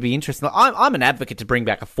think it would be interesting. I'm an advocate to bring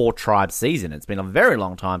back a 4-tribe season. It's been a very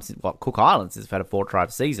long time since Cook Islands has had a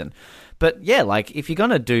 4-tribe season. But yeah, like if you're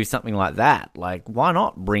gonna do something like that, like why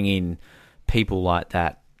not bring in people like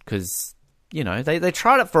that? Because they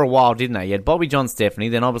tried it for a while, didn't they? You had Bobby John, Stephanie,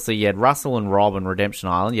 then obviously you had Russell and Rob and Redemption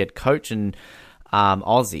Island. You had Coach and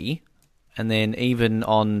Aussie, and then even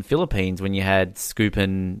on Philippines when you had Scoop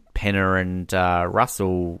and Penner and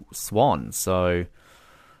Russell Swan. So,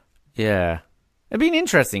 yeah, it'd be an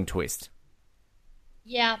interesting twist.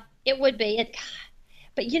 Yeah, it would be.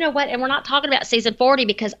 But you know what? And we're not talking about season 40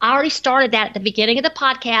 because I already started that at the beginning of the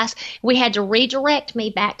podcast. We had to redirect me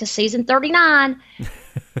back to season 39.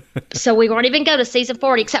 So we won't even go to season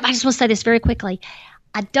 40, except I just want to say this very quickly.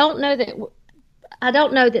 I don't know that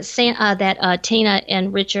Tina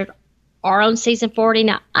and Richard are on season 40.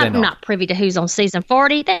 Now, I'm not privy to who's on season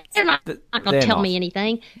 40. They're not going to tell me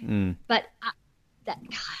anything. But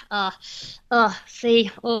I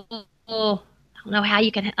don't know how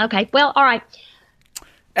you can. Okay, well, all right.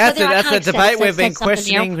 That's a debate we've been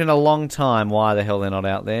questioning in a long time, why the hell they're not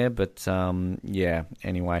out there. But, yeah,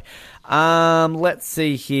 anyway. Let's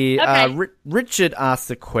see here. Okay. Richard asked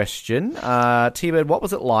the question. T-Bird, what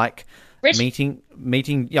was it like meeting?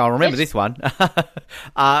 Yeah, I remember this one.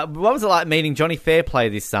 What was it like meeting Johnny Fairplay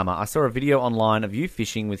this summer? I saw a video online of you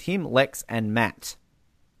fishing with him, Lex, and Matt.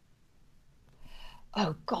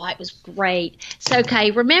 Oh, God, it was great. So,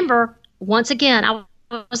 okay, remember, once again, I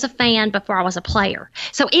was a fan before I was a player.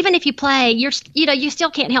 So even if you play, you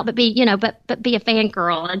still can't help but be, but be a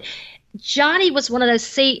fangirl. And Johnny was one of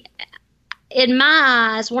those, in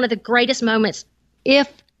my eyes, one of the greatest moments,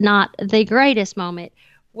 if not the greatest moment,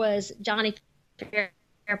 was Johnny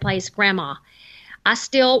Fairplay's grandma. I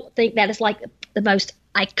still think that is like the most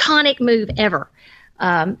iconic move ever.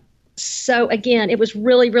 So again, it was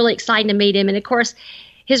really, really exciting to meet him. And of course,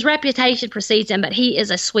 his reputation precedes him, but he is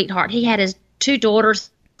a sweetheart. He had his 2 daughters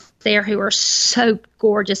there who are so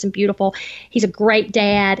gorgeous and beautiful. He's a great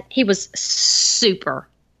dad. He was super,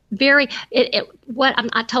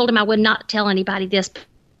 I told him I would not tell anybody this,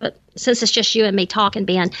 but since it's just you and me talking,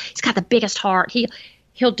 Ben, he's got the biggest heart.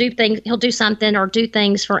 He'll do things. He'll do something or do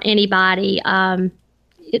things for anybody.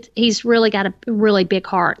 He's really got a really big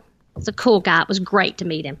heart. He's a cool guy. It was great to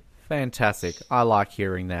meet him. Fantastic. I like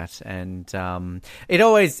hearing that. And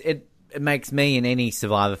it makes me and any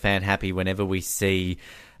Survivor fan happy whenever we see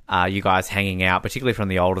you guys hanging out, particularly from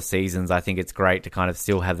the older seasons. I think it's great to kind of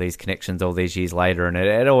still have these connections all these years later. And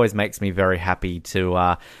it always makes me very happy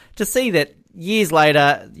to see that years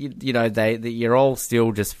later, you're all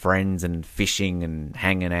still just friends and fishing and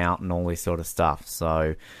hanging out and all this sort of stuff.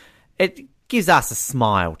 So it gives us a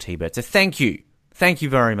smile, T-Bird. So thank you. Thank you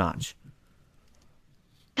very much.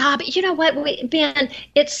 God, but you know what, Ben?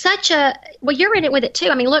 It's such a... Well, you're in it with it, too.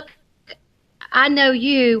 I mean, look, I know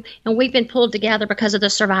you, and we've been pulled together because of the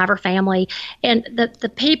Survivor family. And the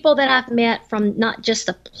people that I've met from not just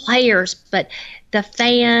the players, but the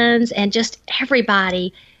fans and just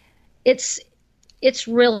everybody, it's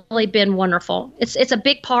really been wonderful. It's a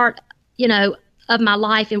big part, of my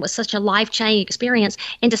life, and it was such a life-changing experience.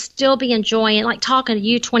 And to still be enjoying, like talking to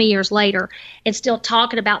you 20 years later and still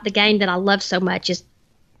talking about the game that I love so much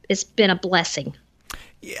it's been a blessing.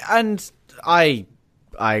 Yeah, and I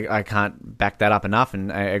can't back that up enough,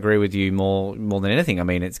 and I agree with you more than anything. I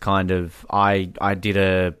mean, it's kind of I did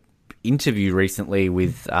a interview recently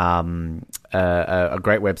with a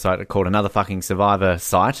great website called Another Fucking Survivor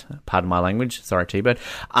Site. Pardon my language. Sorry, T-Bird.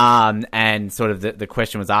 And sort of the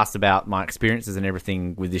question was asked about my experiences and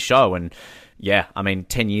everything with this show. And yeah, I mean,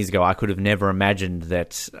 10 years ago, I could have never imagined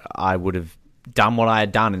that I would have done what I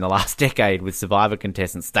had done in the last decade with Survivor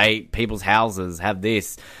contestants, stay at people's houses, have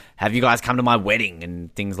you guys come to my wedding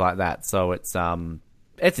and things like that. So it's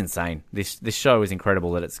insane. This show is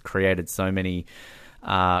incredible that it's created so many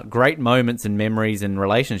great moments and memories and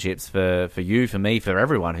relationships for you, for me, for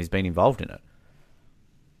everyone who's been involved in it.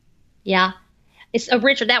 Yeah.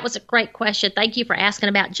 Richard, that was a great question. Thank you for asking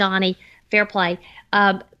about Johnny. Fair play.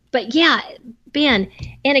 But yeah, Ben,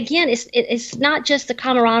 and again, it's not just the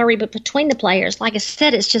camaraderie, but between the players. Like I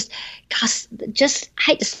said, it's just I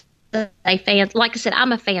hate to say fans. Like I said,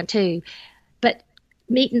 I'm a fan too, but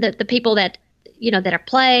meeting the people that that are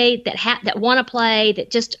played, that want to play, that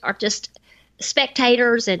just are just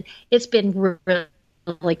spectators, and it's been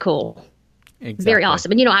really cool. Exactly. Very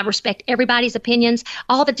awesome. And, I respect everybody's opinions,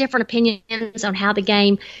 all the different opinions on how the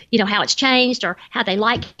game, how it's changed or how they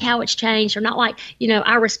like how it's changed or not like,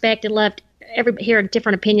 I respect and love hearing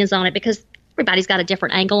different opinions on it because everybody's got a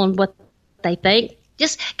different angle on what they think.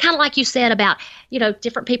 Just kind of like you said about,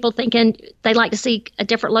 different people thinking they like to see a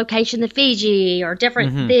different location than Fiji or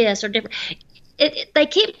different this or different. They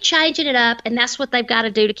keep changing it up, and that's what they've got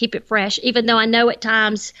to do to keep it fresh, even though I know at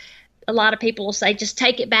times a lot of people will say, just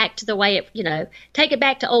take it back to the way it, take it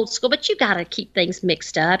back to old school, but you got to keep things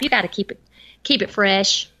mixed up. You got to keep it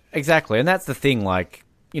fresh. Exactly. And that's the thing, like,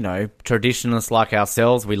 traditionalists like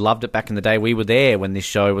ourselves, we loved it back in the day. We were there when this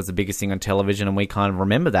show was the biggest thing on television, and we kind of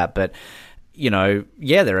remember that. But,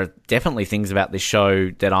 there are definitely things about this show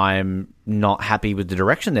that I am not happy with the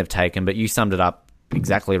direction they've taken, but you summed it up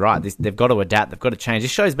exactly right. They've got to adapt. They've got to change.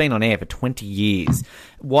 This show's been on air for 20 years.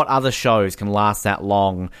 What other shows can last that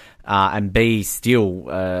long and be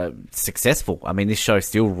still successful? I mean, this show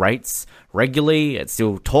still rates regularly. It's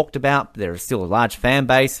still talked about. There is still a large fan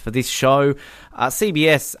base for this show.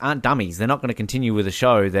 CBS aren't dummies. They're not going to continue with a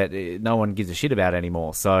show that no one gives a shit about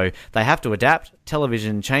anymore. So they have to adapt.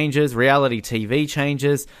 Television changes. Reality TV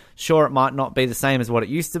changes. Sure, it might not be the same as what it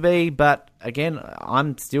used to be, but again,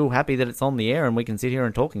 I'm still happy that it's on the air and we can sit here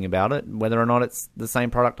and talking about it. Whether or not it's the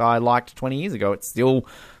same product I liked 20 years ago, it's still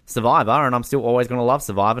Survivor, and I'm still always going to love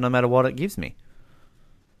Survivor no matter what it gives me.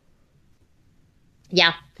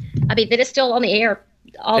 Yeah. I mean, that is still on the air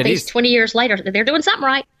all these 20 years later. They're doing something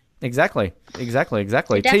right. Exactly. They're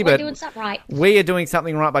definitely T-Bird, doing something right. We are doing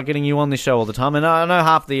something right by getting you on this show all the time. And I know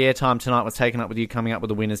half the airtime tonight was taken up with you coming up with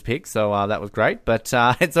the winner's pick, so that was great. But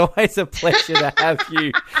it's always a pleasure to have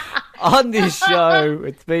you on this show.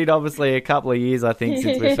 It's been obviously a couple of years, I think,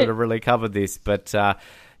 since we've sort of really covered this. But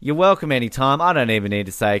you're welcome anytime. I don't even need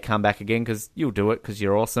to say come back again because you'll do it because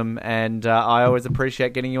you're awesome. And I always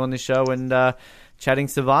appreciate getting you on this show and chatting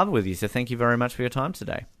Survivor with you. So thank you very much for your time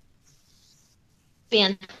today.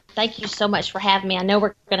 Ben, thank you so much for having me. I know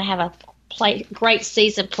we're going to have a great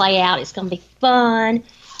season play out. It's going to be fun.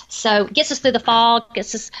 So it gets us through the fall,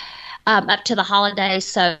 gets us up to the holidays.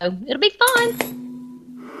 So it'll be fun.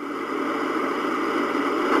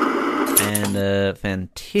 And a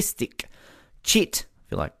fantastic chit. I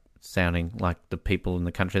feel like sounding like the people in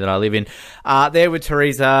the country that I live in. There with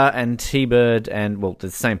Teresa and T-Bird and, well, the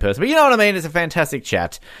same person. But you know what I mean? It's a fantastic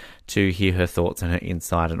chat to hear her thoughts and her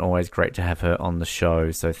insight, and always great to have her on the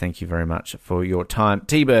show. So thank you very much for your time,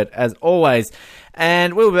 T-Bird, as always.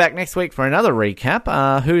 And we'll be back next week for another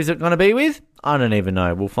recap. Who is it going to be with? I don't even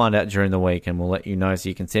know. We'll find out during the week, and we'll let you know, so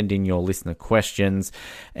you can send in your listener questions.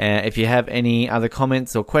 If you have any other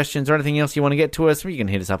comments or questions or anything else you want to get to us, you can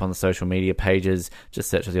hit us up on the social media pages.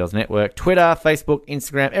 Just search for the Oz Network, Twitter, Facebook,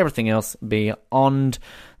 Instagram, everything else beyond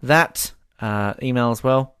that. Email as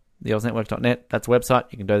well, theoznetwork.net. That's a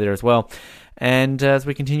website. You can go there as well. And as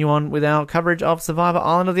we continue on with our coverage of Survivor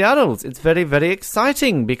Island of the Idols, it's very, very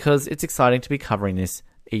exciting, because it's exciting to be covering this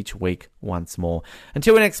each week once more.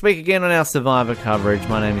 Until we next speak again on our Survivor coverage,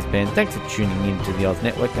 my name is Ben. Thanks for tuning in to the Oz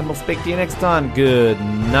Network, and we'll speak to you next time. Good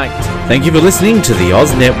night. Thank you for listening to the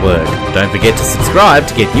Oz Network. Don't forget to subscribe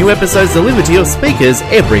to get new episodes delivered to your speakers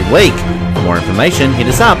every week. For more information, hit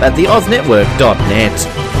us up at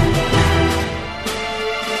theoznetwork.net.